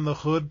drawstring on the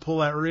hood. Pull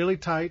that really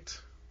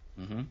tight.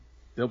 Mm-hmm.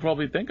 They'll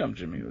probably think I'm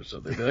Jimmy Uso.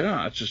 They'll be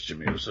like, it's just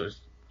Jimmy Uso. He's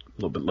a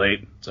little bit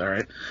late. It's all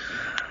right.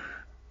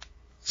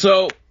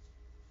 So,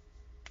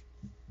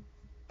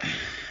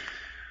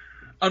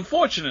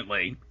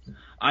 unfortunately,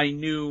 I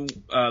knew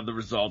the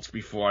results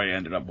before I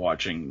ended up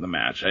watching the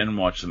match. I didn't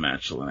watch the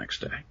match till the next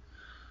day.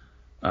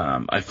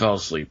 I fell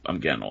asleep. I'm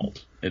getting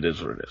old. It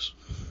is what it is.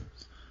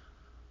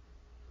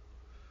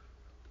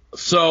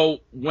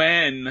 So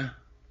when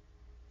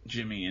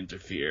Jimmy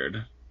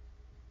interfered,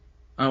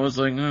 I was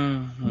like,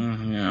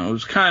 it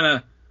was kind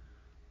of.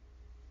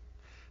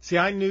 See,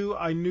 I knew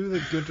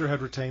that Gunther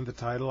had retained the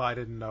title. I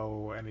didn't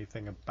know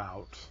anything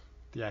about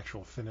the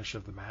actual finish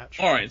of the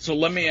match. All right, so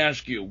let me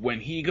ask you: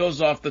 when he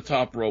goes off the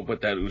top rope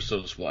with that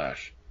Uso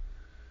splash,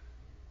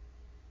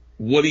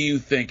 what are you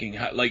thinking?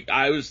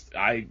 I was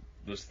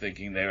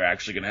thinking they were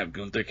actually going to have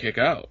Gunther kick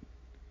out.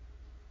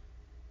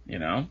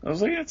 I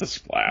was like, it's a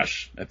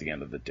splash at the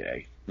end of the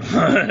day.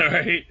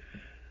 Right?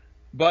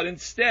 But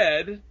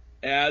instead,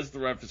 as the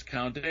ref is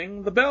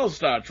counting, the bell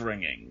starts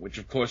ringing, which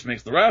of course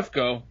makes the ref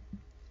go,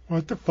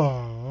 what the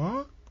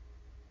fuck?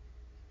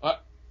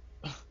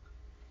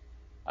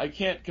 I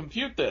can't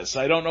compute this.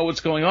 I don't know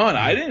what's going on.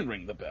 I didn't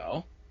ring the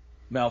bell.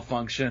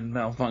 Malfunction.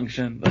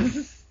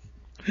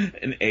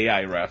 An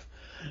AI ref.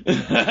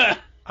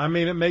 I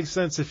mean, it makes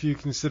sense if you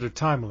consider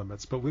time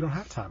limits, but we don't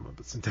have time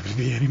limits in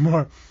WWE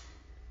anymore.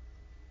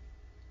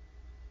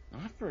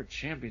 Not for a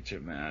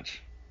championship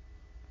match.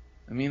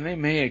 I mean, they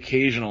may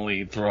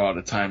occasionally throw out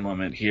a time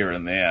limit here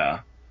and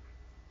there,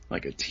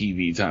 like a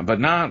TV time, but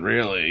not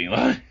really.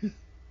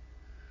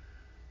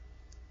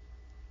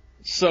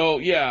 So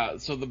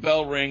the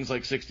bell rings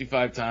like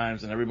 65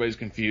 times, and everybody's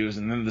confused,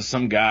 and then there's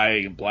some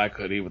guy in black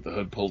hoodie with the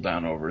hood pulled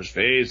down over his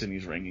face, and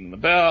he's ringing the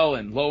bell,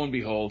 and lo and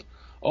behold,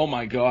 oh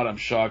my God, I'm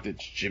shocked,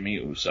 it's Jimmy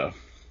Uso.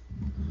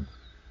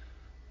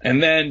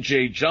 And then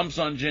Jay jumps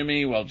on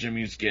Jimmy while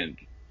Jimmy's getting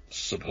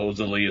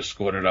supposedly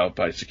escorted out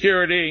by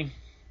security.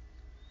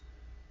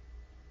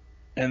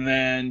 And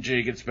then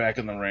Jay gets back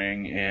in the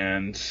ring,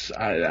 and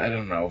I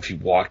don't know if he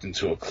walked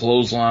into a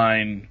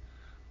clothesline,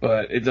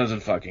 but it doesn't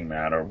fucking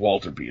matter.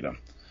 Walter beat him.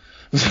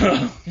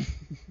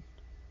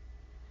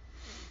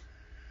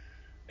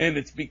 And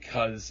it's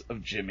because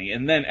of Jimmy.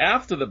 And then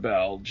after the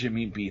bell,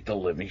 Jimmy beat the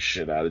living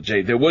shit out of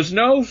Jay. There was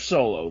no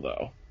Solo,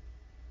 though.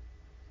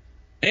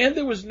 And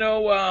there was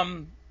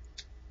no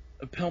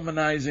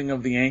pilmanizing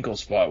of the ankle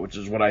spot, which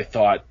is what I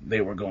thought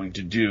they were going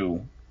to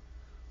do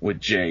with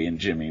Jay and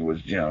Jimmy.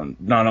 Was,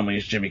 not only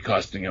is Jimmy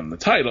costing him the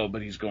title,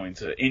 but he's going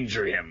to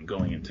injure him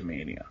going into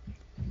Mania.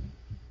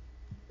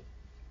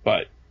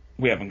 But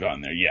we haven't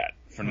gotten there yet.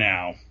 For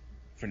now,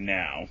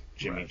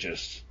 Jimmy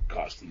just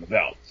cost him the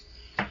belt.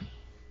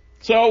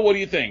 So, what do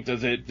you think?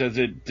 Does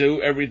it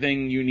do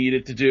everything you need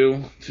it to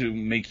do to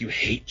make you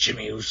hate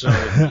Jimmy Uso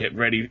and get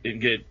ready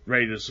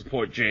to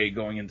support Jay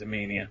going into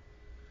Mania?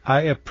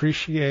 I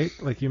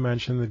appreciate, like you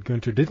mentioned, that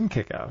Gunther didn't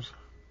kick out.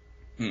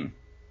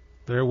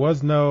 There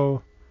was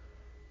no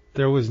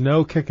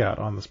kick out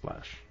on the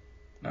Splash.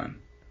 None.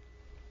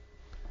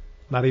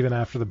 Not even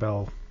after the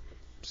bell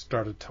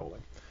started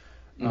tolling.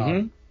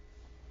 Mm-hmm.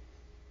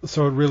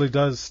 So it really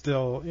does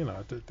still,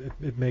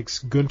 it makes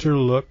Gunther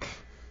look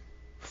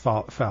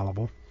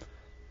fallible,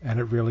 and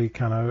it really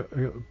kind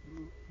of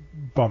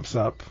bumps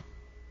up,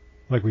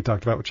 like we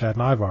talked about with Chad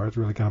and Ivar, it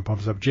really kind of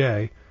bumps up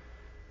Jay.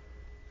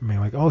 I mean,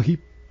 like,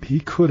 he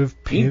could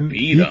have pinned.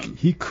 He beat him.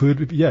 He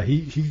could, yeah.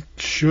 He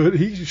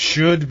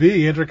should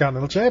be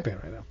Intercontinental Champion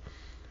right now,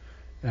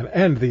 and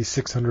end the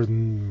 600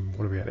 and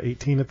what are we at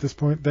 18 at this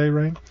point day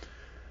reign.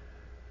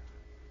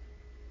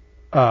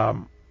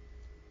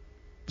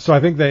 So I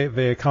think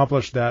they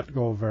accomplished that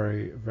goal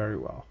very, very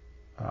well.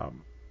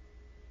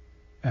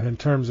 And in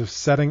terms of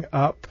setting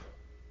up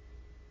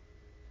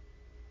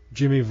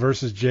Jimmy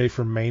versus Jay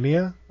for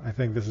Mania, I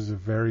think this is a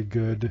very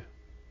good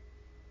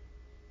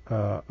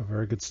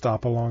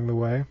stop along the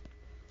way.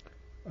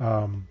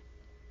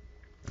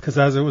 Because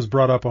as it was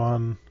brought up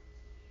on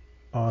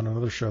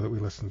another show that we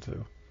listened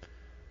to,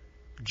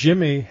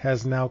 Jimmy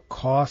has now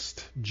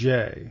cost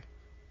Jay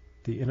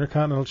the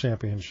Intercontinental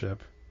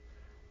Championship,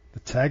 the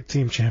Tag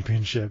Team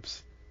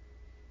Championships,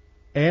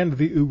 and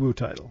the Ubu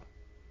title.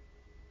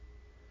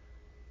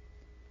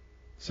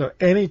 So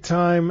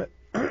anytime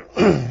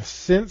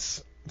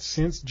since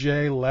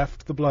Jay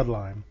left the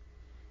Bloodline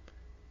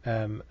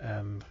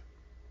and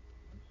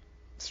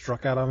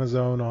struck out on his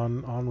own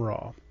on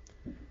Raw,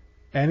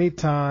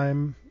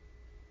 anytime,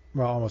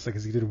 well, almost like,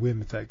 because he did win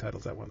the tag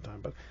titles at one time,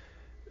 but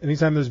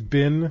anytime there's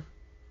been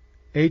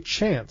a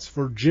chance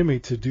for Jimmy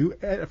to do,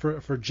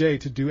 for Jay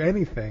to do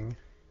anything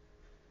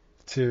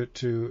to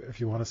if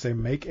you want to say,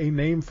 make a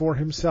name for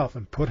himself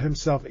and put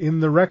himself in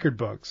the record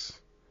books,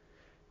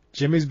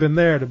 Jimmy's been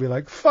there to be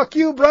like, fuck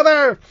you,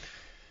 brother.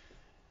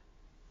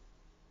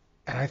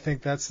 And I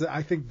think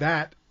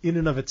that in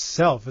and of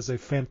itself is a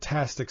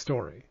fantastic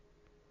story.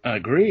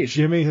 Agreed.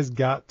 Jimmy has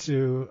got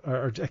to,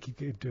 or Jackie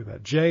could do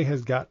that. Jay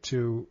has got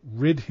to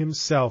rid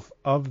himself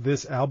of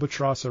this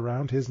albatross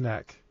around his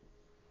neck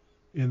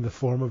in the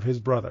form of his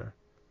brother.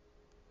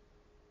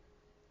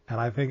 And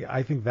I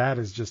think that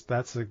is just,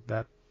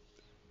 that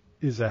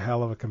is a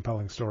hell of a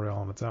compelling story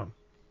all on its own.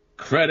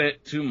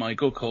 Credit to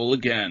Michael Cole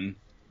again,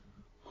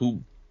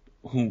 who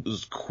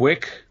was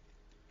quick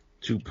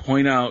to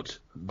point out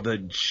the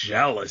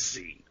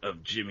jealousy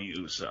of Jimmy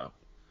Uso.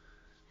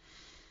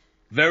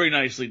 Very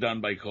nicely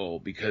done by Cole,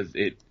 because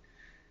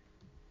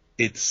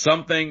it's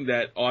something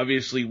that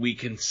obviously we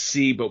can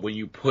see, but when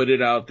you put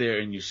it out there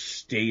and you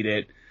state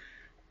it,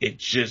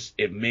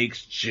 it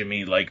makes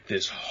Jimmy like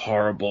this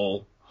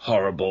horrible,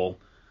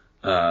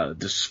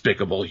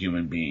 despicable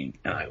human being,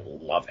 and I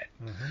love it.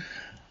 Mm-hmm.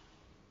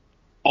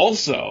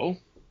 Also,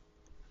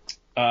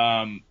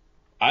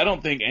 I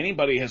don't think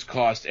anybody has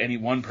cost any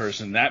one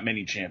person that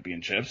many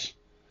championships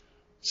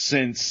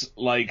since,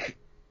 like,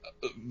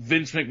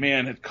 Vince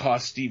McMahon had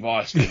cost Steve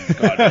Austin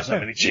God knows how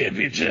many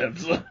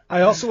championships.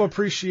 I also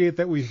appreciate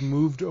that we've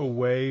moved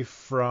away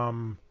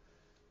from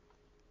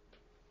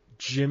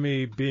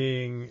Jimmy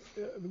being...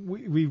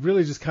 We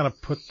really just kind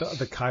of put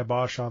the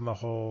kibosh on the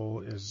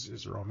whole,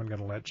 is Roman going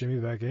to let Jimmy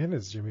back in?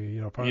 Is Jimmy,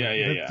 part of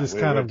it? Yeah. Just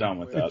we're done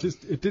with that.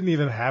 It didn't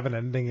even have an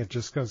ending. It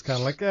just was kind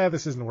of like,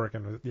 this isn't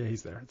working. Yeah,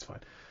 he's there. It's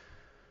fine.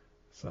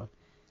 So...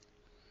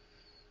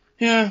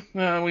 Yeah,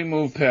 we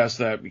moved past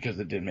that because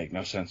it did make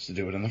no sense to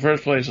do it in the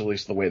first place, at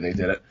least the way they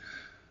did it.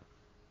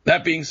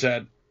 That being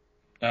said,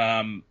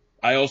 I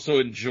also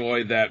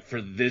enjoy that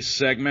for this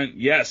segment.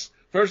 Yes,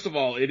 first of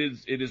all, it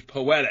is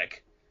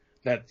poetic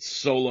that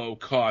Solo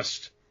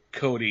cost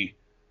Cody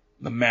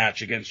the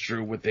match against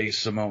Drew with a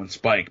Samoan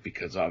spike,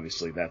 because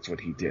obviously that's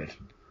what he did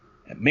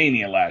at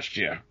Mania last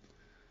year.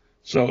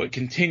 So it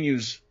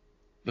continues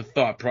the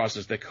thought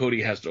process that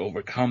Cody has to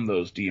overcome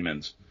those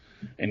demons.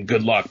 And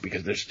good luck,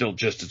 because they're still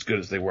just as good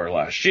as they were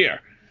last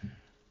year.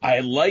 I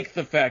like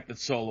the fact that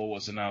Solo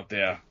wasn't out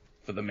there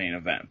for the main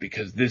event,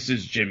 because this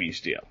is Jimmy's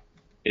deal.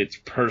 It's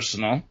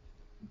personal,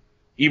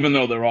 even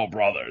though they're all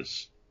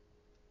brothers.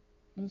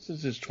 This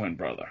is his twin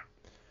brother.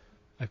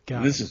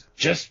 This is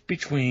just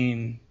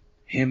between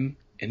him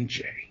and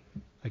Jay.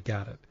 I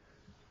got it.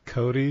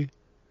 Cody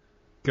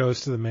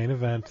goes to the main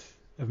event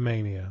of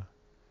Mania.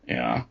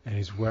 Yeah. And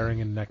he's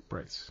wearing a neck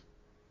brace,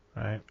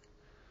 right?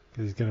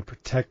 Because he's going to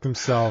protect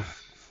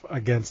himself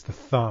against the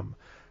thumb.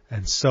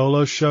 And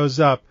Solo shows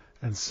up,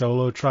 and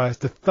Solo tries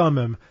to thumb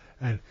him,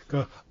 and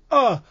go,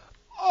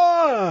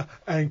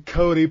 and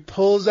Cody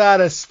pulls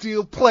out a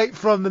steel plate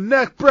from the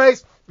neck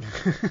brace.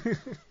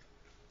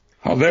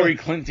 How very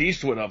Clint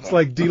Eastwood of him. It's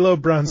like D'Lo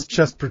Brown's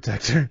chest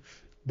protector,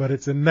 but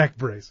it's a neck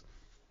brace.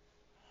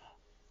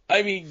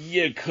 I mean,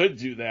 you could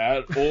do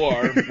that,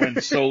 or when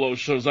Solo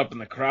shows up in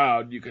the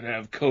crowd, you could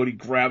have Cody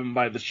grab him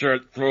by the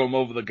shirt, throw him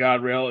over the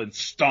guardrail, and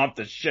stomp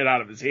the shit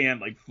out of his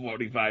hand like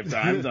 45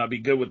 times. I'd be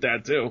good with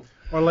that, too.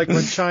 Or like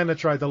when China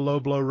tried to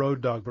low blow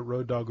Road Dogg, but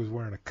Road Dogg was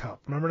wearing a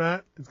cup. Remember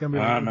that? It's gonna be.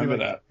 I remember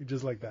that.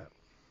 Just like that.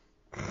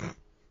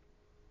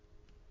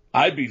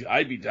 I'd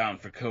be down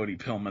for Cody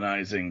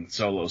Pillmanizing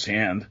Solo's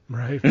hand.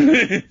 Right.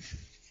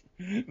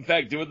 In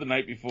fact, do it the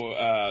night before,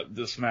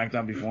 the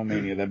SmackDown before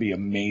Mania. That'd be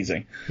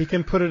amazing. He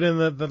can put it in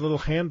the little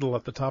handle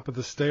at the top of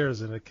the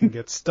stairs, and it can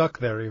get stuck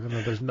there, even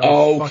though there's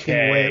no fucking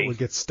way it would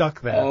get stuck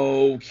there.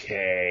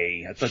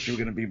 Okay. I thought you were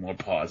going to be more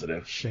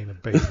positive. Shayna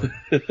Baszler.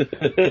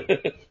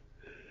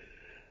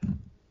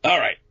 All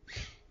right.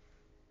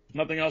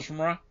 Nothing else from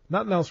Raw?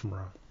 Nothing else from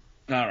Raw.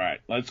 All right.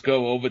 Let's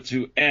go over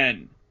to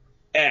NXT.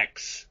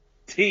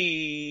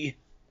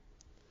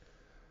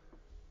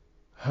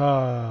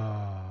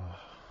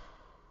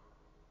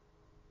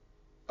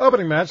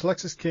 Opening match,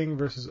 Lexis King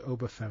versus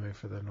Oba Femi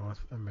for the North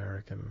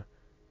American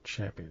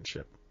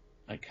Championship.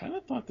 I kind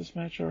of thought this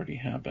match already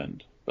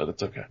happened, but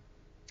it's okay.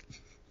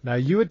 Now,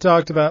 you had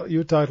talked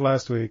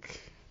last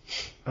week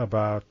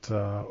about,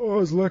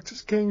 is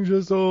Lexis King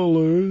just a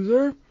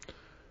loser?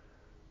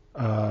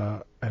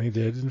 And he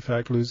did, in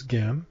fact, lose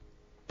again.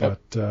 But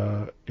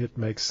it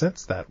makes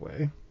sense that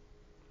way.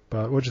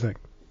 But what'd you think?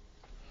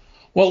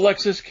 Well,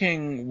 Lexis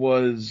King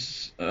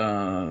was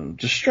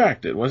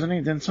distracted, wasn't he?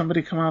 Didn't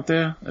somebody come out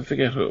there? I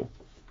forget who.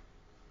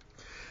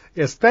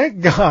 Yes,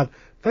 thank God.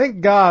 Thank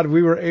God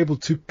we were able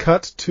to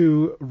cut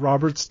to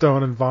Robert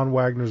Stone and Von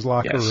Wagner's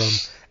locker room.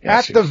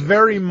 At the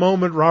very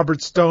moment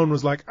Robert Stone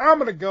was like, I'm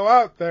going to go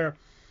out there.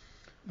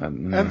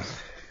 And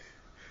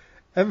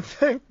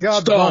thank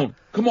God. Stone.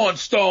 Come on,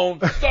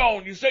 Stone.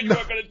 Stone, you said you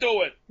weren't going to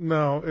do it.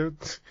 No.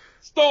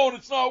 Stone,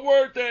 it's not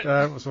worth it.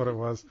 That was what it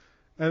was.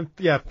 And,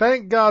 yeah,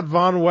 thank God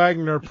Von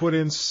Wagner put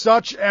in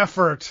such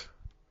effort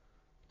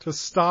to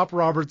stop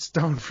Robert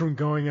Stone from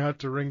going out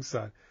to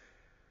ringside.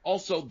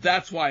 Also,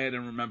 that's why I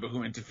didn't remember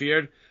who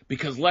interfered,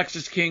 because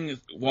Lexis King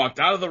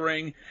walked out of the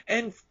ring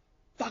and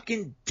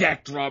fucking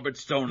decked Robert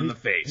Stone in the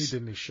face. He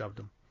didn't. He shoved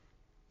him.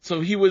 So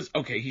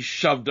he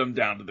shoved him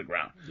down to the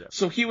ground. Yep.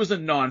 So he was a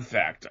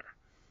non-factor.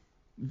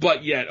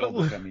 But yet,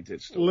 Obafemi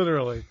did still.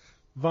 Literally.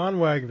 Von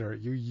Wagner,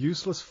 you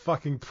useless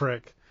fucking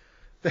prick.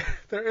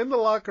 They're in the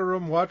locker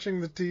room watching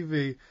the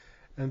TV,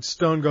 and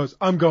Stone goes,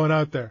 I'm going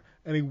out there.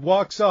 And he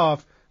walks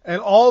off,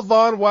 and all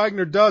Von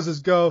Wagner does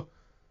is go,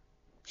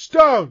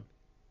 Stone,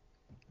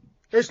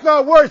 it's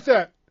not worth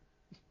it.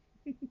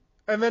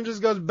 And then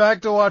just goes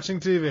back to watching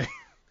TV.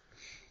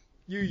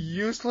 You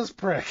useless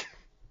prick.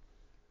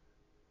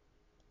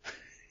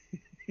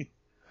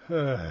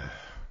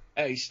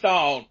 Hey,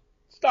 Stone,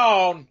 it's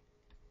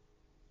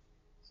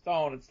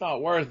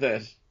not worth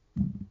it.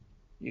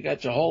 You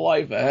got your whole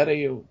life ahead of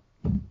you.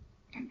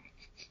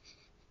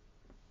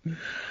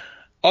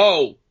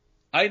 Oh,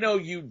 I know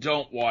you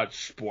don't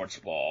watch sports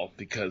ball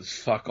because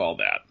fuck all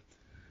that.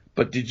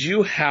 But did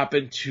you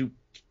happen to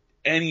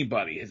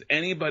has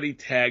anybody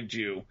tagged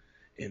you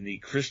in the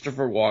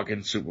Christopher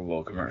Walken Super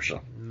Bowl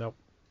commercial? Nope.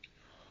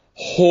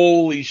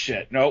 Holy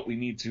shit. No, we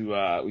need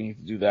to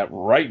do that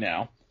right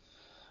now.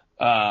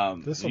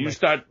 This will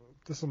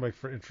make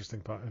for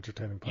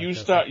entertaining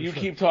podcast. You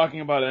keep talking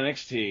about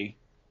NXT.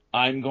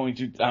 I'm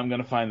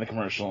gonna find the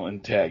commercial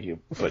and tag you,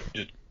 but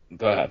just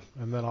go ahead.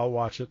 And then I'll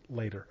watch it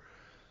later.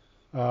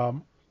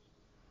 So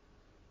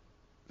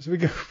we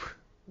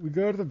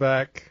go to the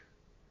back,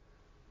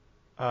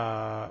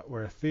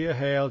 where Thea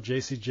Hale,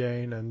 JC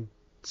Jane, and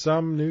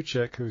some new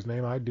chick whose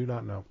name I do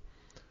not know,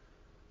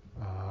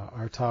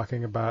 are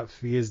talking about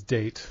Thea's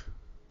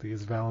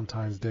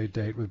Valentine's Day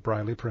date with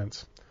Briley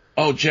Prince.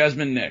 Oh,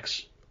 Jasmine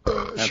Nix.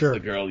 That's sure. The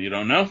girl you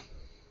don't know?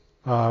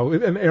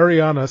 And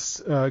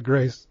Ariana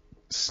Grace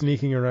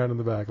sneaking around in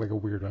the back like a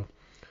weirdo.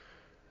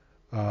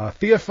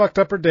 Thea fucked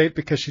up her date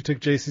because she took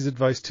JC's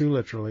advice too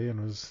literally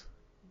and was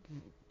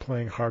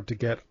playing hard to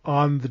get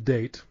on the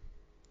date.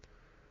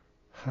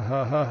 Ha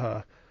ha ha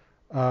ha.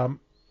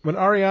 When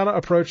Ariana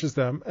approaches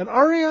them, and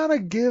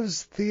Ariana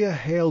gives Thea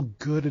Hale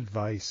good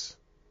advice.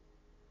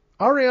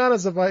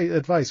 Ariana's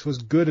advice was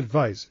good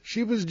advice.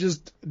 She was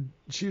just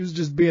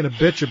being a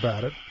bitch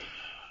about it.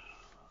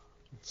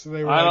 So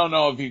they were I don't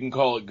know if you can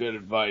call it good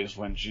advice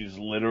when she's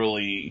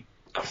literally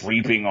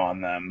creeping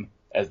on them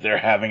as they're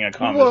having a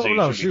conversation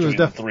between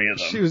the three of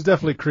them. She was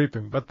definitely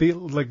creeping, but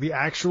the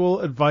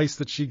actual advice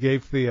that she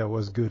gave Thea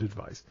was good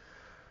advice.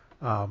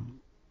 But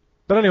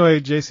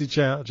anyway,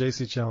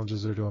 JC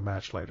challenges her to a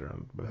match later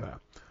with that.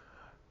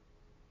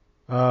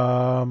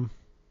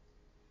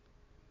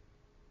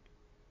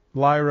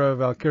 Lyra,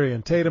 Valkyria,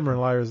 and Tatum are in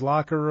Lyra's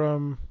locker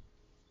room.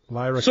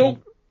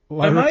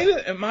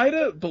 Am I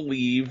to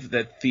believe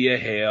that Thea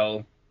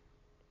Hale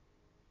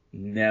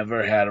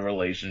never had a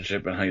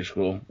relationship in high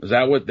school? Is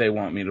that what they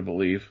want me to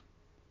believe?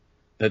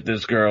 That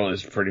this girl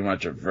is pretty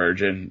much a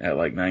virgin at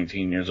like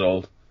 19 years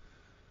old?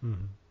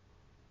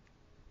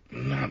 Mm-hmm.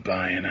 I'm not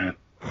buying it.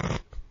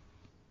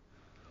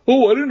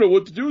 oh, I didn't know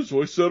what to do,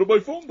 so I sat on my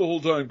phone the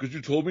whole time because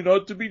you told me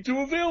not to be too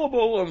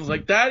available. I was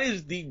like, that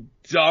is the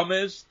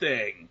dumbest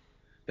thing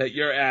that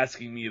you're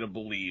asking me to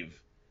believe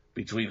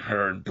between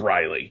her and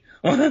Briley.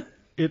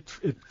 It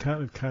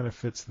kind of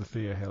fits the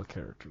Thea Hale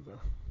character,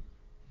 though.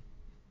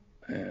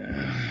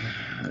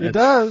 It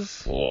does.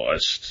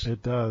 Forced.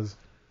 It does.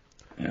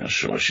 Yeah,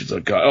 sure, she's a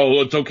guy.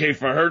 Oh, it's okay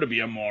for her to be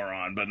a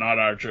moron, but not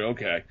Archer.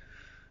 Okay.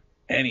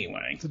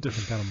 Anyway. It's a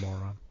different kind of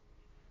moron.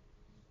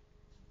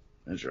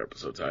 There's your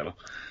episode title.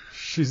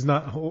 She's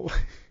not...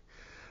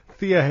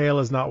 Thea Hale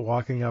is not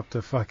walking up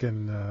to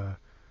fucking...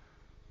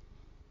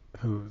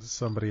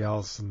 somebody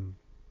else and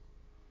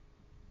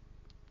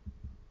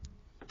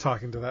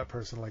talking to that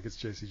person like it's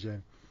JC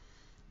Jane.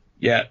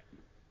 Yet.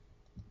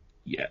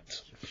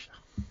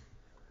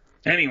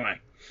 Anyway.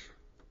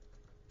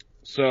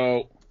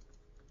 So...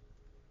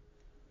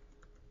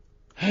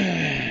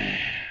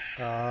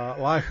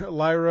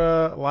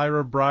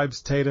 Lyra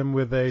bribes Tatum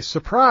with a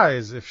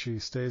surprise if she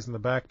stays in the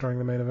back during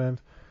the main event.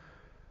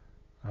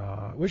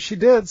 Which she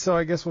did, so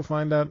I guess we'll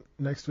find out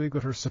next week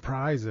what her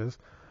surprise is.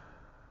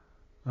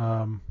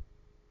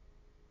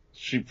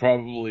 She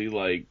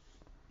probably,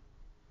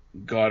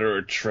 got her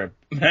a trip.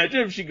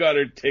 Imagine if she got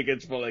her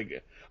tickets for,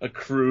 a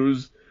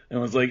cruise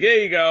and was like, here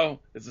you go.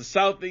 It's a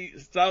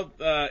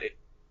Southeastern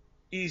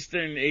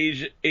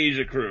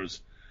Asia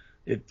cruise.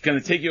 It's going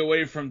to take you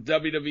away from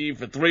WWE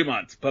for 3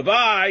 months.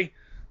 Bye-bye.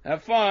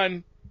 Have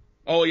fun.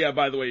 Oh, yeah,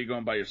 by the way, you're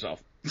going by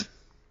yourself.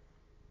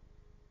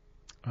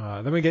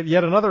 Then we get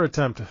yet another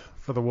attempt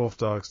for the Wolf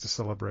Dogs to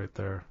celebrate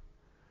their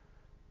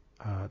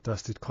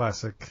Dusty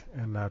Classic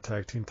and now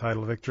Tag Team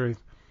title victory.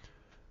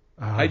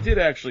 I did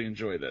actually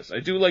enjoy this.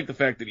 I do like the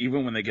fact that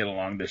even when they get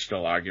along, they're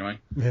still arguing.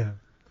 Yeah.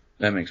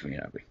 That makes me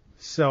happy.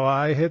 So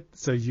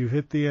you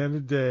hit the end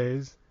of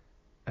days,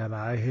 and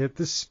I hit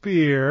the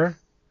spear.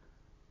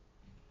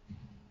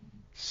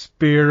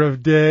 Spear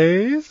of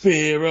Days.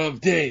 Spear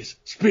of Days.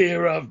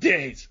 Spear of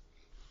Days.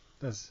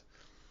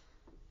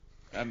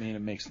 I mean,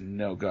 it makes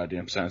no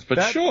goddamn sense,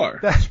 but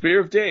sure. Spear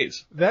of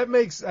Days. I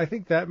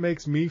think that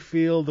makes me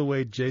feel the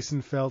way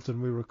Jason felt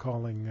when we were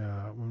calling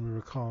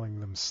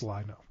them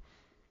Slyno.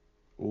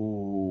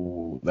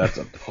 Ooh, that's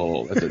a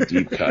pull. That's a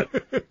deep cut.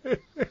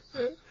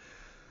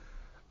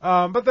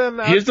 But then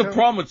here's the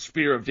problem with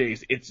Spear of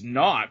Days. It's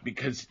not,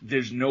 because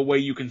there's no way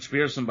you can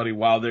spear somebody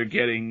while they're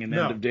getting an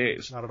end of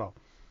days. Not at all.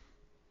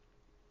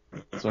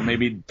 So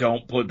maybe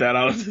don't put that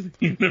out into the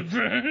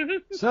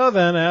universe. So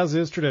then, as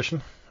is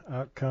tradition,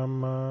 out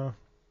come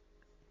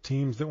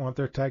teams that want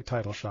their tag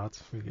title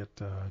shots. We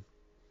get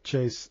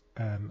Chase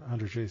and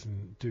Andre Chase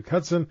and Duke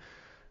Hudson.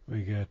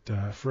 We get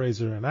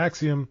Fraser and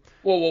Axiom.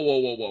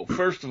 Whoa.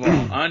 First of all,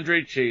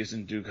 Andre Chase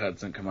and Duke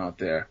Hudson come out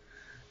there,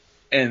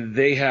 and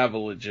they have a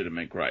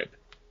legitimate gripe.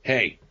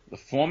 Hey, the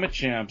former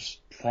champs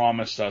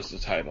promised us a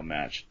title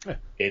match.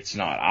 It's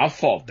not our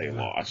fault they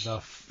lost.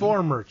 The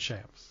former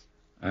champs.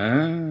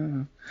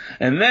 And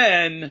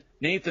then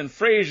Nathan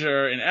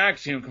Frazier and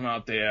Axiom come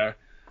out there,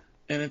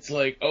 and it's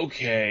like,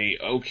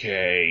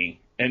 okay.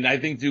 And I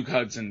think Duke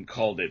Hudson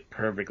called it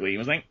perfectly. He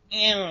was like,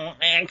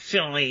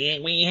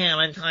 actually, we have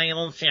a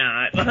title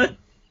shot.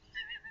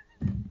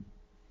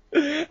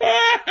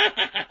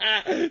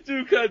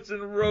 Duke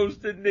Hudson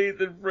roasted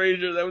Nathan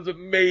Frazier. That was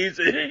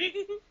amazing.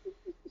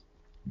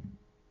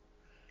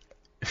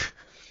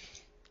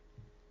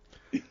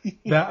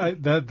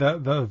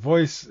 The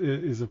voice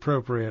is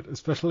appropriate,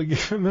 especially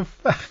given the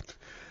fact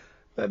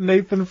that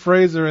Nathan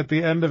Fraser at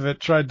the end of it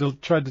tried to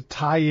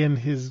tie in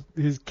his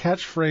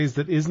catchphrase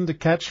that isn't a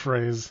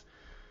catchphrase,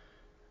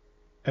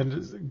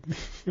 and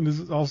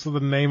is also the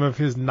name of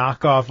his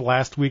knockoff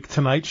Last Week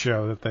Tonight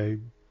show that they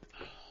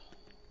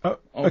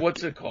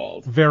what's it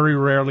called? Very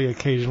rarely,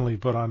 occasionally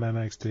put on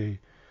NXT.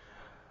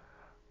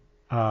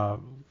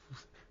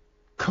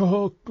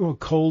 Cold,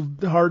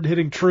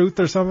 hard-hitting truth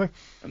or something.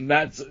 And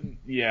that's,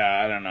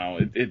 I don't know.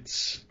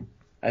 It's,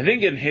 I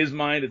think in his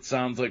mind it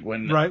sounds like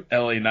when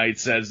LA Knight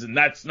says, and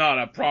that's not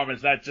a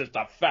promise, that's just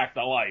a fact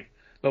of life.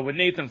 But when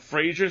Nathan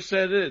Frazier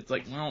said it, it's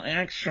like, well,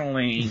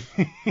 actually.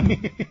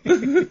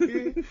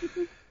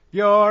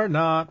 You're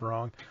not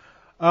wrong.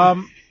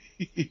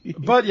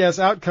 But yes,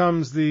 out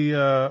comes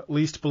the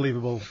least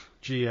believable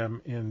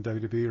GM in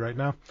WWE right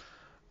now.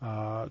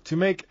 To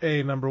make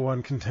a number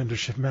one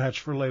contendership match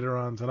for later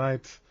on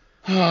tonight.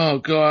 Oh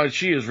God,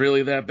 she is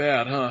really that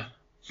bad, huh?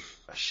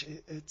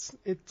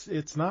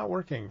 It's not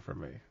working for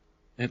me.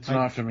 It's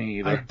not for me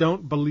either. I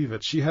don't believe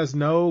it. She has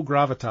no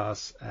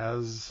gravitas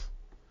as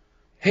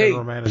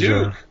general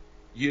manager. Duke,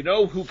 you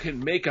know who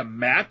can make a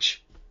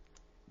match?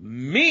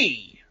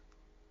 Me,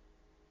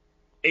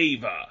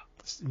 Ava.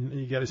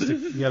 You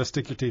gotta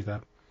stick your teeth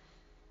out.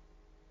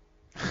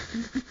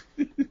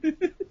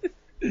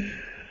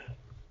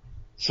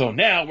 So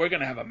now we're going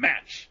to have a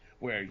match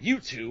where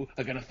you two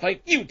are going to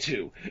fight you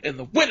two, and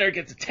the winner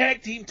gets a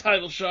tag team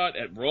title shot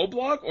at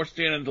Roadblock or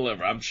Stand and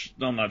Deliver. I'm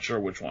not sure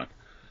which one.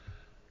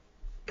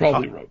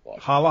 Probably Roadblock.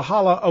 Holla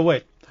holla. Oh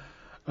wait.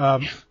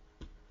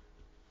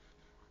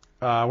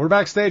 We're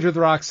backstage with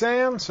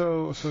Roxanne,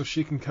 so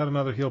she can cut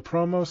another heel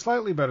promo.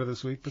 Slightly better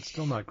this week, but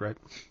still not great.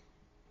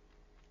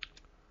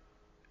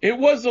 It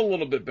was a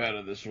little bit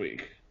better this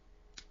week.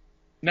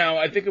 Now,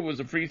 I think it was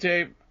a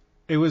pre-tape.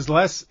 It was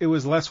less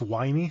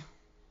whiny.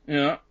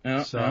 Yeah.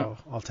 So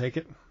I'll take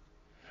it.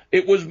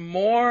 It was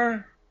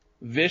more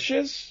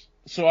vicious,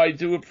 so I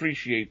do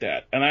appreciate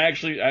that. And I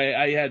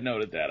had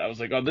noted that. I was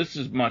like, oh, this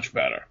is much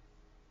better.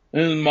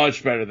 This is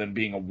much better than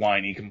being a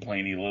whiny,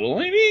 complainy little,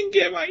 I didn't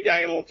get my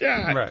title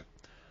shot. Right.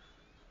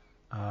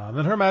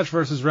 Then her match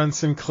versus Ren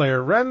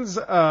Sinclair. Ren's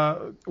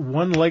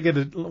one-legged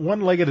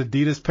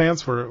Adidas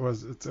pants that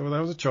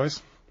was a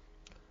choice.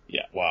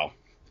 Yeah, wow.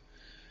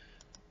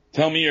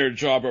 Tell me you're a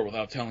jobber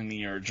without telling me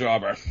you're a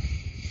jobber.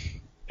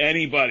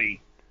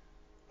 Anybody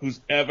who's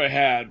ever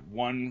had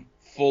one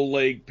full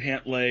leg,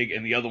 pant leg,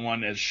 and the other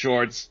one as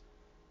shorts,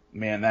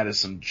 man, that is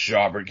some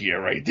jobber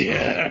gear right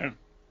there.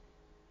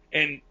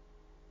 And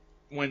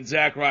when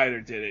Zack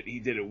Ryder did it, he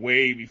did it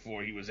way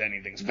before he was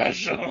anything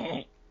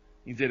special.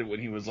 He did it when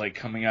he was like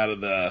coming out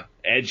of the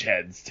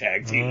Edgeheads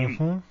tag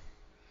team.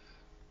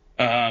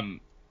 Mm-hmm.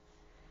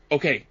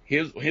 Okay,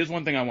 here's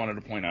one thing I wanted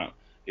to point out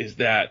is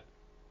that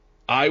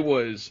I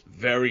was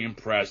very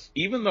impressed,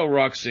 even though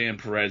Roxanne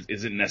Perez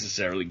isn't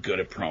necessarily good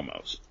at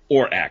promos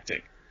or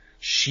acting.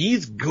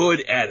 She's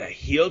good at a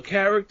heel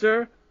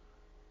character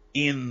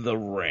in the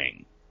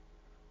ring.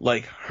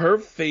 Like, her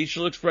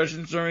facial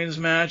expressions during this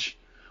match,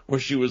 where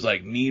she was,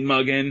 like,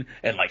 mean-mugging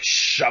and, like,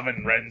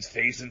 shoving Ren's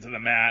face into the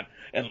mat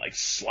and, like,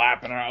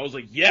 slapping her. I was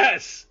like,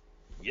 yes,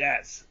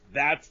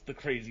 that's the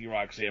crazy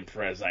Roxanne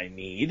Perez I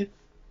need.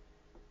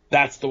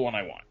 That's the one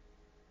I want.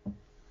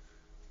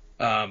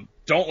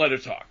 Don't let her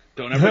talk.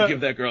 Don't ever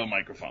give that girl a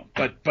microphone.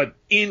 But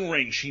in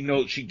ring, she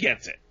knows, she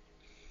gets it.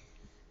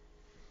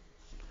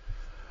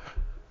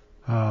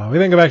 We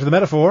then go back to the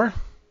Metaphor,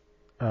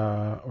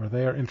 where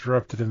they are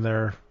interrupted in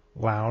their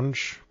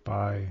lounge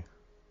by...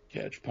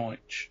 Catch point.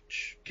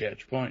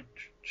 Catch point.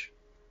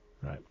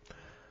 Right.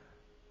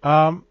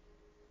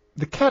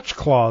 The catch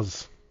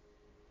clause.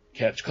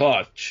 Catch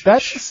clause.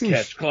 That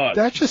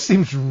just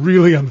seems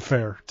really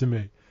unfair to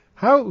me.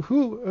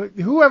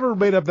 Whoever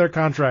made up their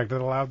contract that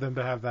allowed them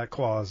to have that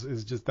clause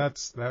is just Not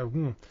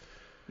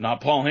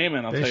Paul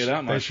Heyman, I'll tell you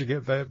that much.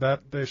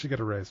 They should get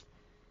a raise.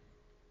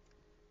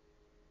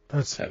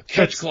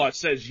 Catch clause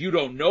says you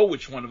don't know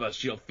which one of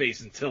us you'll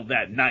face until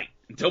that night,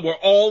 until we're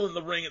all in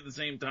the ring at the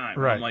same time.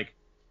 Right. I'm like,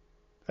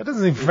 that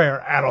doesn't seem fair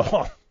at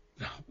all.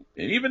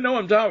 And even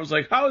Noam Dar was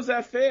like, how is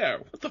that fair?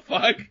 What the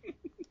fuck?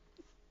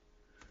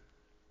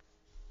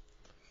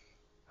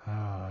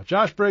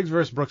 Josh Briggs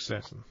versus Brooks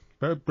Jensen.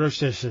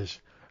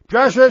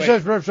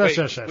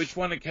 Which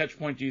one at catch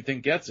point do you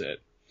think gets it?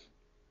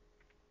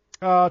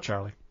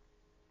 Charlie.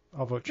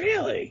 I'll vote Charlie.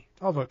 Really?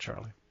 I'll vote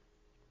Charlie.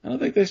 I don't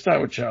think they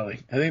start with Charlie.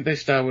 I think they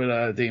start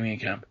with Damian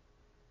Kemp.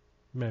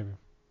 Maybe.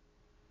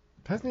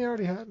 Hasn't he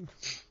already had?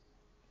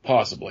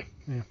 Possibly.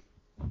 Yeah.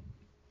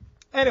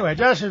 Anyway,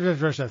 Josh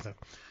versus Jensen.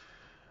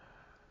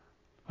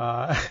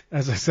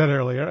 As I said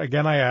earlier,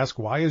 again I ask,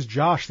 why is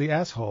Josh the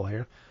asshole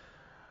here?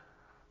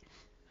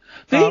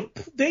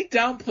 They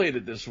downplayed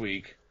it this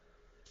week.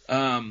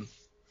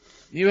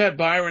 You had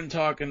Byron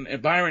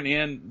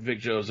and Vic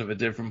Joseph at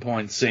different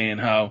points saying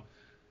how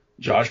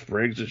Josh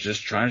Briggs was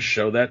just trying to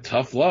show that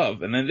tough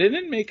love, and then they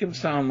didn't make him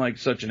sound like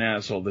such an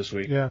asshole this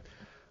week. Yeah,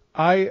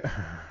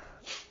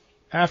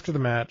 after the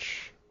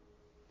match,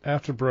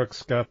 after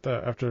Brooks took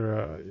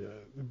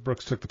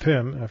the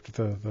pin after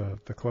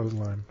the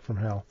clothesline from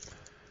hell,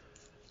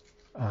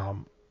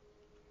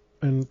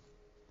 and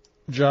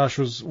Josh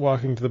was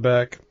walking to the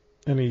back,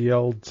 and he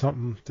yelled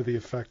something to the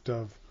effect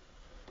of,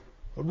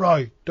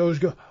 "Right, those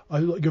guys,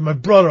 you're my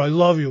brother, I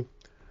love you."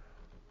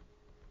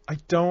 I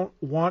don't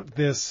want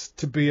this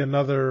to be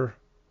another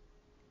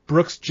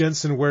Brooks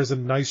Jensen wears a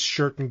nice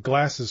shirt and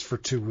glasses for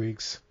 2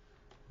 weeks,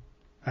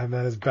 and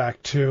then is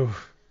back to,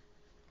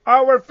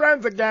 oh, we're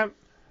friends again.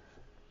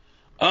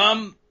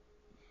 I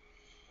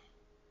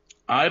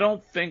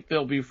don't think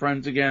they'll be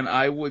friends again.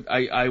 I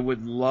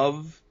would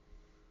love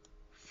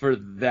for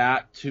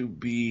that to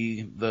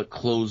be the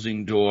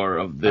closing door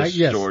of this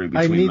story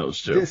between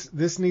those two.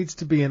 This needs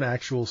to be an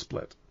actual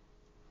split.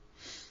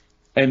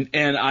 And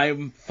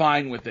I'm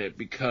fine with it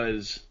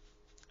because...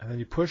 And then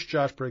you push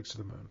Josh Briggs to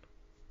the moon.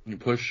 You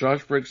push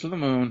Josh Briggs to the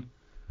moon,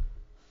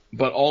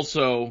 but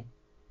also,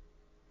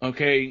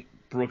 okay,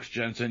 Brooks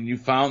Jensen, you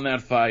found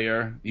that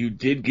fire. You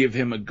did give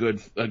him a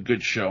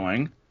good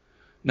showing.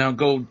 Now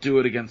go do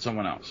it against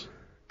someone else.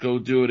 Go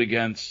do it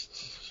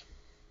against...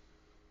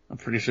 I'm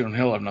pretty sure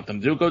he'll have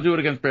nothing to do. Go do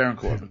it against Baron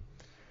Corbin.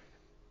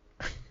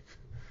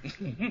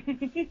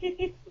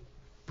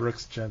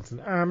 Brooks Jensen,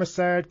 I'm a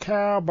sad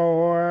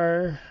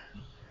cowboy.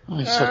 Oh,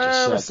 he's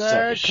such a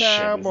sad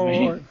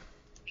cowboy.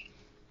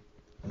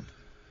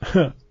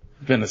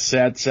 Been a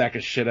sad sack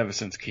of shit ever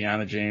since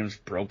Kiana James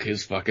broke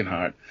his fucking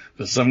heart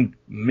for some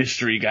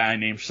mystery guy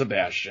named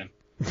Sebastian.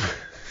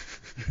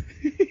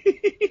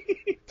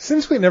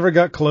 Since we never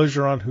got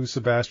closure on who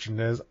Sebastian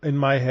is, in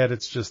my head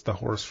it's just the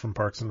horse from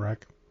Parks and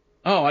Rec.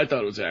 Oh, I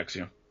thought it was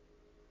Axiom.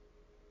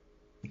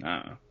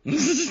 Nah.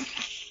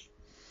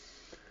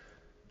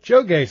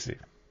 Joe Gacy.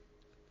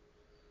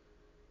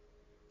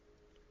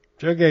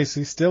 Joe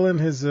Gacy still in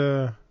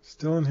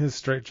his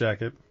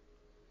straitjacket,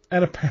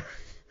 and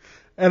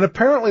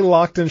apparently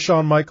locked in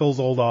Shawn Michaels'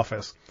 old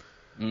office.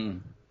 He's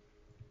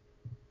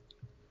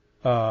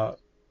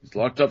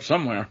locked up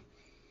somewhere.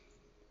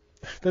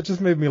 That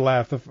just made me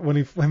laugh when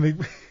they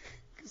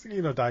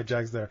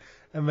Dijak's there,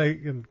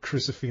 and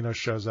Crucifino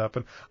shows up,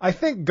 and I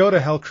think "Go to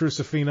hell,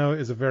 Crucifino"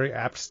 is a very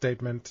apt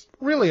statement,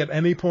 really at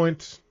any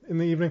point in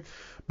the evening,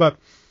 but.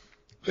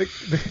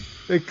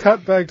 They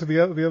cut back to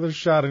the other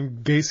shot,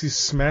 and Gacy's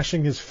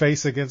smashing his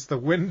face against the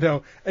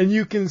window, and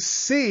you can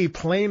see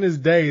plain as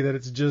day that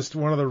it's just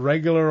one of the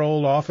regular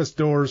old office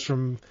doors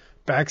from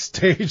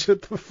backstage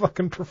at the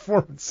fucking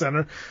Performance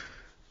Center.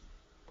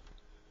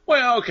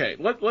 Well, okay,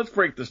 let's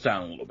break this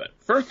down a little bit.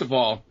 First of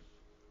all,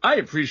 I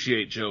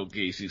appreciate Joe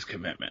Gacy's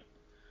commitment.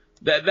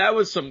 That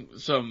was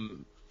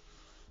some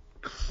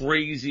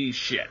crazy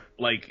shit,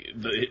 like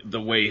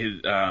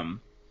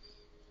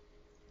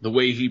the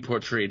way he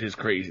portrayed his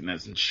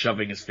craziness and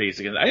shoving his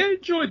face against. I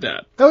enjoyed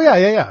that. Oh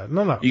yeah.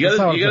 No. You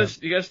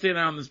gotta stay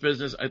down in this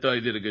business. I thought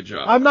he did a good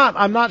job.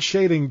 I'm not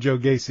shading Joe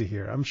Gacy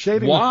here. I'm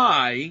shading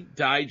why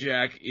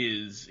Dijak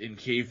is in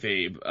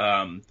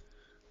kayfabe,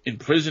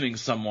 imprisoning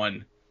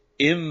someone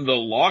in the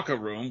locker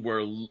room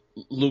where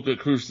Luca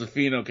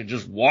Crucifino can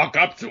just walk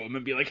up to him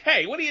and be like,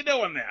 "Hey, what are you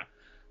doing there?"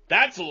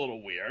 That's a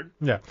little weird.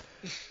 Yeah.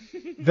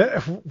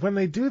 When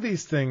they do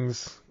these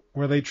things,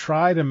 where they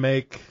try to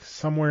make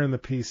somewhere in the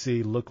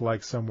PC look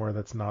like somewhere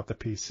that's not the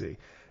PC.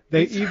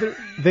 They either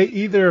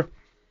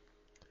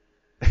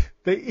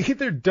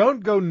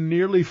don't go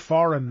nearly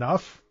far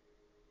enough,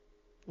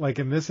 like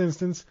in this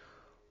instance,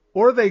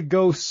 or they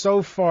go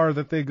so far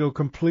that they go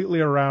completely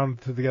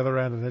around to the other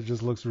end and it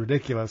just looks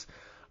ridiculous.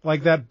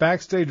 Like that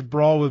backstage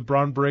brawl with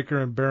Braun Breaker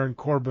and Baron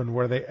Corbin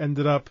where they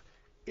ended up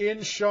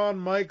in Shawn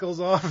Michaels'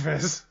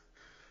 office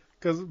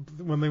because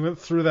when they went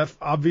through that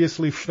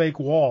obviously fake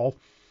wall.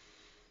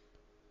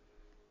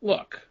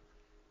 Look,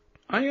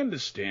 I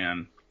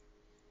understand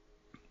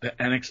that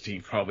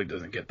NXT probably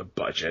doesn't get the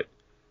budget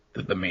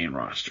that the main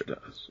roster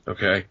does,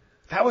 okay?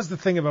 That was the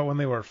thing about when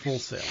they were at Full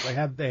Sail.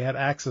 They had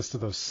access to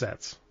those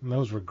sets, and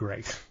those were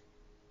great.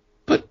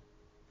 But,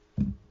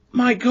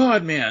 my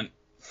God, man,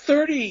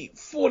 30,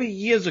 40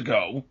 years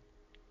ago,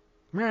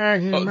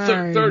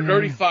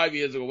 35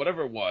 years ago,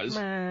 whatever it was,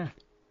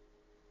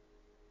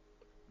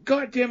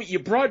 God damn it, you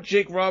brought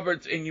Jake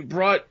Roberts and you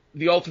brought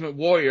the Ultimate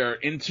Warrior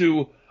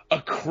into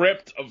a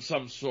crypt of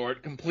some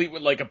sort, complete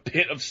with like a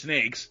pit of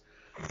snakes.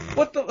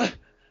 What the?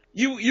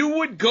 You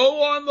would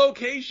go on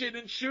location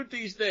and shoot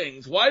these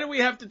things. Why do we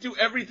have to do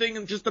everything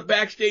in just the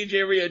backstage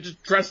area?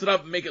 Just dress it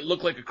up and make it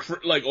look like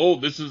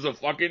this is a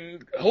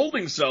fucking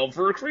holding cell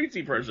for a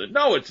crazy person.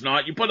 No, it's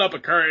not. You put up a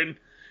curtain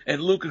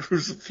and Luca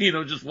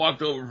Crucifino just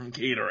walked over from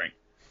catering.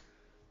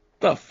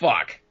 The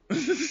fuck?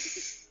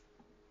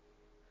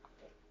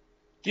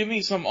 Give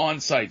me some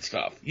on-site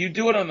stuff. You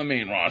do it on the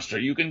main roster.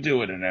 You can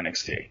do it in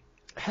NXT.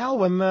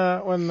 Hell,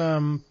 not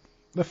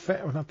the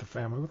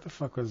family. What the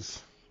fuck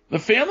was? The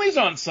family's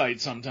on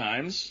site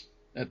sometimes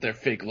at their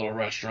fake little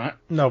restaurant.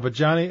 No, but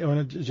Johnny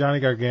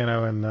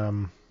Gargano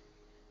and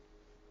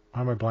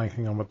how am I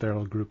blanking on what their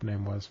little group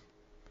name was?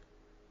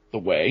 The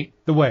Way.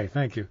 The Way.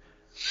 Thank you.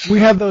 We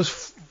had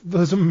those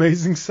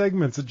amazing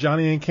segments at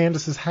Johnny and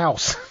Candice's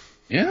house.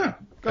 Yeah,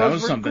 that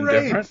was something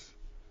great. Different.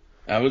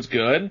 That was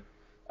good.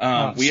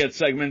 We had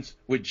segments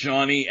with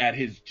Johnny at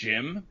his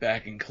gym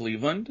back in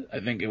Cleveland.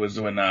 I think it was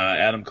when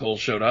Adam Cole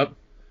showed up.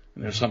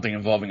 And there's something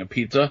involving a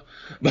pizza.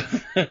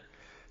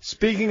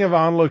 Speaking of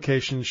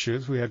on-location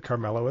shoots, we had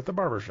Carmelo at the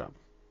barbershop.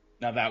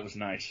 Now that was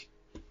nice.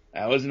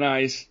 That was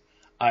nice.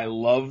 I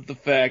loved the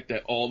fact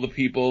that all the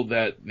people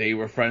that they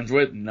were friends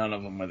with, none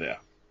of them were there.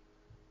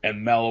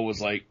 And Mello was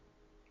like,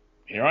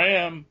 here I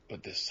am,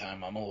 but this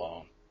time I'm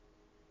alone.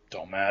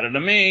 Don't matter to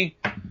me.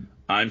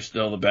 I'm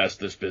still the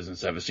best this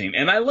business ever seen.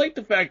 And I like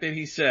the fact that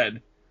he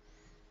said,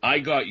 I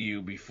got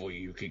you before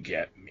you could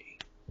get me.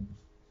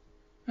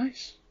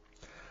 Nice.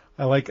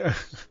 I like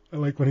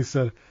when he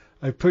said,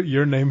 I put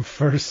your name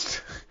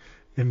first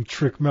in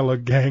Trick Mellow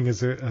Gang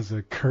as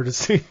a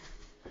courtesy.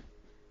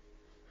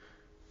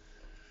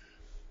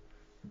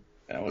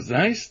 That was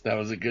nice. That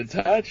was a good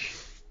touch.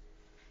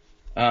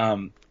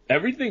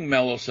 Everything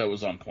Mello said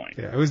was on point.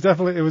 Yeah, it was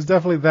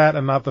definitely that,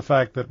 and not the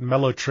fact that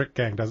Mellow Trick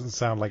Gang doesn't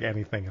sound like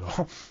anything at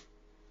all.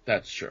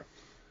 That's true.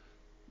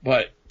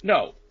 But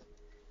no,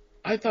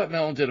 I thought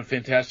Mello did a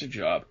fantastic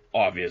job.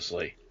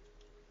 Obviously,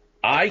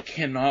 I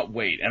cannot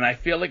wait, and I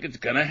feel like it's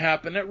gonna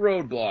happen at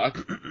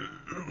Roadblock.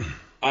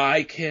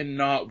 I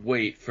cannot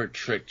wait for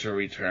Trick to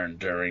return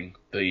during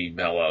the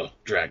Mello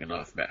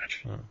Dragunov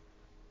match.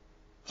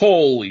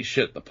 Holy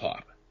shit, the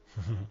pop.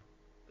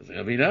 It's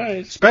gonna be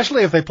nice.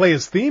 Especially if they play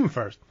his theme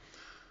first.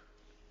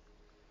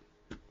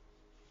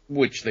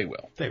 Which they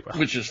will. They will.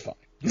 Which is fine.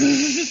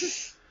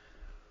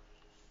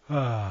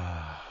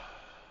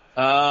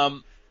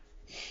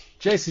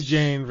 JC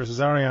Jane versus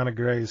Ariana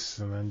Grace,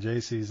 and then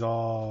JC's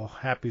all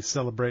happy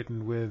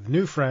celebrating with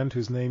new friend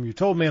whose name you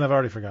told me and I've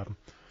already forgotten.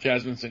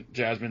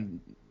 Jasmine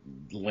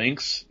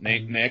Lynx,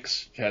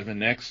 Jasmine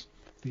Nix.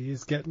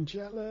 Thea's getting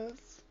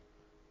jealous.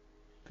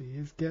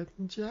 Thea's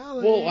getting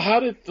jealous. Well, how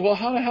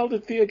the hell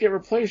did Thea get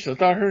replaced? I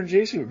thought her and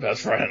JC were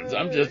best friends.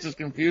 I'm just as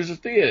confused as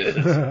Thea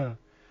is.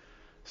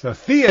 So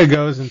Thea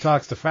goes and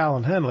talks to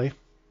Fallon Henley.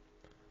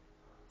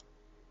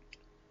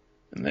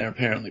 And they're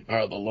apparently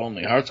part of the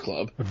Lonely Hearts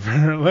Club.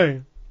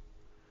 Apparently.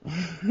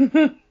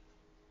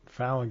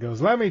 Fallon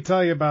goes, let me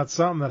tell you about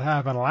something that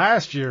happened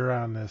last year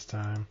around this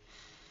time.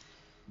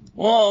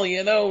 Well,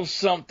 you know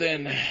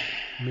something.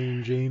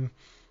 Mean Gene.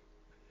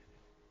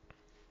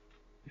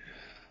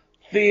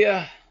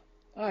 Thea,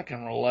 I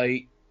can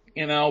relate.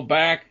 You know,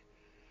 back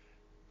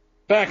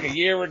a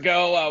year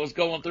ago, I was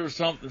going through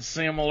something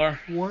similar.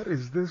 What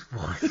is this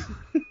voice?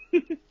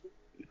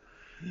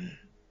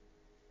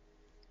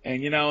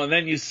 And, you know, and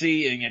then you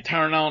see, and you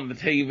turn on the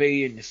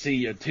TV, and you see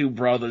your two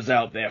brothers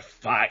out there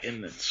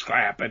fighting and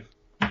scrapping.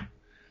 And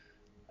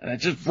it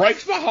just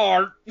breaks my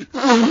heart.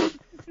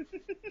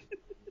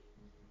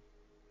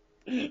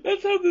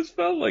 That's how this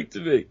felt like to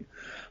me.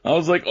 I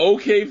was like,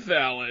 okay,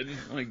 Fallon.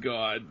 Oh, my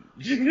God.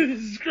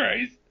 Jesus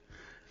Christ.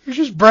 It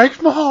just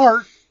breaks my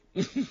heart.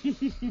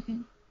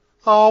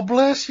 Oh,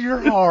 bless your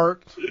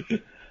heart.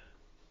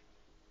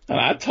 And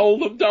I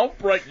told him, don't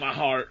break my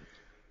heart.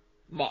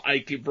 My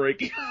achy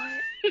breaky heart.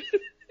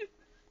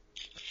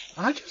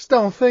 I just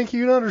don't think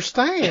you'd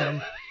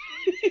understand.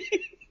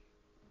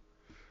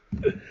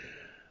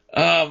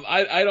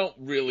 I don't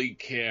really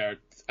care.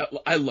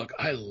 I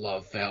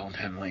love Fallon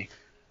Henley.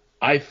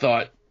 I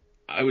thought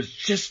I was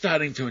just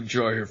starting to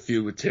enjoy her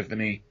feud with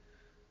Tiffany,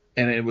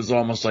 and it was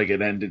almost like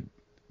it ended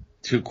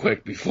too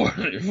quick before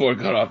it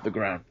got off the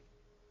ground.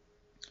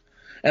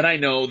 And I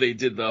know they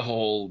did the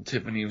whole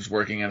Tiffany was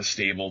working at a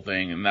stable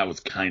thing, and that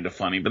was kind of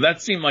funny, but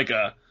that seemed like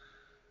a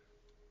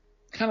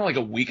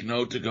weak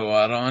note to go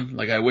out on.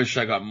 Like, I wish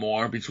I got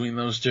more between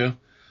those two.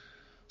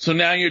 So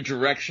now you're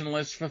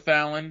directionless for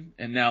Fallon,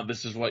 and now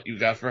this is what you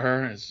got for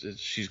her. Is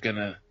she's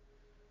gonna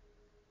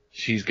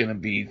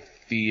be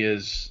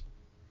Thea's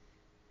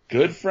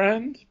good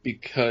friend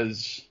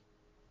because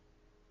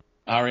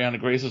Ariana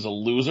Grace is a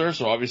loser,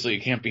 so obviously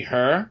it can't be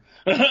her.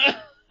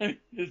 It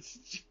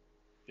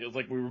feels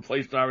like we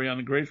replaced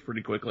Ariana Grace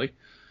pretty quickly.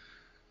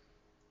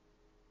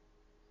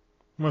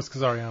 Well, it's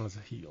because Ariana's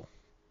a heel.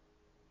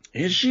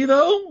 Is she,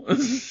 though?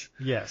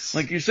 Yes.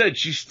 Like you said,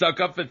 she stuck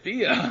up for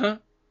Thea.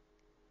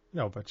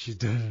 No, but she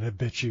did it in a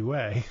bitchy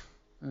way.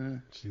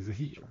 She's a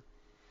heel.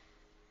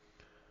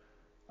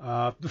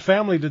 The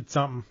family did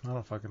something. I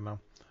don't fucking know.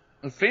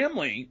 The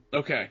family?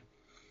 Okay.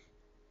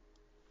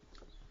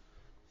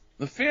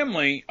 The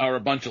family are a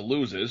bunch of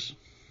losers.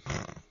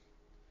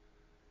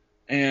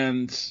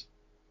 And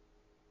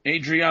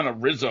Adriana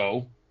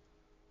Rizzo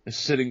is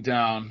sitting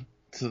down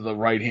to the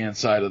right-hand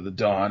side of the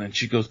Don, and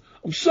she goes,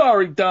 I'm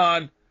sorry,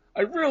 Don.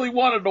 I really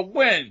wanted to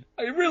win.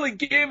 I really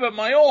gave it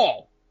my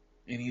all.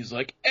 And he's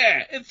like,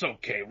 it's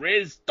okay,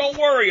 Riz. Don't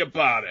worry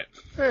about it.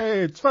 Hey,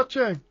 it's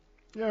Fatche.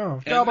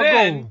 Yeah,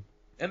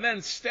 and then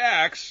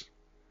Stax,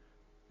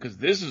 because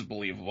this is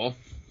believable.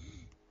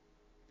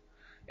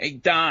 Hey,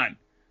 Don,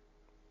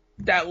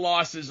 that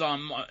loss is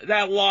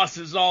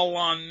all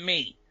on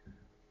me.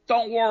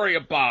 Don't worry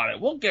about it.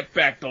 We'll get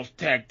back those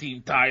tag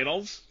team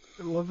titles.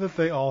 I love that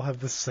they all have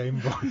the same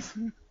voice.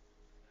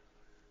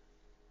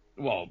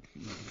 Well,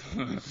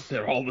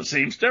 they're all the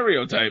same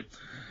stereotype.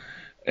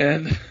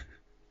 And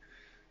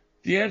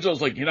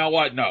D'Angelo's like, you know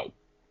what? No.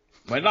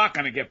 We're not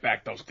going to get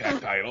back those tag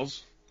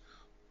titles.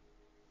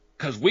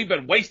 Because we've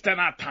been wasting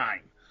our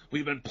time.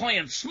 We've been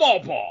playing small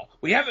ball.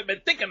 We haven't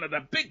been thinking of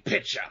the big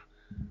picture.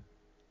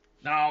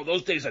 No,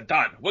 those days are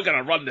done. We're going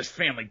to run this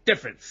family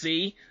different,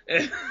 see?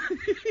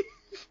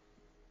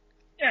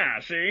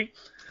 Yeah, see?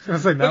 I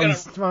was like, now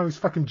he's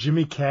fucking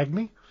Jimmy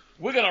Cagney?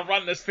 We're going to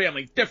run this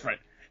family different.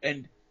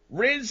 And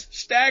Riz,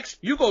 Stax,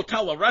 you go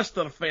tell the rest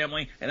of the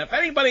family, and if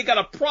anybody got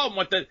a problem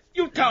with it,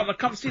 you tell them to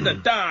come see the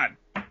Don.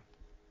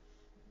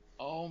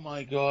 Oh,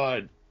 my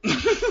God.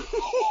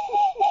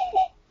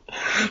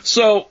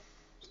 So,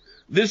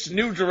 this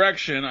new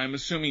direction, I'm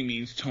assuming,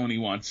 means Tony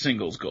wants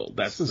singles gold.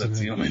 That's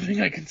the only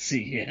thing I can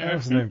see here. That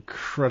was an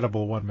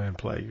incredible one-man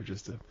play you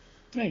just did.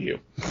 Thank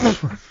you.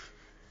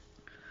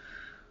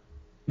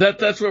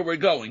 That's where we're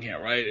going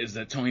here, right? Is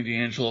that Tony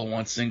D'Angelo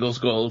wants singles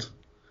gold?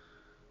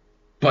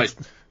 But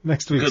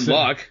next week, good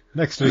luck.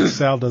 Next week,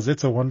 Sal does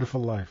It's a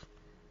Wonderful Life.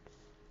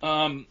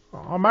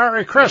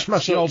 Merry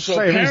Christmas, you old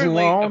savings and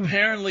loan.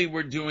 Apparently,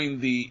 we're doing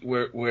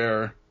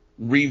we're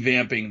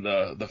revamping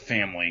the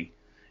family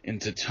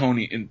into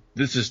Tony, and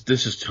this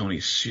is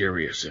Tony's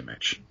serious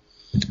image.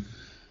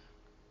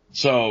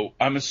 So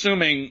I'm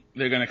assuming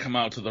they're gonna come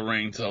out to the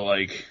ring to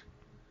like,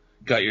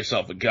 got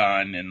yourself a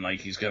gun, and like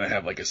he's gonna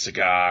have like a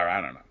cigar.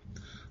 I don't know.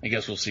 I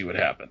guess we'll see what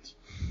happens.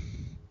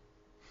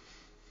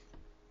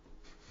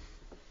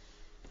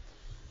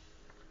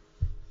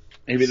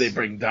 Maybe they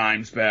bring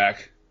Dimes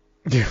back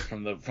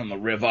from the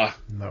river.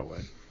 No way.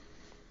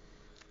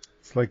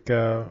 It's like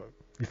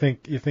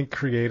you think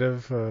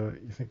creative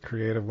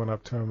went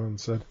up to him and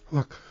said,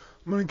 "Look,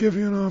 I'm gonna give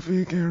you an offer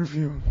you can't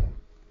refuse."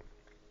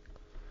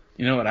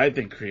 You know what I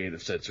think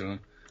creative said to him?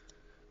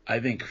 I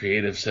think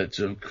creative said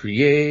to him,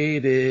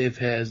 "Creative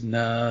has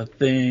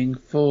nothing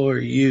for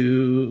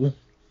you."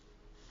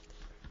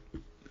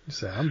 You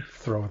say, I'm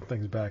throwing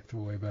things back to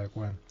way back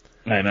when.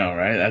 I know,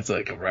 right? That's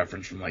like a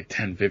reference from like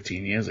 10,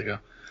 15 years ago.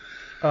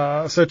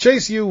 So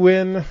Chase U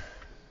win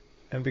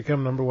and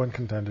become number one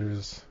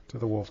contenders to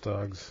the Wolf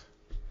Dogs.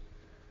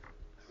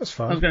 That was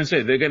fun. I was going to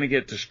say, they're going to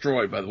get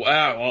destroyed by the...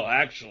 well,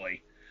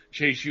 actually,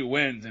 Chase U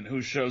wins, and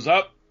who shows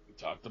up? We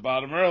talked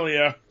about him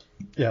earlier.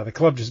 Yeah, the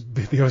OC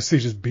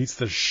just beats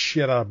the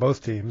shit out of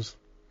both teams.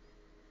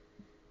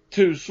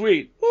 Too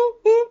sweet. Woo,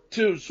 woo.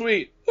 Too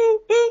sweet. Woo,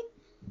 woo.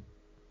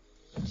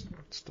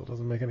 Still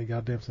doesn't make any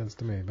goddamn sense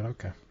to me, but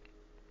okay.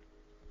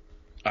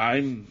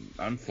 I'm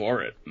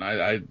for it.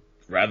 I'd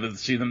rather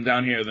see them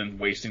down here than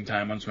wasting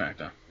time on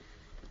SmackDown.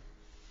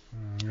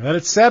 Then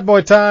it's Sad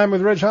Boy time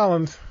with Ridge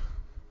Holland.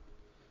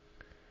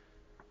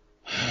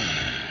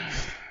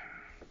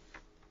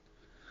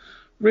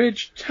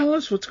 Ridge, tell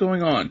us what's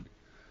going on.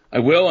 I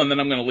will, and then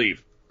I'm going to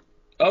leave.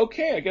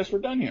 Okay, I guess we're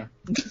done here.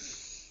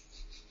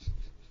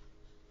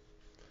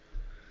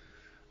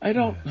 I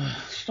don't...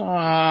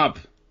 Stop.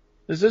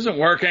 This isn't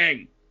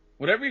working.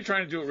 Whatever you're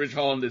trying to do at Ridge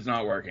Holland is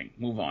not working.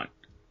 Move on.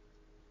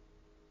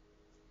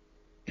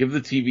 Give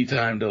the TV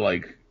time to,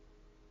 like,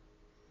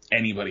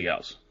 anybody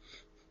else.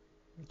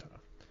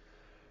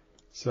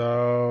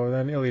 So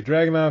then Ilya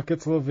Dragunov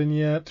gets a little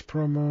vignette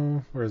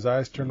promo where his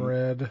eyes turn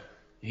red.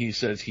 He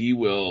says he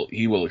will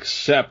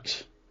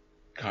accept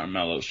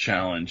Carmelo's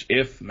challenge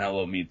if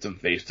Melo meets him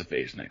face to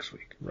face next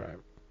week. Right.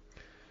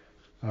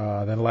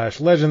 Then Lash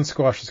Legend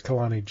squashes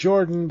Kalani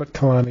Jordan, but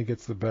Kalani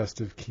gets the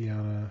best of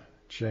Kiana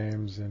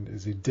James and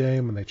Izzy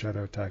Dame when they try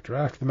to attack her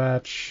after the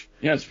match.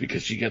 Yeah, it's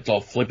because she gets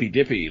all flippy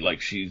dippy, like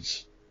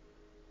she's,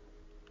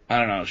 I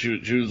don't know,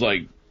 she was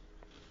like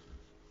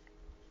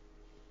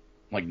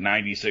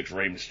 96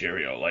 Rey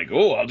Mysterio, like,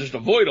 oh, I'll just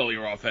avoid all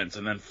your offense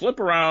and then flip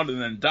around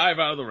and then dive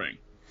out of the ring.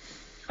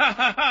 Ha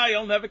ha ha!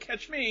 You'll never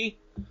catch me.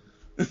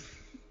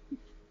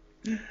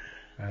 And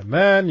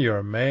then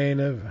your main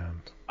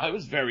event. I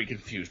was very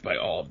confused by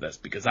all of this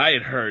because I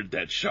had heard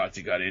that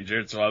Shotzi got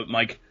injured, so I'm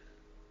like,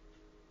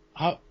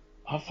 how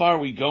far are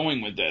we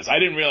going with this? I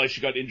didn't realize she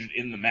got injured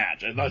in the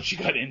match. I thought she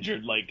got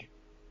injured, like,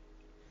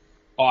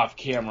 off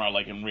camera,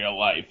 like in real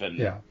life and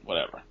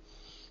whatever.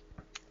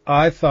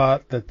 I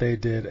thought that they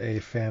did a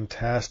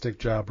fantastic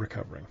job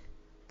recovering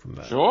from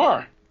that.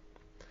 Sure.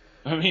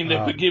 I mean,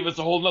 they gave us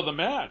a whole nother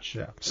match.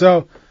 Yeah.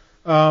 So,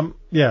 so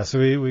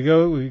we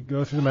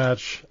go through the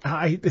match.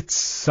 It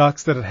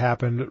sucks that it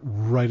happened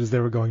right as they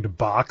were going to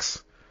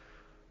box.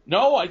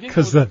 No, I think it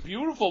was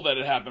beautiful that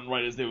it happened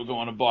right as they were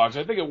going to box.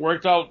 I think it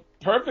worked out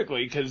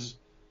perfectly because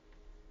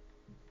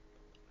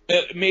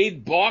it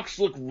made box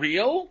look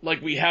real.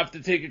 Like we have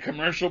to take a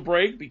commercial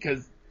break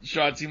because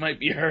Shotzi might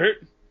be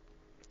hurt.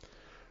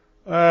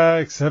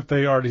 Except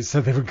they already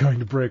said they were going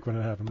to break when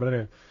it happened. But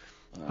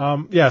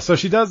anyway, so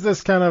she does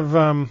this kind of,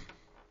 I'm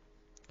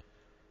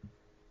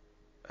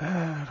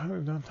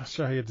not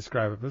sure how you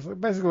describe it, but it's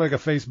basically like a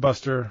face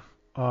buster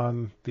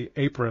on the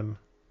apron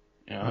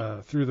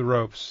through the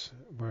ropes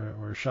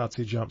where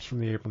Shotzi jumps from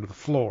the apron to the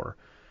floor.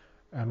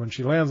 And when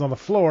she lands on the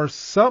floor,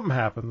 something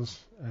happens,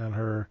 and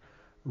her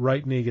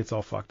right knee gets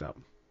all fucked up.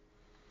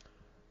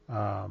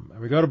 And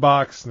we go to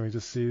box, and we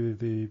just see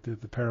the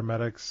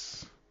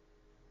paramedics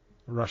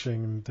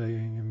rushing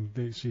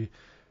and she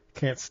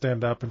can't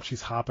stand up, and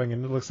she's hopping,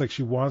 and it looks like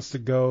she wants to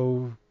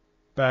go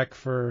back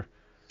for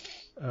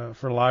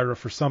Lyra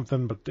for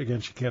something, but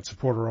again, she can't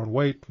support her own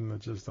weight, and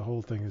the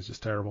whole thing is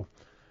just terrible.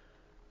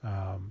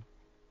 And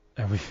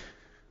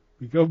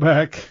we go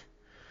back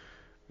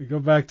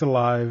to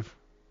live,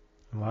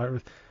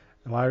 and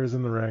Lyra's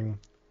in the ring,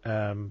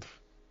 and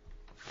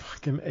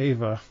fucking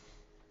Ava.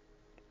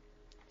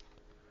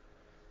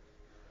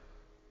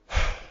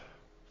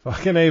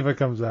 Fucking Ava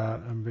comes out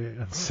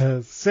and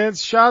says,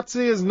 since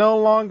Shotzi is no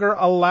longer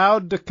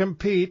allowed to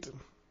compete,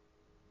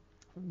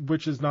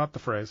 which is not the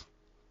phrase.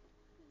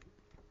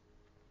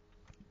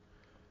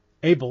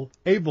 Able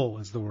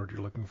is the word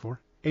you're looking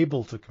for.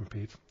 Able to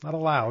compete, not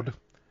allowed.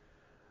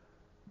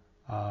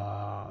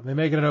 They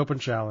make it an open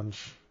challenge.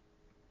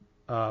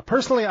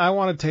 Personally, I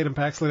wanted Tatum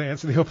Paxley to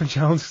answer the open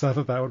challenge because I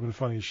thought that would have been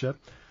funny as shit.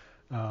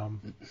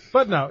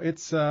 But no,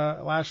 it's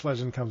Lash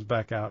Legend comes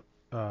back out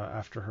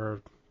after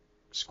her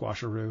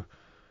squasharoo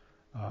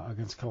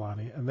against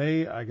Kalani, and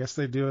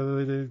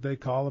they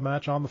call the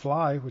match on the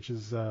fly, which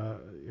is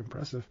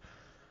impressive.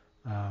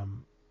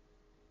 And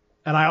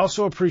I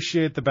also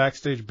appreciate the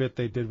backstage bit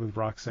they did with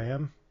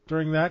Roxanne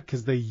during that,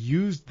 because they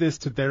used this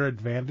to their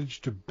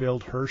advantage to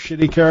build her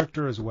shitty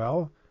character as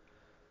well.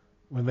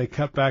 When they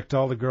cut back to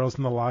all the girls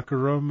in the locker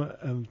room,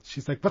 and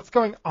she's like, what's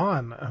going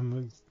on?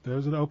 And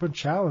there's an open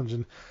challenge,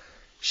 and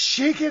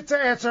she gets to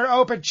answer an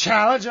open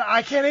challenge, and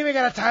I can't even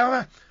get a title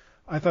match.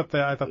 I thought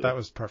that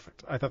was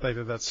perfect. I thought they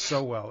did that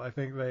so well. I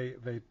think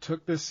they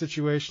took this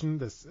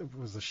situation. It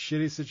was a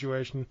shitty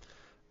situation.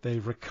 They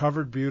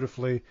recovered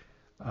beautifully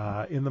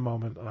in the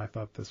moment, and I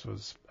thought this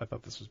was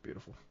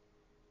beautiful.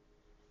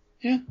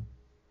 Yeah,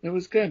 it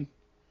was good.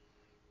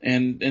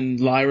 And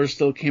Lyra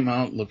still came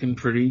out looking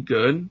pretty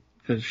good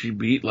because she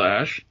beat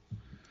Lash.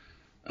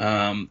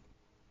 Ava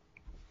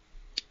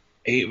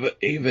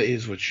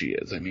is what she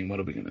is. I mean, what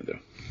are we gonna do?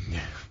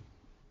 Yeah.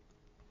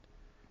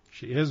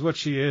 She is what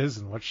she is,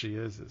 and what she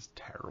is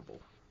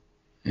terrible.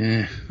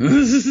 Yeah.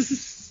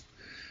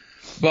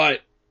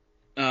 But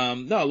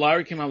no,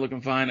 Lyra came out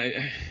looking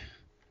fine.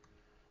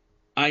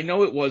 I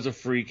know it was a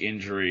freak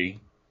injury,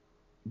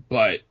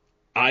 but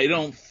I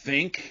don't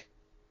think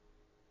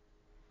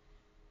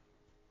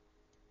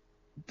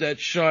that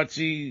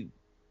Shotzi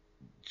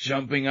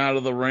jumping out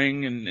of the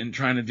ring and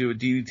trying to do a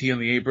DDT on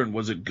the apron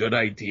was a good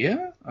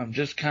idea. I'm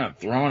just kind of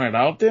throwing it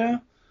out there.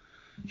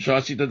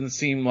 Shotzi doesn't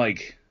seem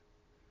like,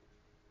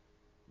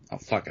 oh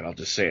fuck it, I'll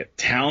just say it,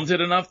 talented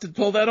enough to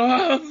pull that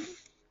off.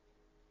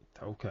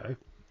 Okay.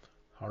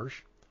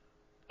 Harsh.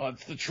 Well,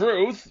 it's the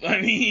truth. I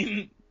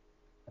mean,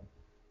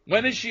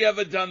 when has she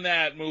ever done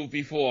that move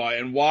before?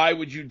 And why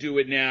would you do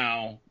it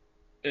now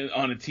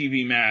on a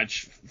TV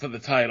match for the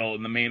title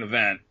in the main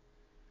event?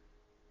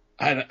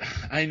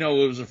 I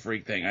know it was a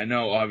freak thing. I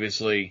know,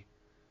 obviously,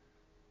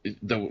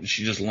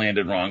 she just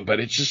landed wrong.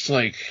 But it's just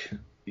like,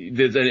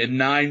 there's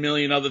 9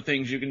 million other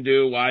things you can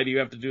do. Why do you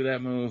have to do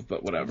that move?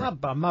 But whatever.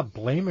 I'm not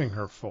blaming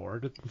her for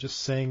it. I'm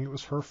just saying it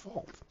was her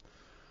fault.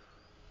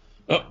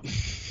 Oh.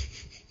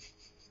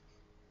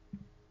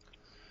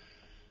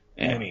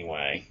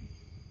 Anyway.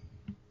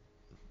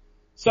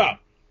 So,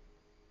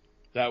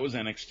 that was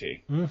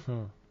NXT.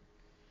 Mm-hmm.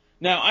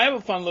 Now, I have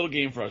a fun little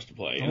game for us to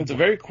play, and it's a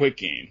very quick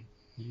game.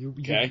 You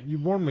Okay.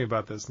 warned me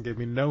about this and gave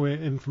me no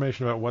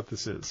information about what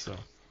this is.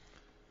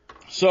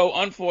 So,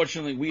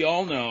 unfortunately, we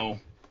all know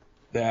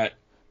that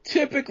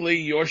typically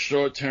your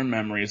short-term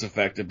memory is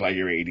affected by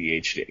your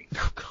ADHD.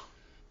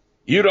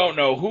 You don't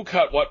know who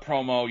cut what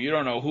promo. You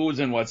don't know who was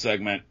in what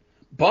segment.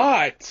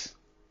 But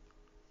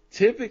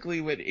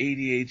typically with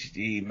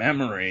ADHD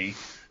memory,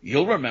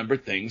 you'll remember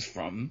things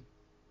from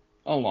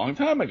a long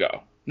time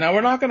ago. Now,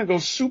 we're not going to go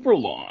super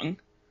long,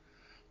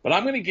 but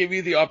I'm going to give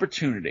you the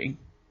opportunity.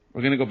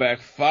 We're going to go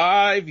back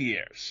 5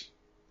 years.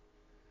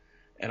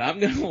 And I'm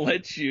going to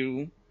let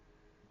you,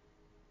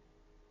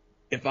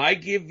 if I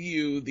give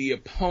you the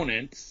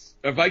opponent,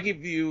 or if I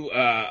give you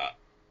a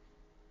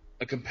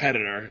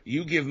competitor,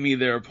 you give me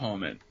their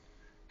opponent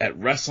at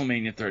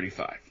WrestleMania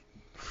 35.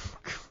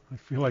 I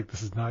feel like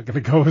this is not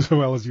going to go as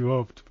well as you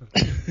hoped.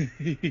 But...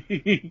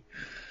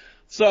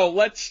 So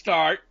let's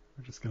start.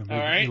 We're just going to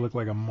make you look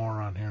like a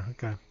moron here.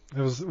 Okay.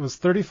 It was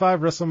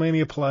 35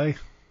 WrestleMania play?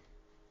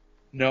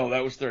 No,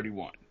 that was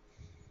 31.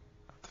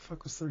 What the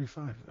fuck was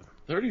 35 then?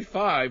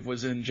 35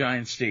 was in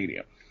Giant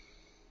Stadium.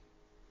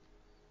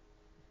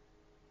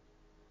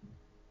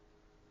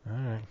 All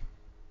right.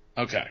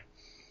 Okay.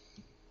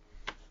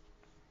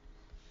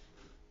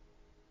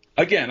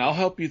 Again, I'll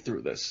help you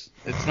through this.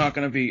 It's not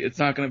going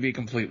to be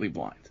completely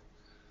blind.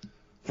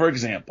 For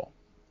example,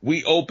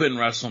 we open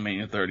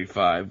WrestleMania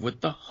 35 with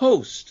the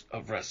host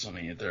of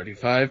WrestleMania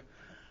 35.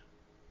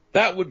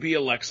 That would be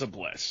Alexa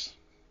Bliss.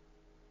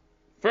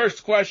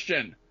 First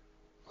question,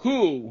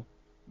 who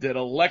did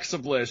Alexa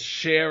Bliss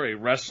share a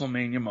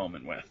WrestleMania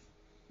moment with?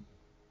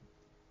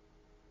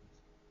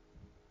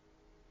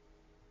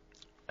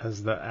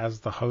 As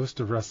the host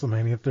of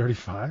WrestleMania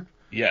 35?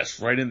 Yes,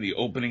 right in the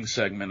opening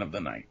segment of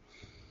the night.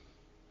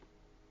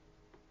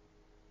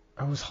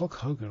 Oh, it was Hulk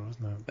Hogan,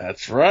 wasn't it?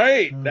 That's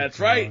right. Oh, That's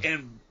God. right.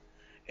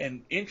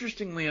 And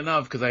interestingly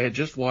enough, because I had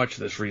just watched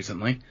this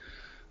recently,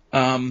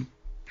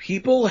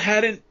 people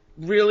hadn't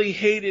really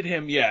hated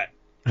him yet.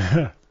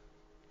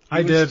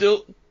 I did.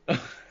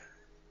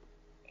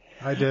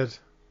 I did.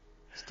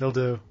 Still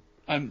do.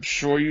 I'm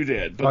sure you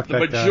did. But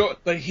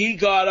but he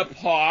got a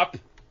pop.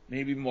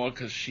 Maybe more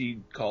because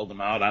she called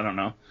him out. I don't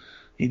know.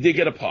 He did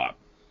get a pop.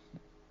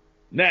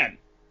 Then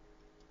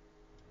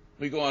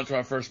we go on to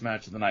our first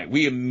match of the night.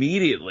 We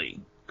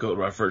immediately go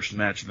to our first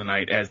match of the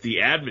night as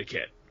the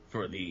advocate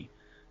for the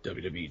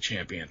WWE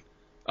champion.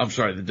 I'm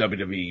sorry, the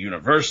WWE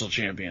Universal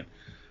champion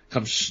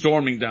comes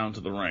storming down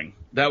to the ring.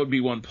 That would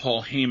be when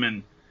Paul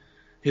Heyman,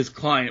 his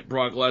client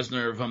Brock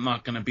Lesnar, if I'm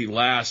not going to be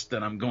last,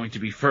 then I'm going to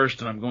be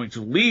first, and I'm going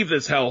to leave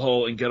this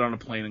hellhole and get on a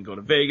plane and go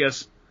to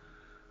Vegas.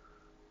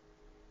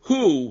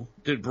 Who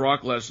did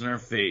Brock Lesnar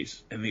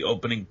face in the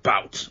opening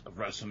bout of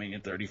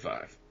WrestleMania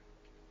 35?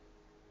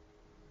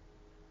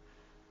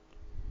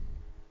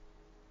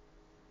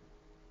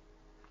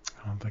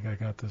 I don't think I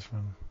got this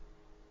one.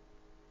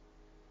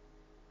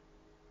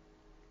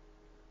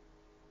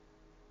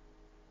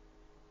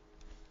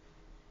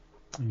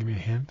 Give me a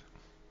hint.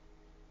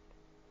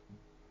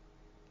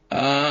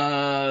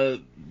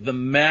 The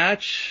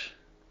match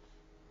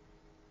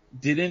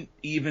didn't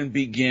even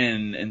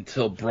begin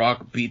until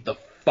Brock beat the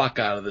fuck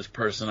out of this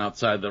person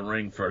outside the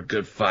ring for a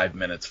good 5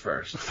 minutes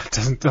first. That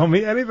doesn't tell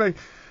me anything.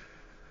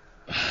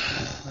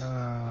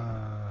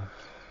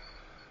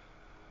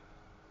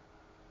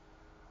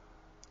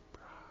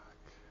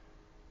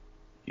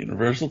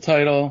 Universal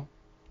title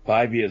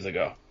 5 years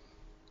ago.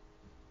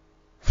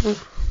 All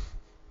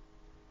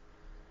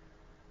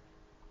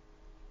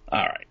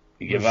right.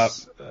 You give up?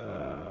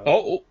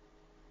 Oh.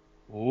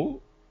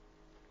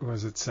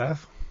 Was it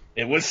Seth?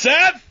 It was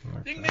Seth!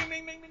 Okay. Ding, ding,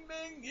 ding, ding, ding,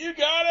 ding. You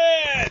got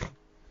it!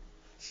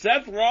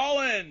 Seth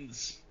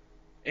Rollins.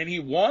 And he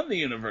won the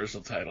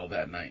Universal title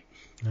that night.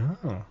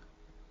 Oh.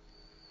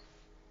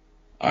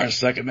 Our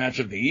second match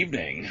of the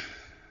evening.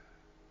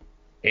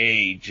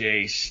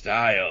 AJ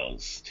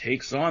Styles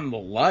takes on the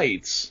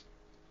Lights,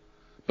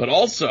 but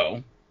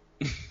also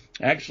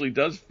actually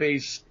does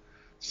face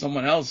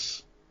someone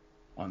else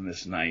on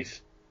this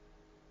night.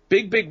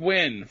 Big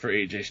win for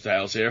AJ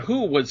Styles here.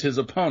 Who was his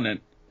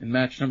opponent in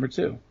match number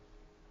 2?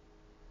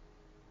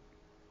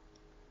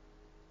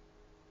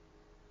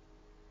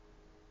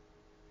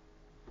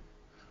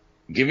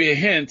 Give you a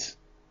hint.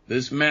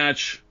 This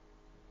match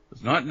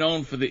was not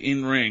known for the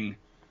in-ring,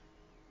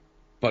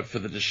 but for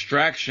the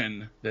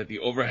distraction that the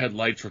overhead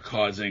lights were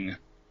causing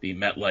the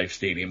MetLife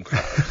Stadium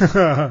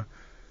crowd.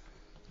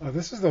 Oh,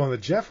 this is the one that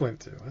Jeff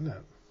went to, isn't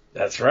it?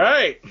 That's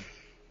right.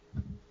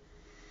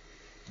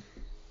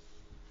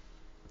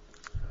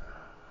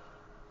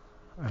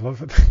 I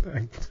love it.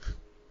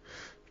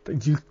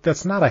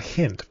 That's not a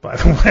hint, by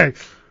the way.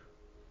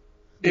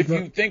 If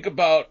you think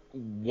about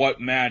what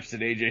match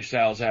did AJ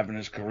Styles have in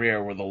his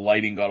career where the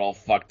lighting got all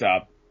fucked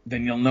up,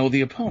 then you'll know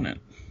the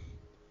opponent.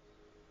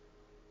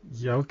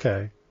 Yeah,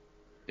 okay.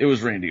 It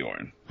was Randy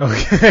Orton.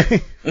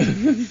 Okay.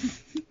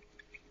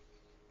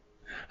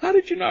 How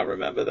did you not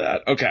remember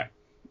that? Okay.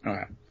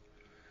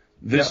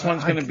 This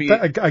one's going to be...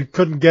 I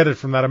couldn't get it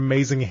from that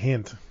amazing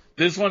hint.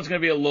 This one's going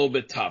to be a little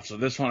bit tough, so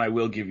this one I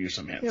will give you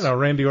some hints. You know,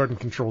 Randy Orton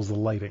controls the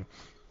lighting.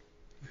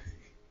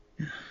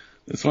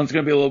 This one's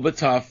going to be a little bit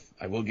tough.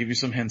 I will give you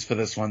some hints for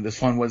this one.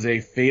 This one was a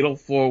fatal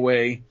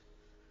 4-way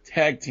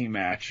tag team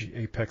match.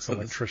 The Apex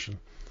Electrician.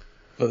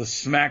 For the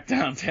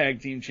SmackDown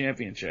Tag Team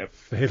Championship.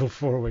 Fatal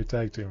 4-way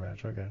tag team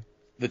match, okay.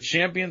 The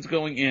champions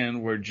going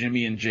in were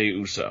Jimmy and Jey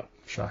Uso.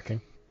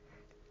 Shocking.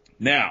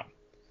 Now,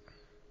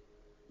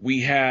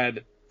 we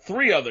had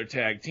 3 other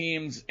tag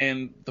teams,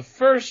 and the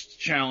first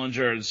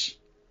challengers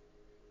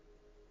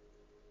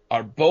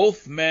are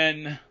both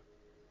men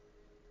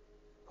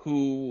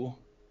who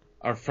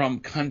are from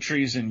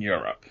countries in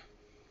Europe.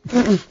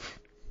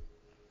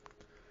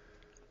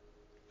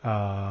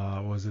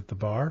 Was it the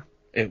Bar?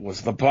 It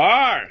was the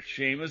Bar.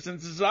 Sheamus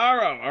and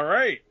Cesaro. All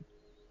right.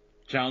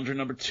 Challenger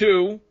number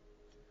 2.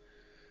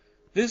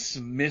 This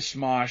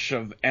mishmash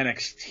of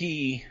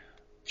NXT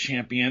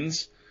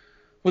champions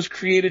was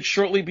created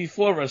shortly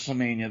before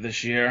WrestleMania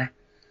this year.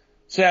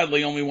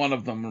 Sadly, only one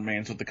of them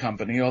remains with the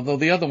company, although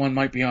the other one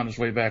might be on his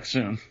way back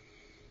soon.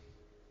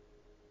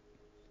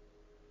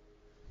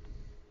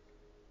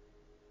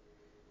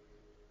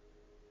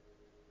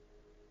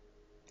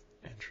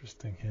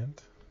 Interesting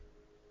hint.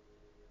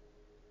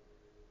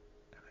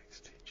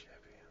 NXT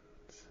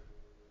champions.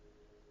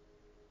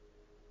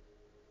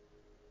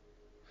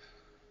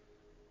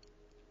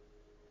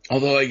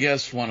 Although I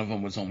guess one of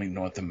them was only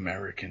North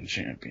American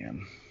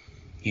champion.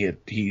 He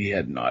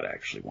had not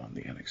actually won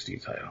the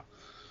NXT title.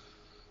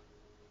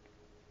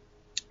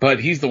 But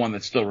he's the one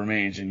that still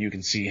remains, and you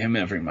can see him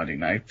every Monday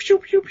night. Pew,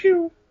 pew,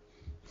 pew.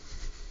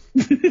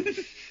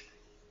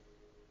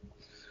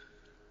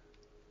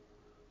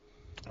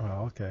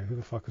 Oh, okay. Who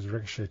the fuck was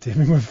Ricochet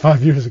teaming with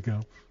 5 years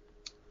ago?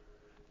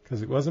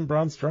 Because it wasn't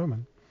Braun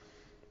Strowman.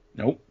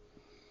 Nope.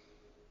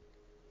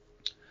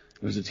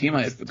 It was a team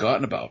I had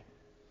forgotten about.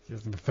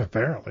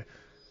 Apparently.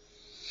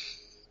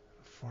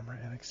 Former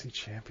NXT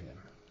champion.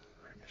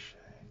 Ricochet.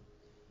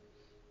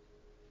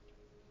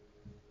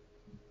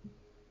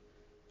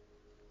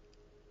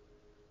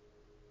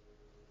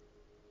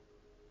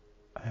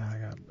 Yeah,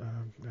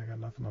 I got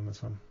nothing on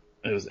this one.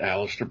 It was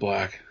Aleister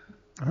Black.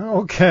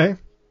 Oh, okay.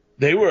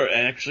 They were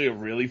actually a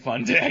really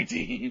fun tag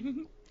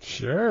team.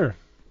 Sure.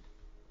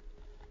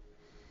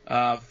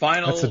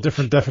 Final. That's a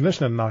different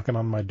definition of knocking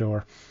on my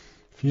door.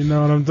 If you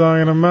know what I'm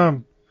talking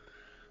about.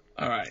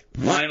 All right.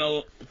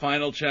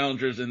 Final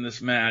challengers in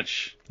this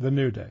match. The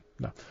New Day.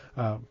 No.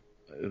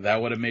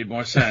 That would have made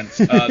more sense.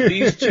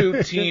 These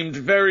two teamed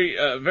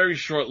very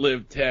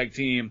short-lived tag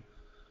team.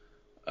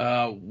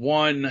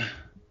 One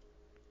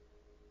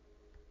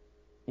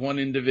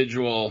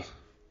individual,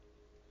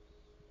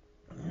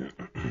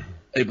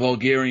 a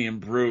Bulgarian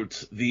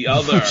brute. The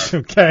other.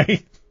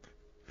 Okay.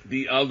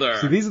 The other.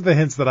 See, these are the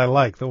hints that I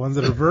like. The ones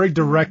that are very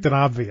direct and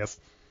obvious.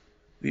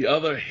 The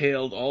other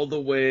hailed all the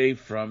way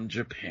from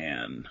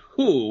Japan.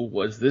 Who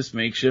was this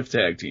makeshift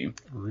tag team?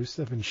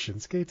 Rusev and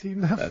Shinsuke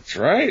team now? That's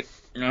right.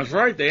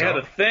 They had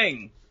a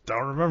thing.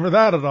 Don't remember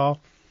that at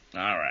all.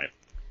 All right.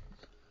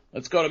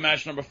 Let's go to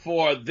match number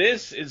 4.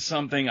 This is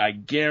something I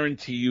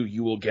guarantee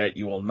you will get.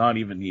 You will not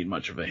even need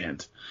much of a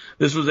hint.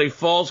 This was a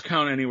Falls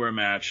Count Anywhere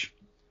match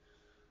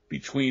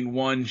between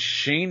one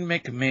Shane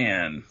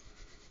McMahon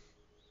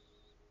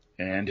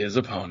and his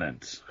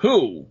opponent.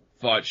 Who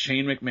fought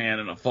Shane McMahon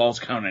in a Falls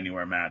Count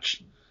Anywhere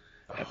match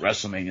at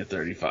WrestleMania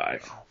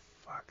 35? Oh,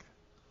 fuck.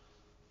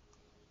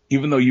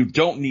 Even though you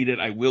don't need it,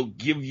 I will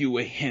give you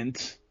a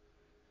hint.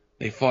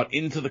 They fought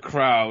into the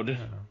crowd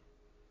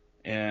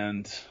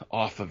and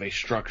off of a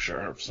structure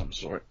of some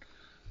sort.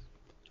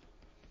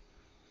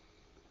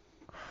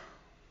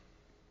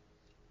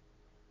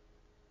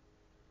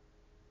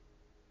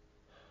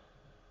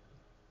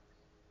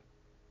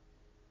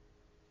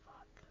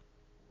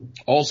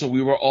 Also,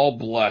 we were all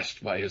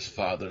blessed by his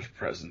father's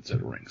presence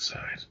at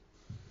ringside.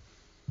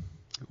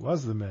 It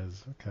was The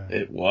Miz. Okay.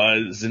 It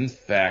was, in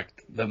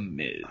fact, The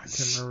Miz. I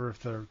can't remember if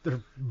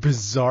their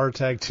bizarre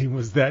tag team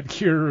was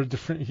that year or a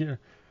different year.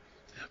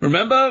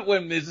 Remember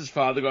when Miz's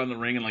father got in the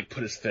ring and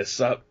put his fists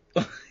up?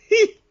 All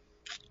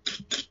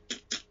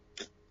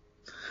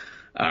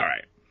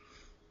right.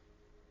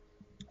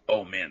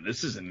 Oh man,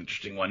 this is an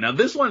interesting one. Now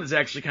this one is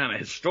actually kind of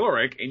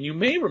historic, and you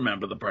may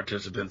remember the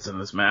participants in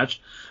this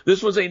match.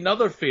 This was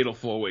another Fatal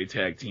 4-Way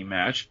Tag Team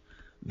match,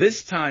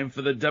 this time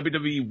for the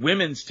WWE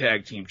Women's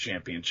Tag Team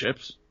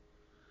Championships.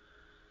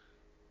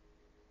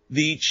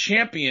 The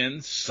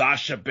champions,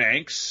 Sasha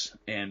Banks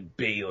and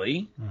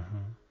Bayley,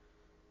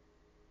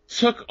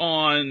 took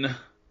on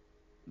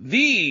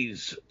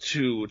these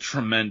two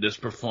tremendous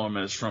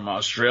performers from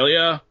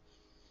Australia.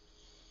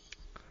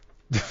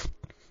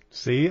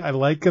 See, I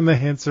like when the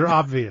hints are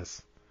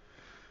obvious.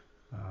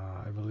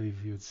 I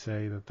believe you would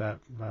say that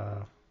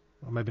well,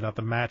 maybe not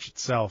the match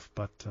itself,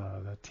 but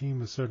that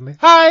team was certainly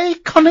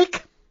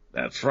iconic.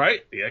 That's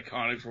right. The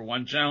Iconics were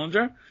one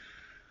challenger.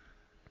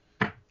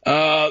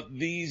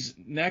 These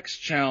next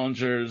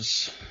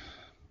challengers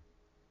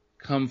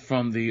come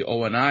from the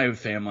Onai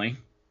family.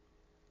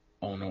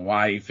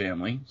 Onai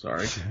family,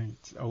 sorry.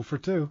 0 for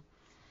 2.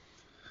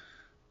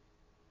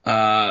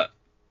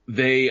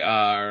 They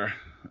are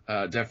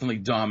definitely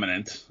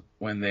dominant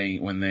when they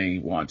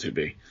want to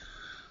be.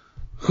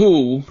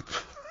 Who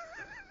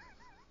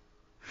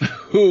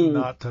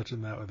not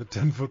touching that with a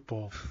 10-foot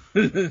pole.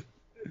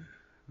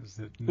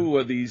 Who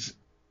are these?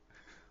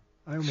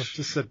 I almost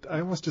just said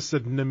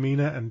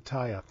Namina and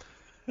Taya.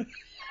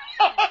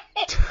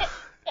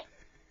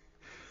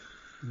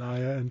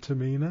 Naya and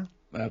Tamina.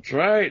 That's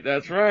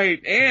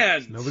right.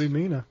 And nobody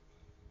Mina.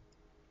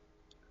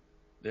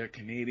 Their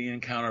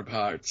Canadian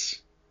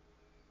counterparts.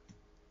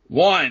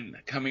 One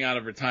coming out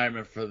of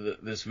retirement for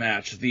this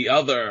match. The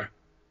other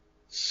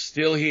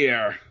still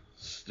here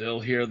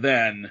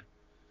then,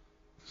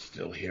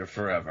 still here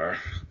forever.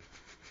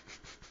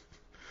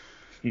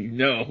 You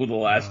know who the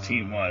last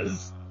team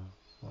was.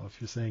 Well,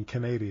 if you're saying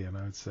Canadian,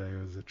 I would say it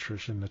was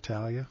Trish and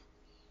Natalia.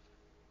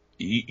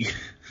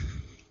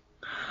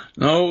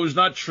 No, it was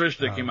not Trish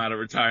that came out of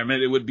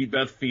retirement. It would be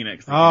Beth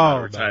Phoenix that came out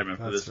of retirement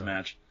for this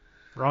match.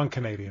 Wrong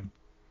Canadian.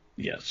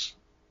 Yes.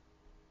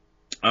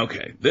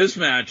 Okay, this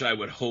match I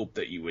would hope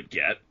that you would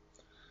get.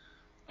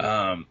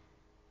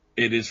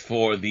 It is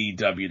for the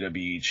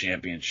WWE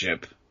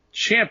Championship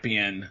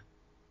champion.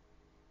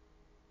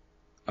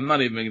 I'm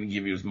not even going to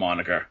give you his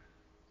moniker.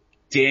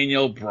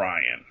 Daniel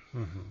Bryan.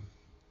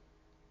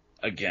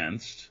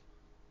 Against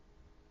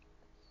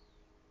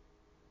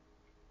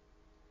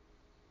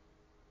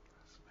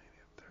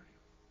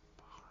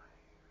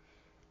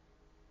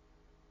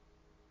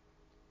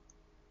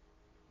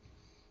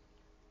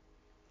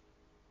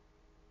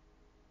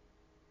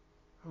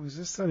was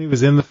this when he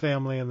was in the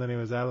family and then he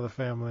was out of the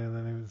family and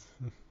then he was...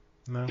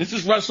 No? This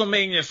is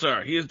WrestleMania,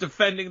 sir. He is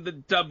defending the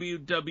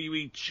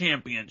WWE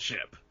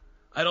Championship.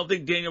 I don't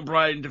think Daniel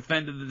Bryan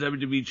defended the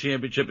WWE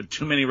Championship at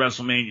too many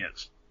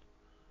WrestleManias.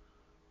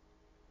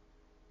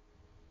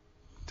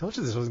 I told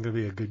you this wasn't going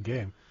to be a good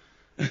game.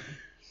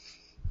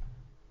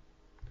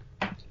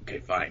 Okay,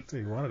 fine. So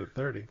you wanted a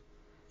 30.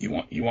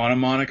 You want a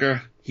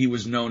moniker? He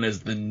was known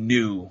as the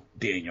new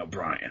Daniel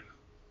Bryan.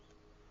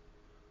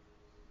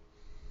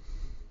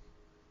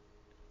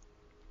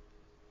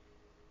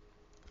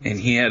 And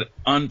he had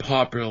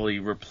unpopularly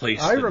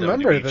replaced the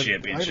WWE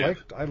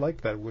Championship. I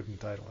liked that wooden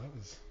title.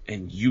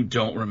 And you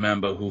don't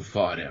remember who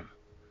fought him.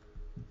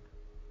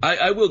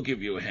 I will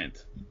give you a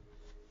hint.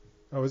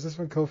 Oh, is this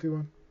when Kofi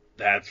won?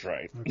 That's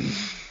right. Okay.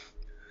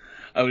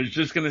 I was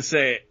just going to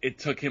say it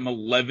took him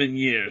 11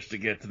 years to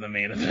get to the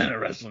main event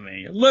of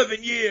WrestleMania.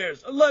 11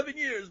 years! 11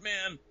 years,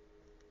 man!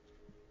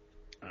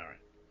 Alright.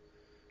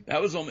 That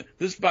was only...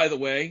 This, by the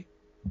way,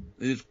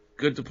 is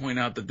good to point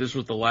out that this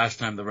was the last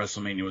time the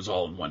WrestleMania was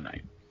all in one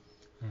night.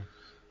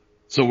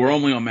 So we're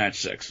only on match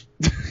 6.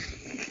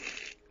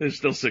 There's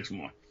still 6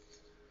 more.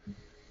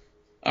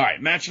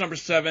 Alright, match number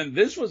 7.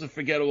 This was a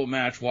forgettable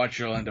match. Watch,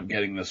 you'll end up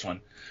getting this one.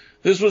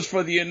 This was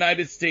for the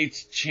United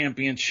States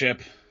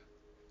Championship.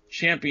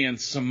 Champion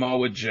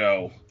Samoa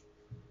Joe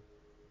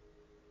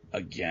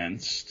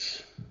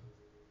against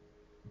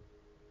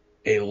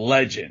a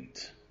legend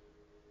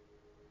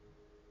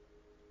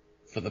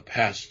for the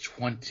past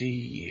 20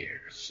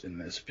 years in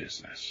this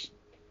business.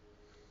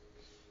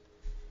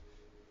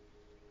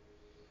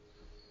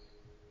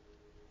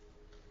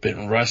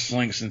 Been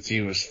wrestling since he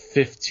was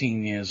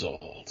 15 years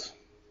old.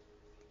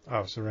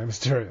 Oh, so Rey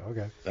Mysterio,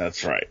 okay.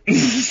 That's right.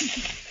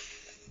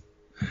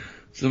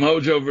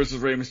 Samoa Joe versus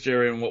Rey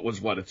Mysterio in what was,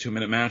 a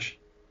 2-minute match?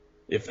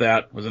 If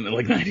that, wasn't it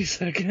like 90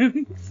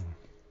 seconds?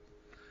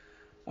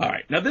 All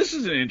right. Now, this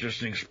is an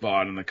interesting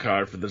spot in the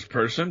card for this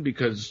person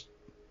because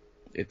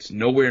it's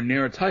nowhere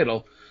near a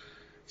title.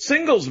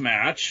 Singles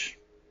match.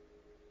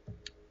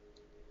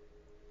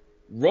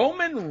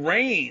 Roman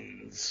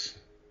Reigns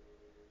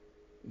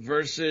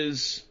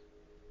versus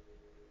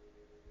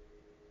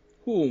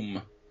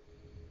whom?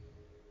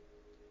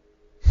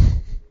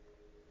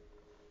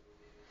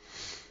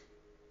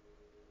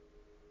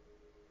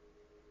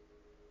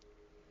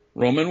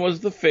 Roman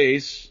was the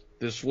face.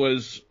 This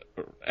was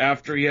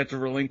after he had to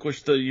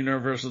relinquish the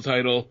Universal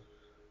title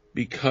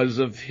because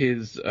of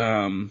his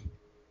leukemia.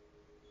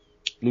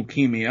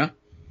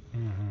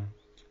 Mm-hmm.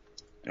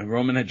 And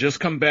Roman had just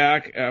come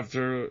back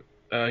after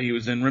he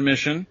was in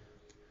remission.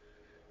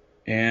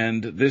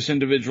 And this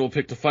individual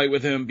picked a fight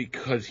with him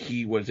because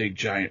he was a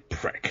giant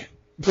prick.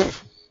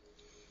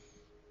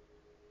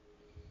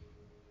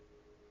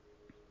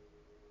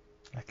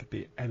 That could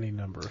be any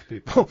number of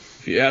people.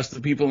 If you ask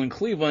the people in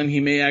Cleveland, he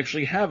may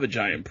actually have a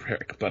giant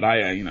prick, but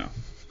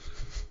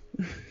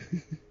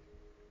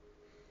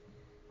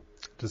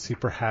Does he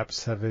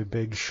perhaps have a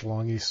big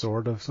schlongy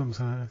sword of some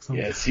kind?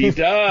 Yes, he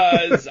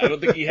does. I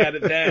don't think he had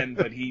it then,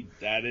 but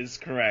that is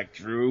correct.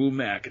 Drew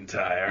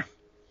McIntyre.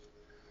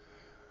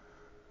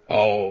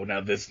 Oh, now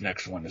this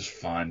next one is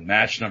fun.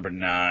 Match number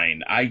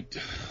 9. I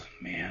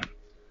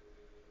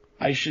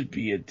should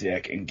be a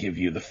dick and give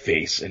you the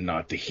face and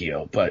not the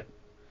heel, but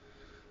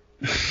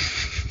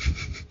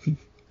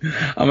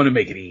I'm going to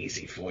make it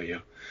easy for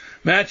you.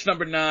 Match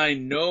number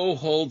 9, no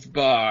holds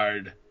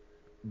barred.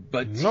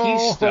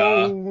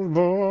 Batista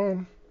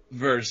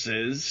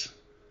versus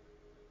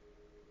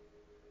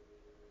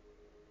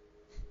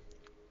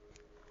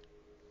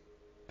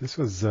This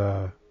was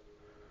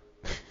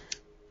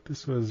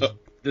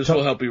this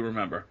will help you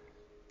remember.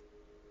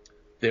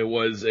 There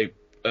was a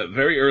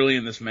very early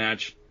in this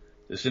match,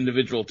 this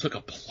individual took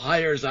a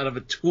pliers out of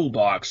a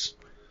toolbox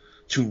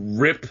to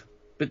rip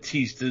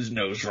Batista's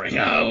nose ring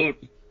out. I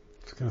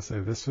was gonna say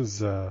this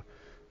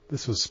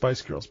was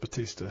Spice Girls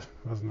Batista,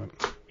 wasn't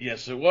it?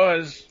 Yes, it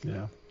was.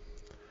 Yeah.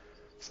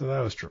 So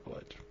that was Triple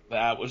H.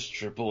 That was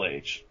Triple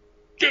H.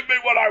 Give me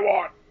what I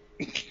want.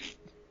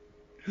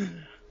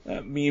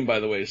 That meme, by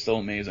the way, is still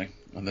amazing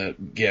on the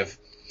GIF.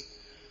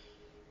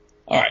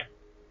 All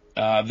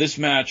right. This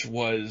match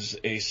was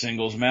a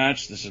singles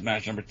match. This is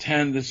match number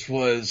 10. This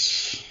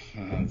is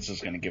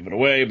going to give it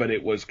away, but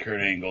it was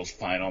Kurt Angle's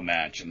final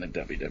match in the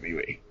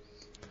WWE.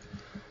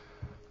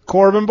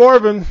 Corbin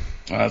Borbin.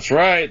 That's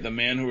right. The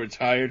man who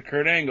retired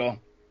Kurt Angle.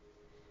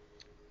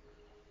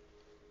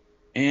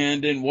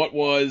 And in what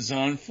was,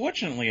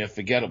 unfortunately, a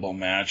forgettable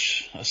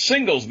match, a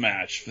singles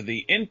match for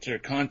the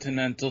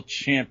Intercontinental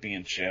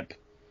Championship,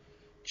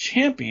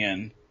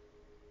 champion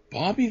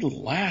Bobby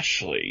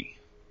Lashley.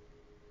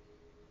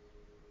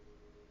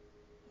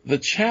 The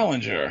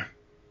challenger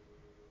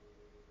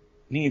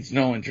needs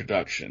no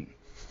introduction,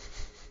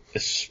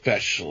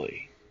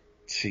 especially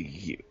to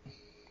you.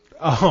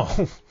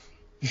 Oh.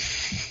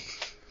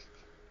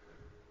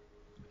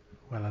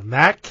 Well, in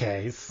that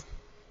case...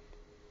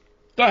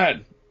 Go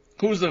ahead.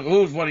 Who's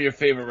one of your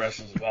favorite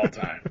wrestlers of all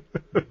time?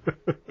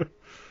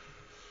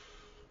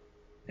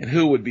 And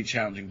who would be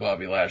challenging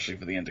Bobby Lashley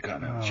for the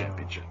Intercontinental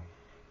Championship?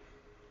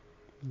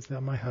 Is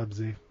that my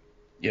hubsy?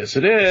 Yes,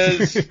 it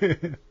is.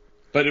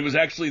 But it was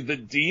actually the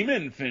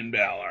Demon Finn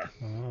Balor.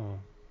 Oh.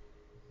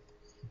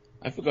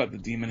 I forgot the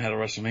Demon had a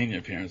WrestleMania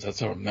appearance.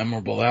 That's how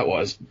memorable that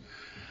was.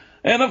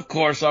 And, of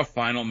course, our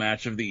final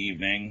match of the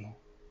evening.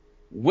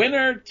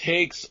 Winner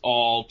takes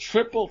all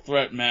triple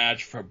threat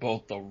match for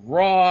both the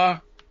Raw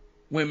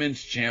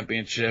Women's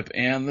Championship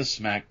and the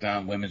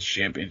SmackDown Women's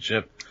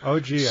Championship. Oh,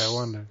 gee, I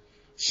wonder.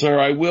 Sir,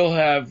 I will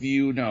have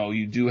you know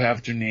you do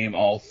have to name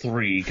all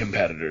 3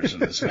 competitors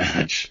in this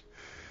match.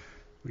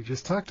 We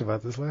just talked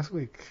about this last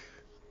week.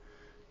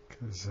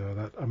 Because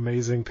that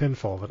amazing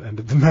pinfall that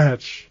ended the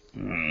match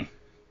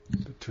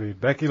between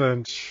Becky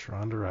Lynch,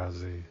 Ronda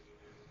Rousey,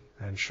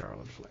 and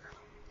Charlotte Flair.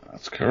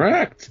 That's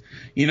correct.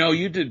 You know,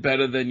 you did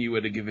better than you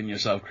would have given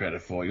yourself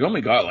credit for. You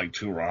only got like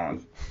 2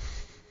 wrong.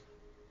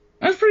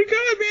 That's pretty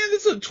good, man.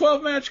 This is a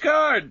 12-match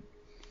card.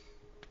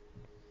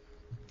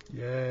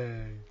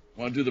 Yay.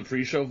 Want to do the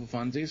pre-show for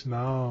funsies?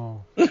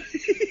 No.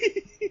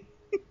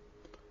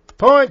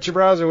 Point your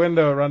browser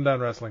window at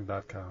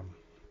rundownwrestling.com.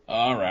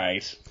 All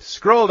right.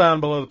 Scroll down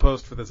below the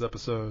post for this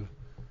episode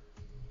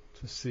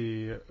to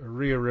see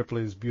Rhea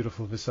Ripley's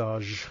beautiful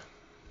visage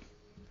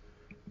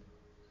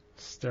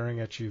staring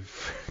at you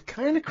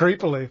kind of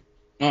creepily.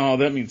 Oh,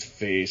 that means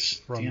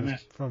face. Damn it.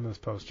 From this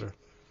poster.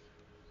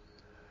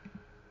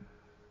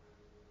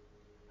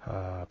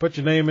 Put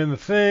your name in the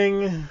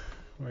thing.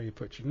 Where you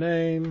put your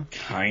name.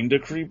 Kinda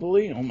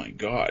creepily? Oh my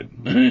god.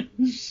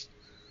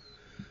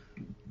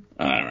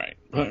 Alright.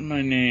 Putting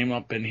my name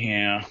up in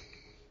here.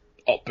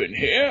 Up in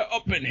here.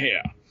 Up in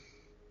here.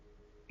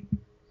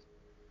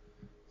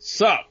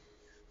 So.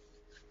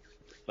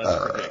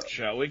 Let's predict,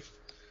 shall we?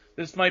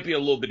 this might be a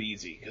little bit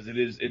easy because it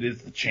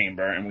is the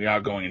Chamber, and we are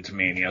going into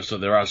Mania, so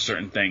there are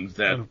certain things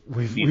that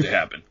need to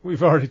happen.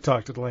 We've already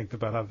talked at length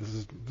about how this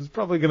is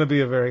probably going to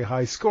be a very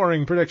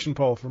high-scoring prediction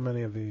poll for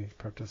many of the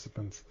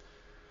participants.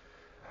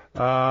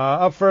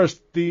 Up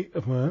first,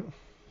 what?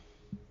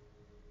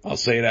 I'll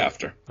say it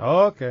after.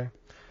 Okay.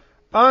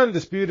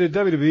 Undisputed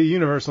WWE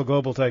Universal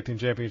Global Tag Team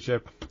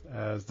Championship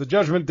as the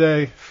Judgment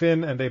Day,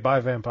 Finn and a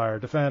Bi-Vampire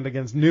defend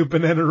against New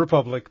Banana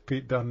Republic,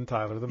 Pete Dunne and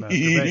Tyler the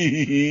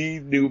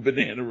Masturbate. New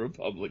Banana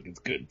Republic is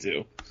good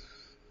too.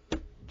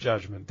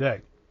 Judgment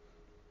Day.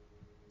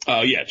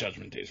 Oh yeah,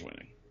 Judgment Day's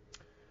winning.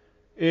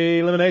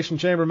 Elimination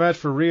Chamber match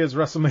for Rhea's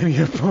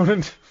WrestleMania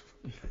opponent.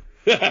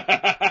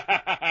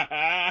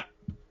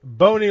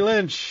 Boney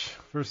Lynch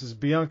versus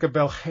Bianca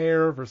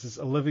Belair versus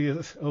Olivia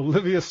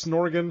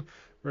Snorgan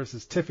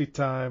versus Tiffy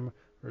Time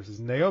versus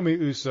Naomi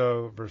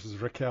Uso versus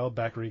Raquel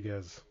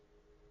Rodriguez.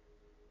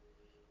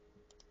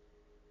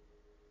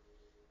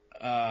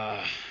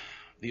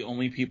 The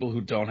only people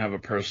who don't have a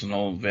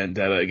personal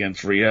vendetta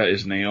against Rhea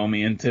is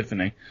Naomi and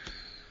Tiffany.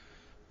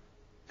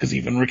 Because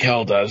even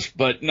Raquel does.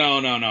 But no.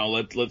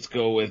 Let's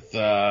go with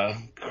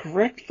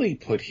correctly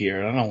put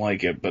here. I don't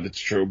like it, but it's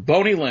true.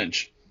 Boney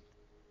Lynch.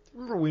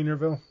 Remember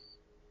Wienerville?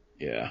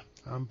 Yeah.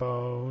 I'm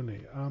bony,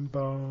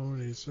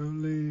 so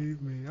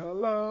leave me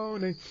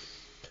alone.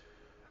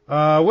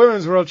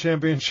 Women's World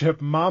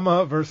Championship,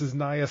 Mama versus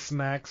Nia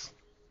Snax.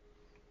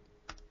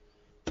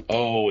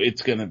 Oh,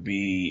 it's going to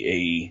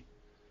be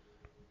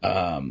a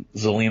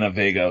Zelina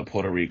Vega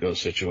Puerto Rico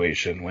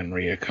situation when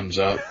Rhea comes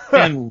up,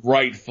 and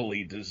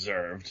rightfully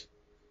deserved.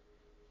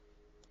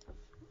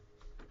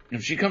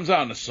 If she comes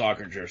out in a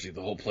soccer jersey,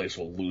 the whole place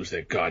will lose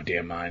their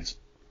goddamn minds.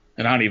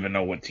 And I don't even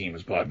know what team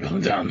is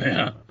bodybuilding down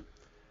there.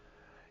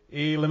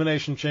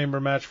 Elimination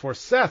Chamber match for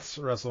Seth's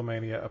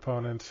WrestleMania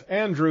opponent,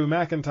 Andrew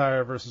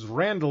McIntyre versus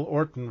Randall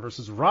Orton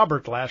versus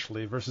Robert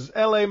Lashley versus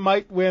LA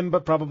might win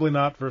but probably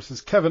not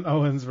versus Kevin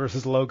Owens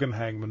versus Logan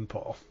Hangman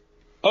Paul.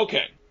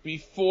 Okay,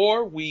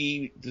 before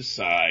we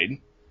decide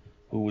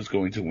who is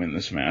going to win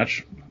this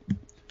match,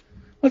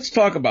 let's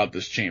talk about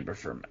this chamber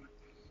for a minute.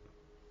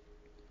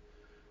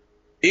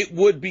 It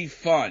would be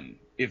fun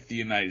if the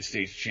United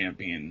States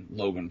champion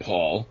Logan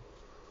Paul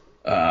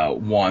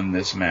won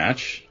this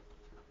match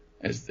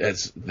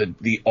as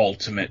the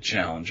ultimate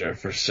challenger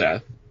for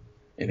Seth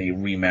in a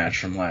rematch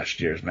from last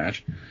year's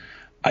match.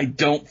 I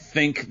don't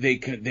think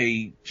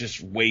they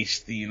just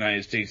waste the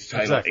United States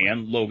title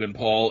and Logan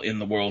Paul in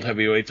the World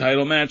Heavyweight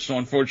title match. So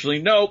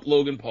unfortunately, nope,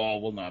 Logan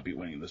Paul will not be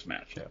winning this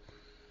match. Yeah.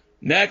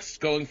 Next,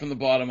 going from the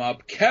bottom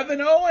up, Kevin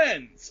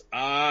Owens.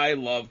 I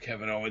love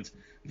Kevin Owens.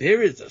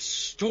 There is a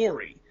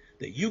story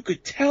that you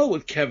could tell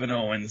with Kevin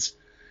Owens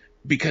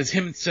because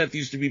him and Seth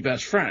used to be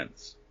best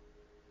friends.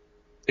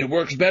 It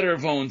works better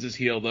if Owens is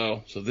heel,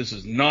 though, so this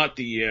is not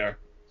the year.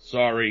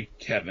 Sorry,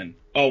 Kevin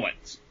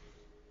Owens.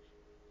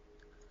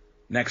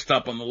 Next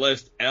up on the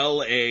list,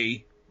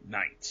 L.A.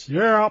 Knight.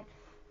 Yeah.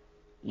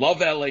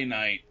 Love L.A.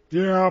 Knight.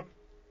 Yeah.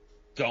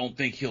 Don't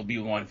think he'll be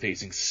the one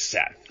facing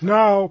Seth.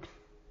 No.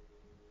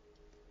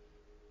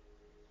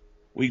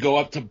 We go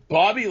up to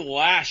Bobby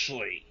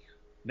Lashley.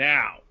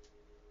 Now,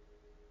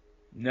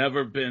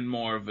 never been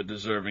more of a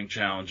deserving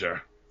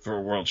challenger for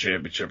a world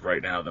championship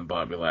right now than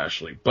Bobby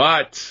Lashley.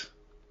 But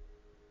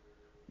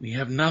we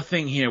have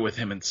nothing here with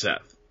him and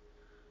Seth.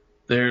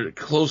 Their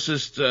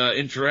closest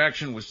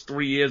interaction was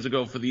 3 years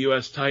ago for the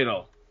U.S.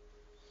 title.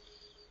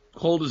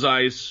 Cold as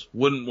ice,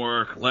 wouldn't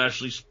work.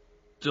 Lashley's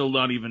still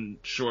not even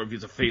sure if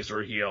he's a face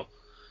or a heel.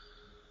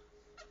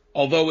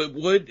 Although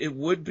it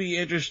would be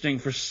interesting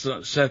for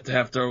Seth to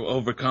have to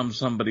overcome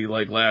somebody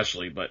like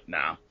Lashley, but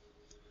no,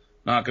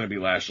 not going to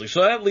be Lashley.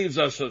 So that leaves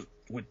us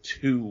with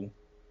two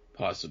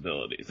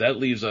possibilities. That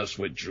leaves us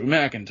with Drew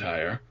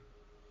McIntyre,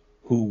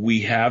 who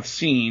we have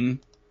seen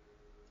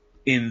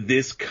in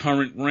this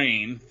current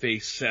reign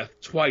face Seth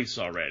twice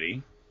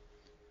already,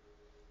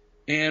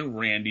 and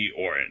Randy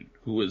Orton,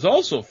 who has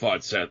also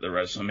fought Seth at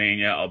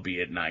WrestleMania,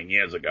 albeit 9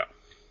 years ago.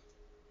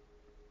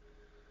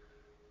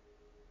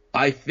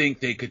 I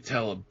think they could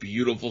tell a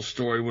beautiful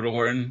story with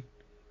Orton,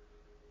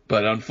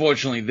 but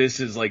unfortunately this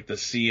is like the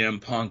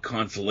CM Punk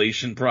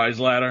consolation prize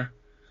ladder,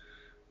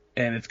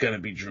 and it's going to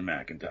be Drew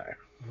McIntyre.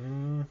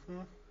 Mm-hmm.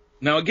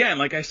 Now again,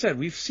 like I said,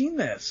 we've seen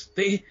this.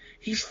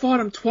 He's fought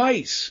him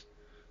twice.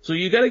 So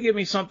you got to give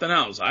me something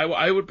else.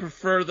 I would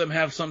prefer them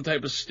have some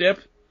type of stip,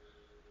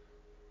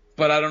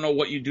 but I don't know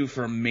what you do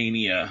for a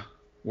Mania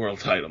world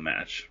title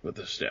match with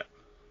a stip.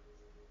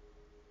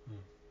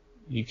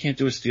 You can't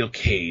do a steel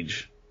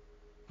cage.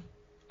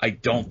 I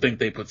don't think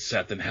they put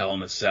Seth in Hell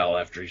in a Cell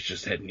after he's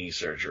just had knee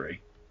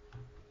surgery.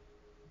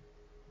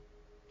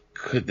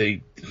 Could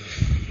they?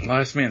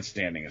 Last Man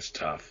Standing is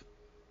tough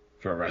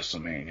for a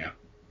WrestleMania.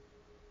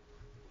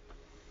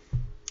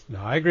 No,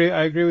 I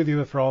agree with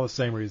you for all the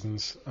same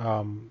reasons.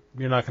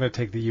 You're not going to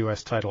take the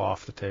U.S. title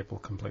off the table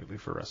completely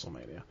for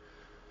WrestleMania.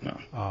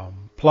 No.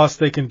 Plus,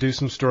 they can do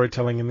some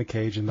storytelling in the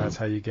cage, and that's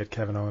how you get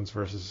Kevin Owens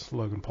versus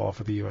Logan Paul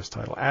for the U.S.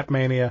 title at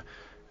Mania,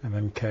 and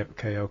then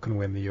KO can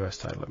win the U.S.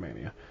 title at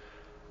Mania.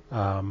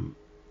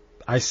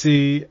 I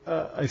see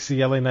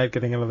LA Knight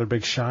getting another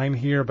big shine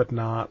here, but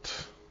not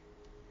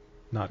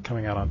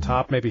coming out on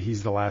top. Maybe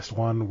he's the last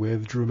one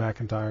with Drew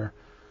McIntyre.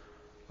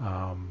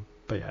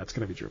 But yeah, it's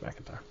going to be Drew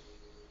McIntyre.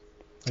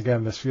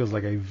 Again, this feels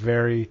like a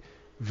very,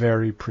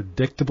 very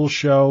predictable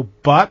show,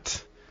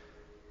 but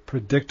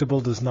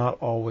predictable does not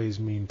always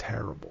mean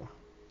terrible.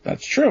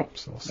 That's true.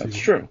 So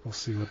We'll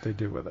see what they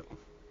do with it.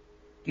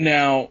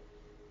 Now,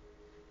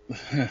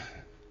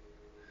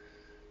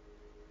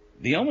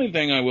 the only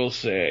thing I will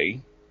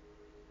say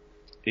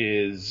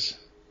is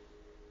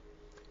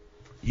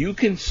you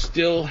can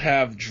still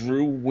have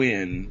Drew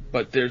win,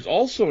 but there's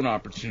also an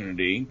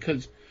opportunity,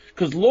 because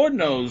Lord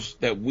knows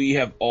that we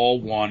have all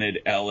wanted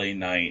LA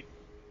Knight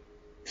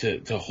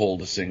to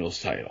hold a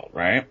singles title,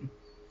 right?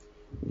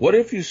 What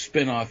if you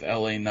spin off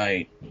LA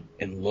Knight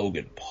and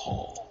Logan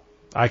Paul?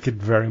 I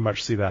could very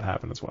much see that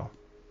happen as well.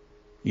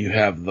 You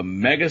have the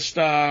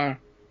megastar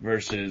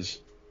versus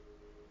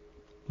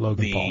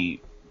Logan Paul.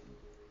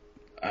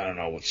 I don't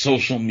know,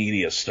 social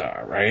media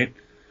star, right?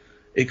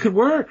 It could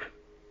work.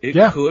 It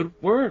could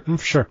work.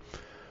 Sure.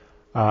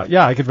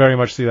 I could very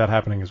much see that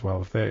happening as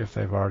well. If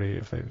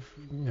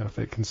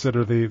they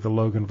consider the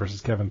Logan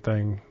versus Kevin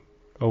thing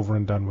over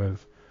and done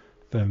with,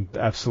 then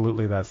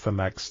absolutely that's the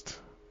next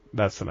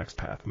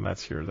path, and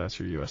that's your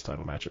U.S.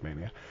 title match at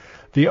Mania.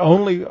 The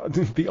only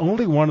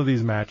one of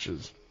these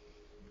matches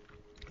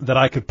that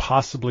I could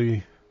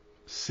possibly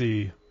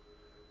see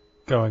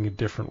going a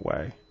different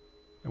way,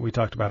 and we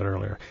talked about it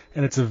earlier,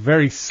 and it's a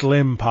very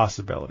slim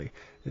possibility.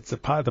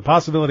 The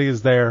possibility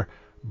is there,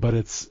 but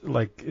it's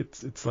like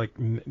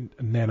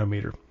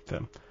nanometer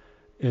thin.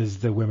 Is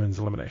the women's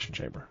elimination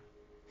chamber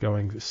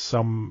going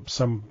some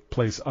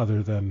place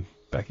other than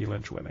Becky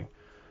Lynch winning?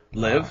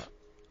 Liv?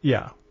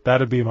 Yeah,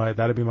 that'd be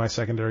my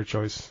secondary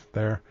choice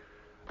there.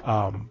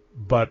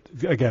 But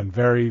again,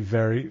 very,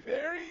 very,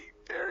 very,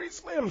 very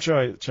slim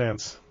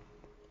chance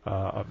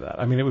of that.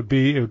 I mean, it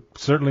would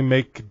certainly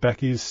make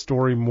Becky's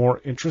story more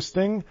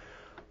interesting,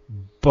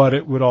 but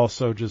it would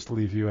also just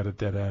leave you at a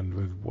dead end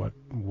with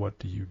what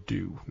do you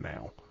do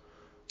now?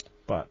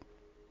 But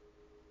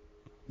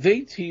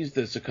they teased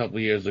this a couple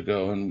of years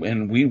ago,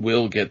 and we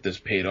will get this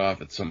paid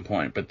off at some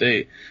point. But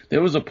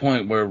there was a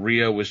point where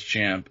Rhea was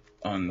champ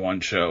on one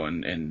show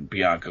and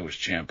Bianca was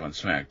champ on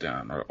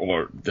SmackDown,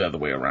 or the other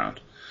way around.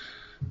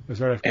 It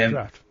was right after the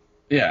draft.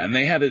 Yeah, and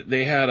they had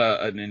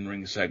an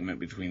in-ring segment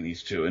between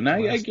these two, and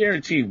I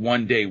guarantee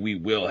one day we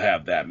will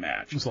have that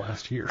match. It was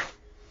last year.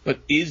 But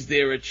is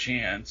there a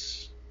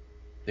chance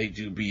they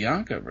do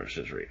Bianca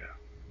versus Rhea?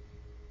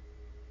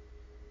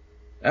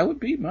 That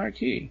would be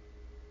marquee.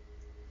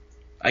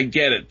 I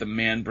get it. The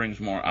man brings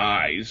more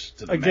eyes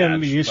to the match. Again,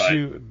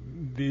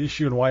 the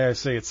issue and why I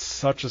say it's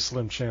such a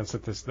slim chance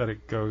that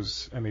it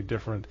goes any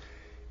different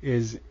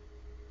is,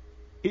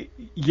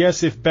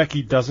 yes, if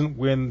Becky doesn't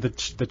win the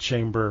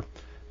chamber,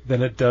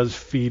 then it does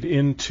feed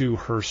into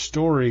her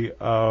story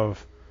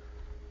of,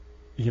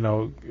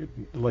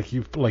 like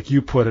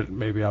you put it,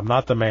 maybe I'm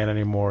not the man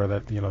anymore,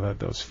 that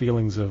those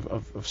feelings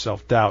of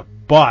self-doubt.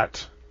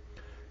 But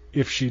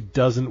if she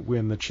doesn't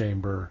win the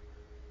chamber,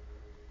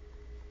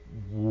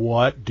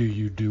 what do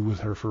you do with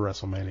her for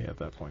WrestleMania at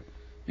that point?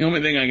 The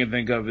only thing I can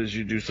think of is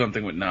you do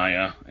something with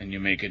Nia, and you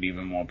make it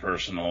even more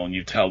personal, and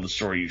you tell the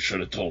story you should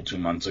have told 2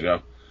 months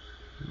ago.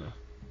 No.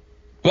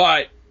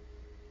 But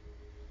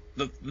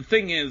the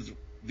thing is,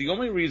 the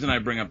only reason I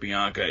bring up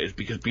Bianca is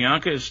because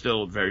Bianca is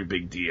still a very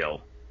big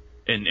deal,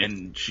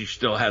 and she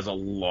still has a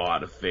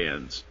lot of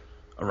fans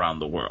around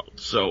the world.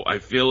 So I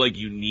feel like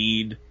you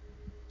need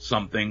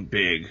something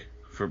big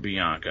for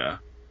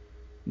Bianca.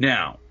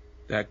 Now,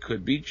 that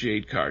could be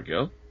Jade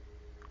Cargill.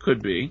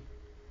 Could be.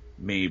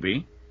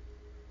 Maybe.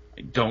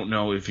 I don't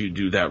know if you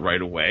do that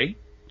right away,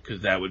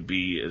 because that would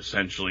be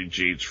essentially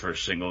Jade's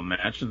first single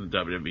match in the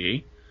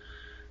WWE.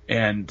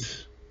 And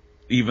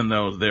even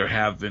though there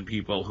have been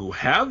people who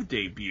have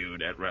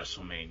debuted at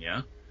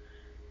WrestleMania,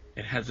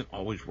 it hasn't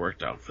always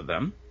worked out for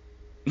them.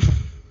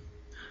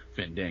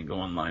 Fandango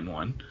on line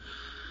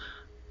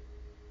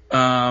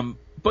 1.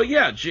 But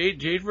yeah,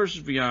 Jade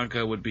versus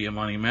Bianca would be a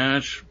money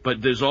match.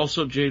 But there's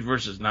also Jade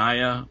versus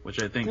Nia,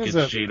 which I think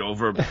gets Jade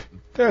over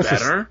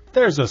better.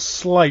 There's a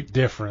slight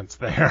difference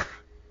there.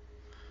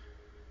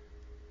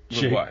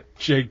 What?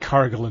 Jade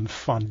Cargill and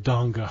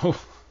Fandango.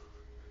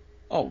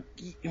 Oh,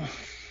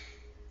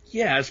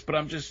 yes, but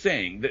I'm just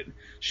saying that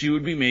she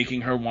would be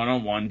making her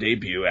one-on-one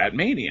debut at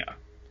Mania.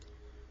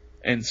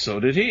 And so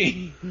did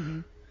he.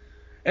 Mm-hmm.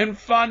 And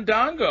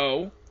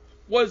Fandango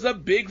was a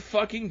big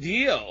fucking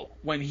deal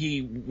when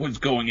he was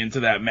going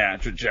into that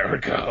match with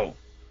Jericho.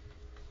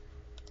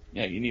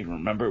 Yeah, you didn't even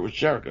remember it was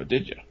Jericho,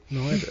 did you?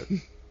 No, I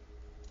did.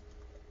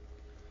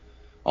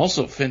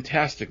 Also,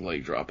 fantastic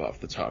leg drop off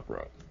the top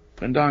rope.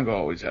 Fandango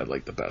always had,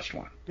 the best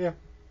one. Yeah.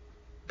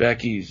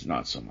 Becky's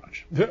not so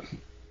much. Yeah.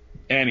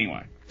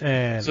 Anyway.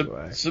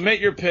 Submit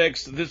your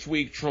picks this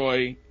week,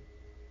 Troy.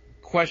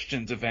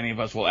 Questions if any of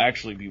us will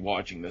actually be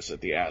watching this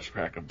at the ass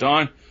crack of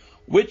dawn,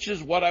 which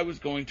is what I was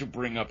going to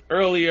bring up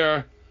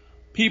earlier.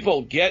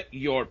 People, get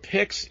your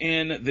picks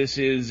in. This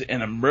is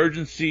an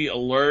emergency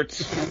alert.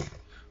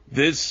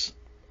 This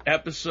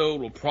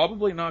episode will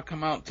probably not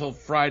come out until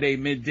Friday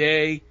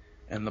midday,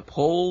 and the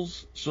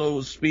polls, so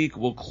to speak,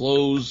 will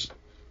close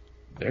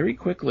very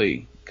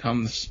quickly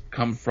come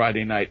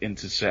Friday night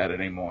into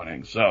Saturday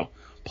morning. So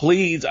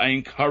please, I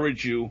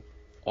encourage you,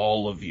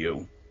 all of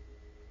you,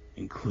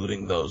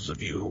 including those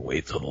of you who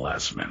wait till the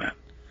last minute,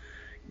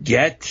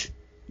 get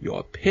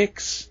your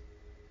picks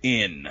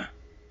in.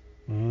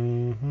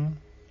 Mm-hmm.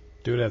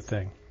 Do that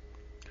thing.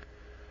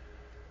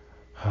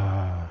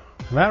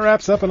 That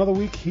wraps up another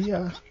week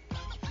here.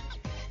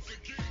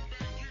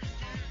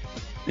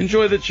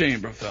 Enjoy the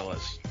chamber,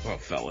 fellas. Well,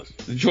 fellas.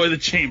 Enjoy the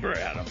chamber,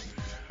 Adam.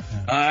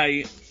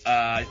 Yeah.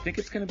 I think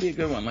it's going to be a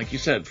good one. Like you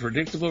said,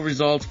 predictable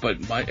results, but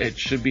it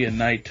should be a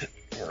night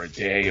or a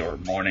day or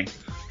morning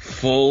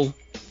full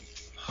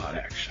hot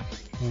action.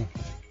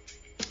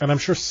 Mm-hmm. And I'm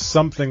sure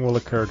something will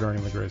occur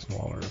during the Grayson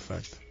Waller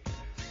effect.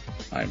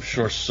 I'm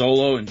sure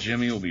Solo and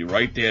Jimmy will be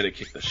right there to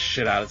kick the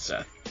shit out of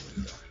Seth.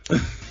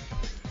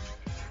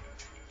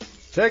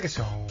 Take us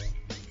home.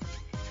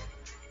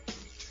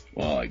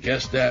 Well, I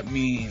guess that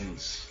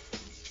means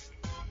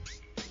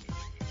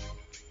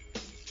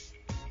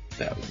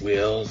that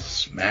we'll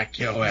smack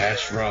your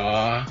ass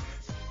raw.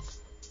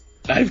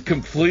 I've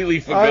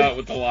completely forgot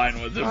what the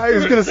line was. I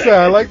was going to say,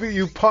 I like that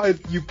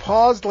you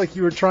paused like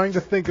you were trying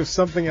to think of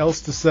something else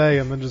to say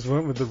and then just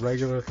went with the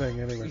regular thing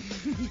anyway.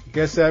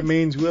 Guess that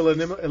means we'll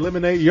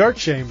eliminate your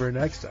chamber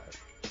next time.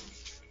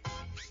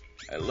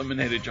 I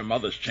eliminated your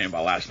mother's chamber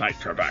last night,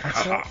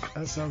 Trebek.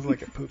 That sounds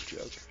like a poop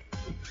joke.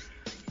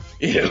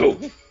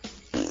 Ew.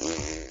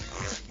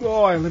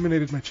 Oh, I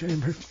eliminated my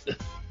chamber.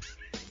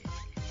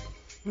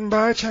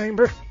 Bye,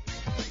 chamber.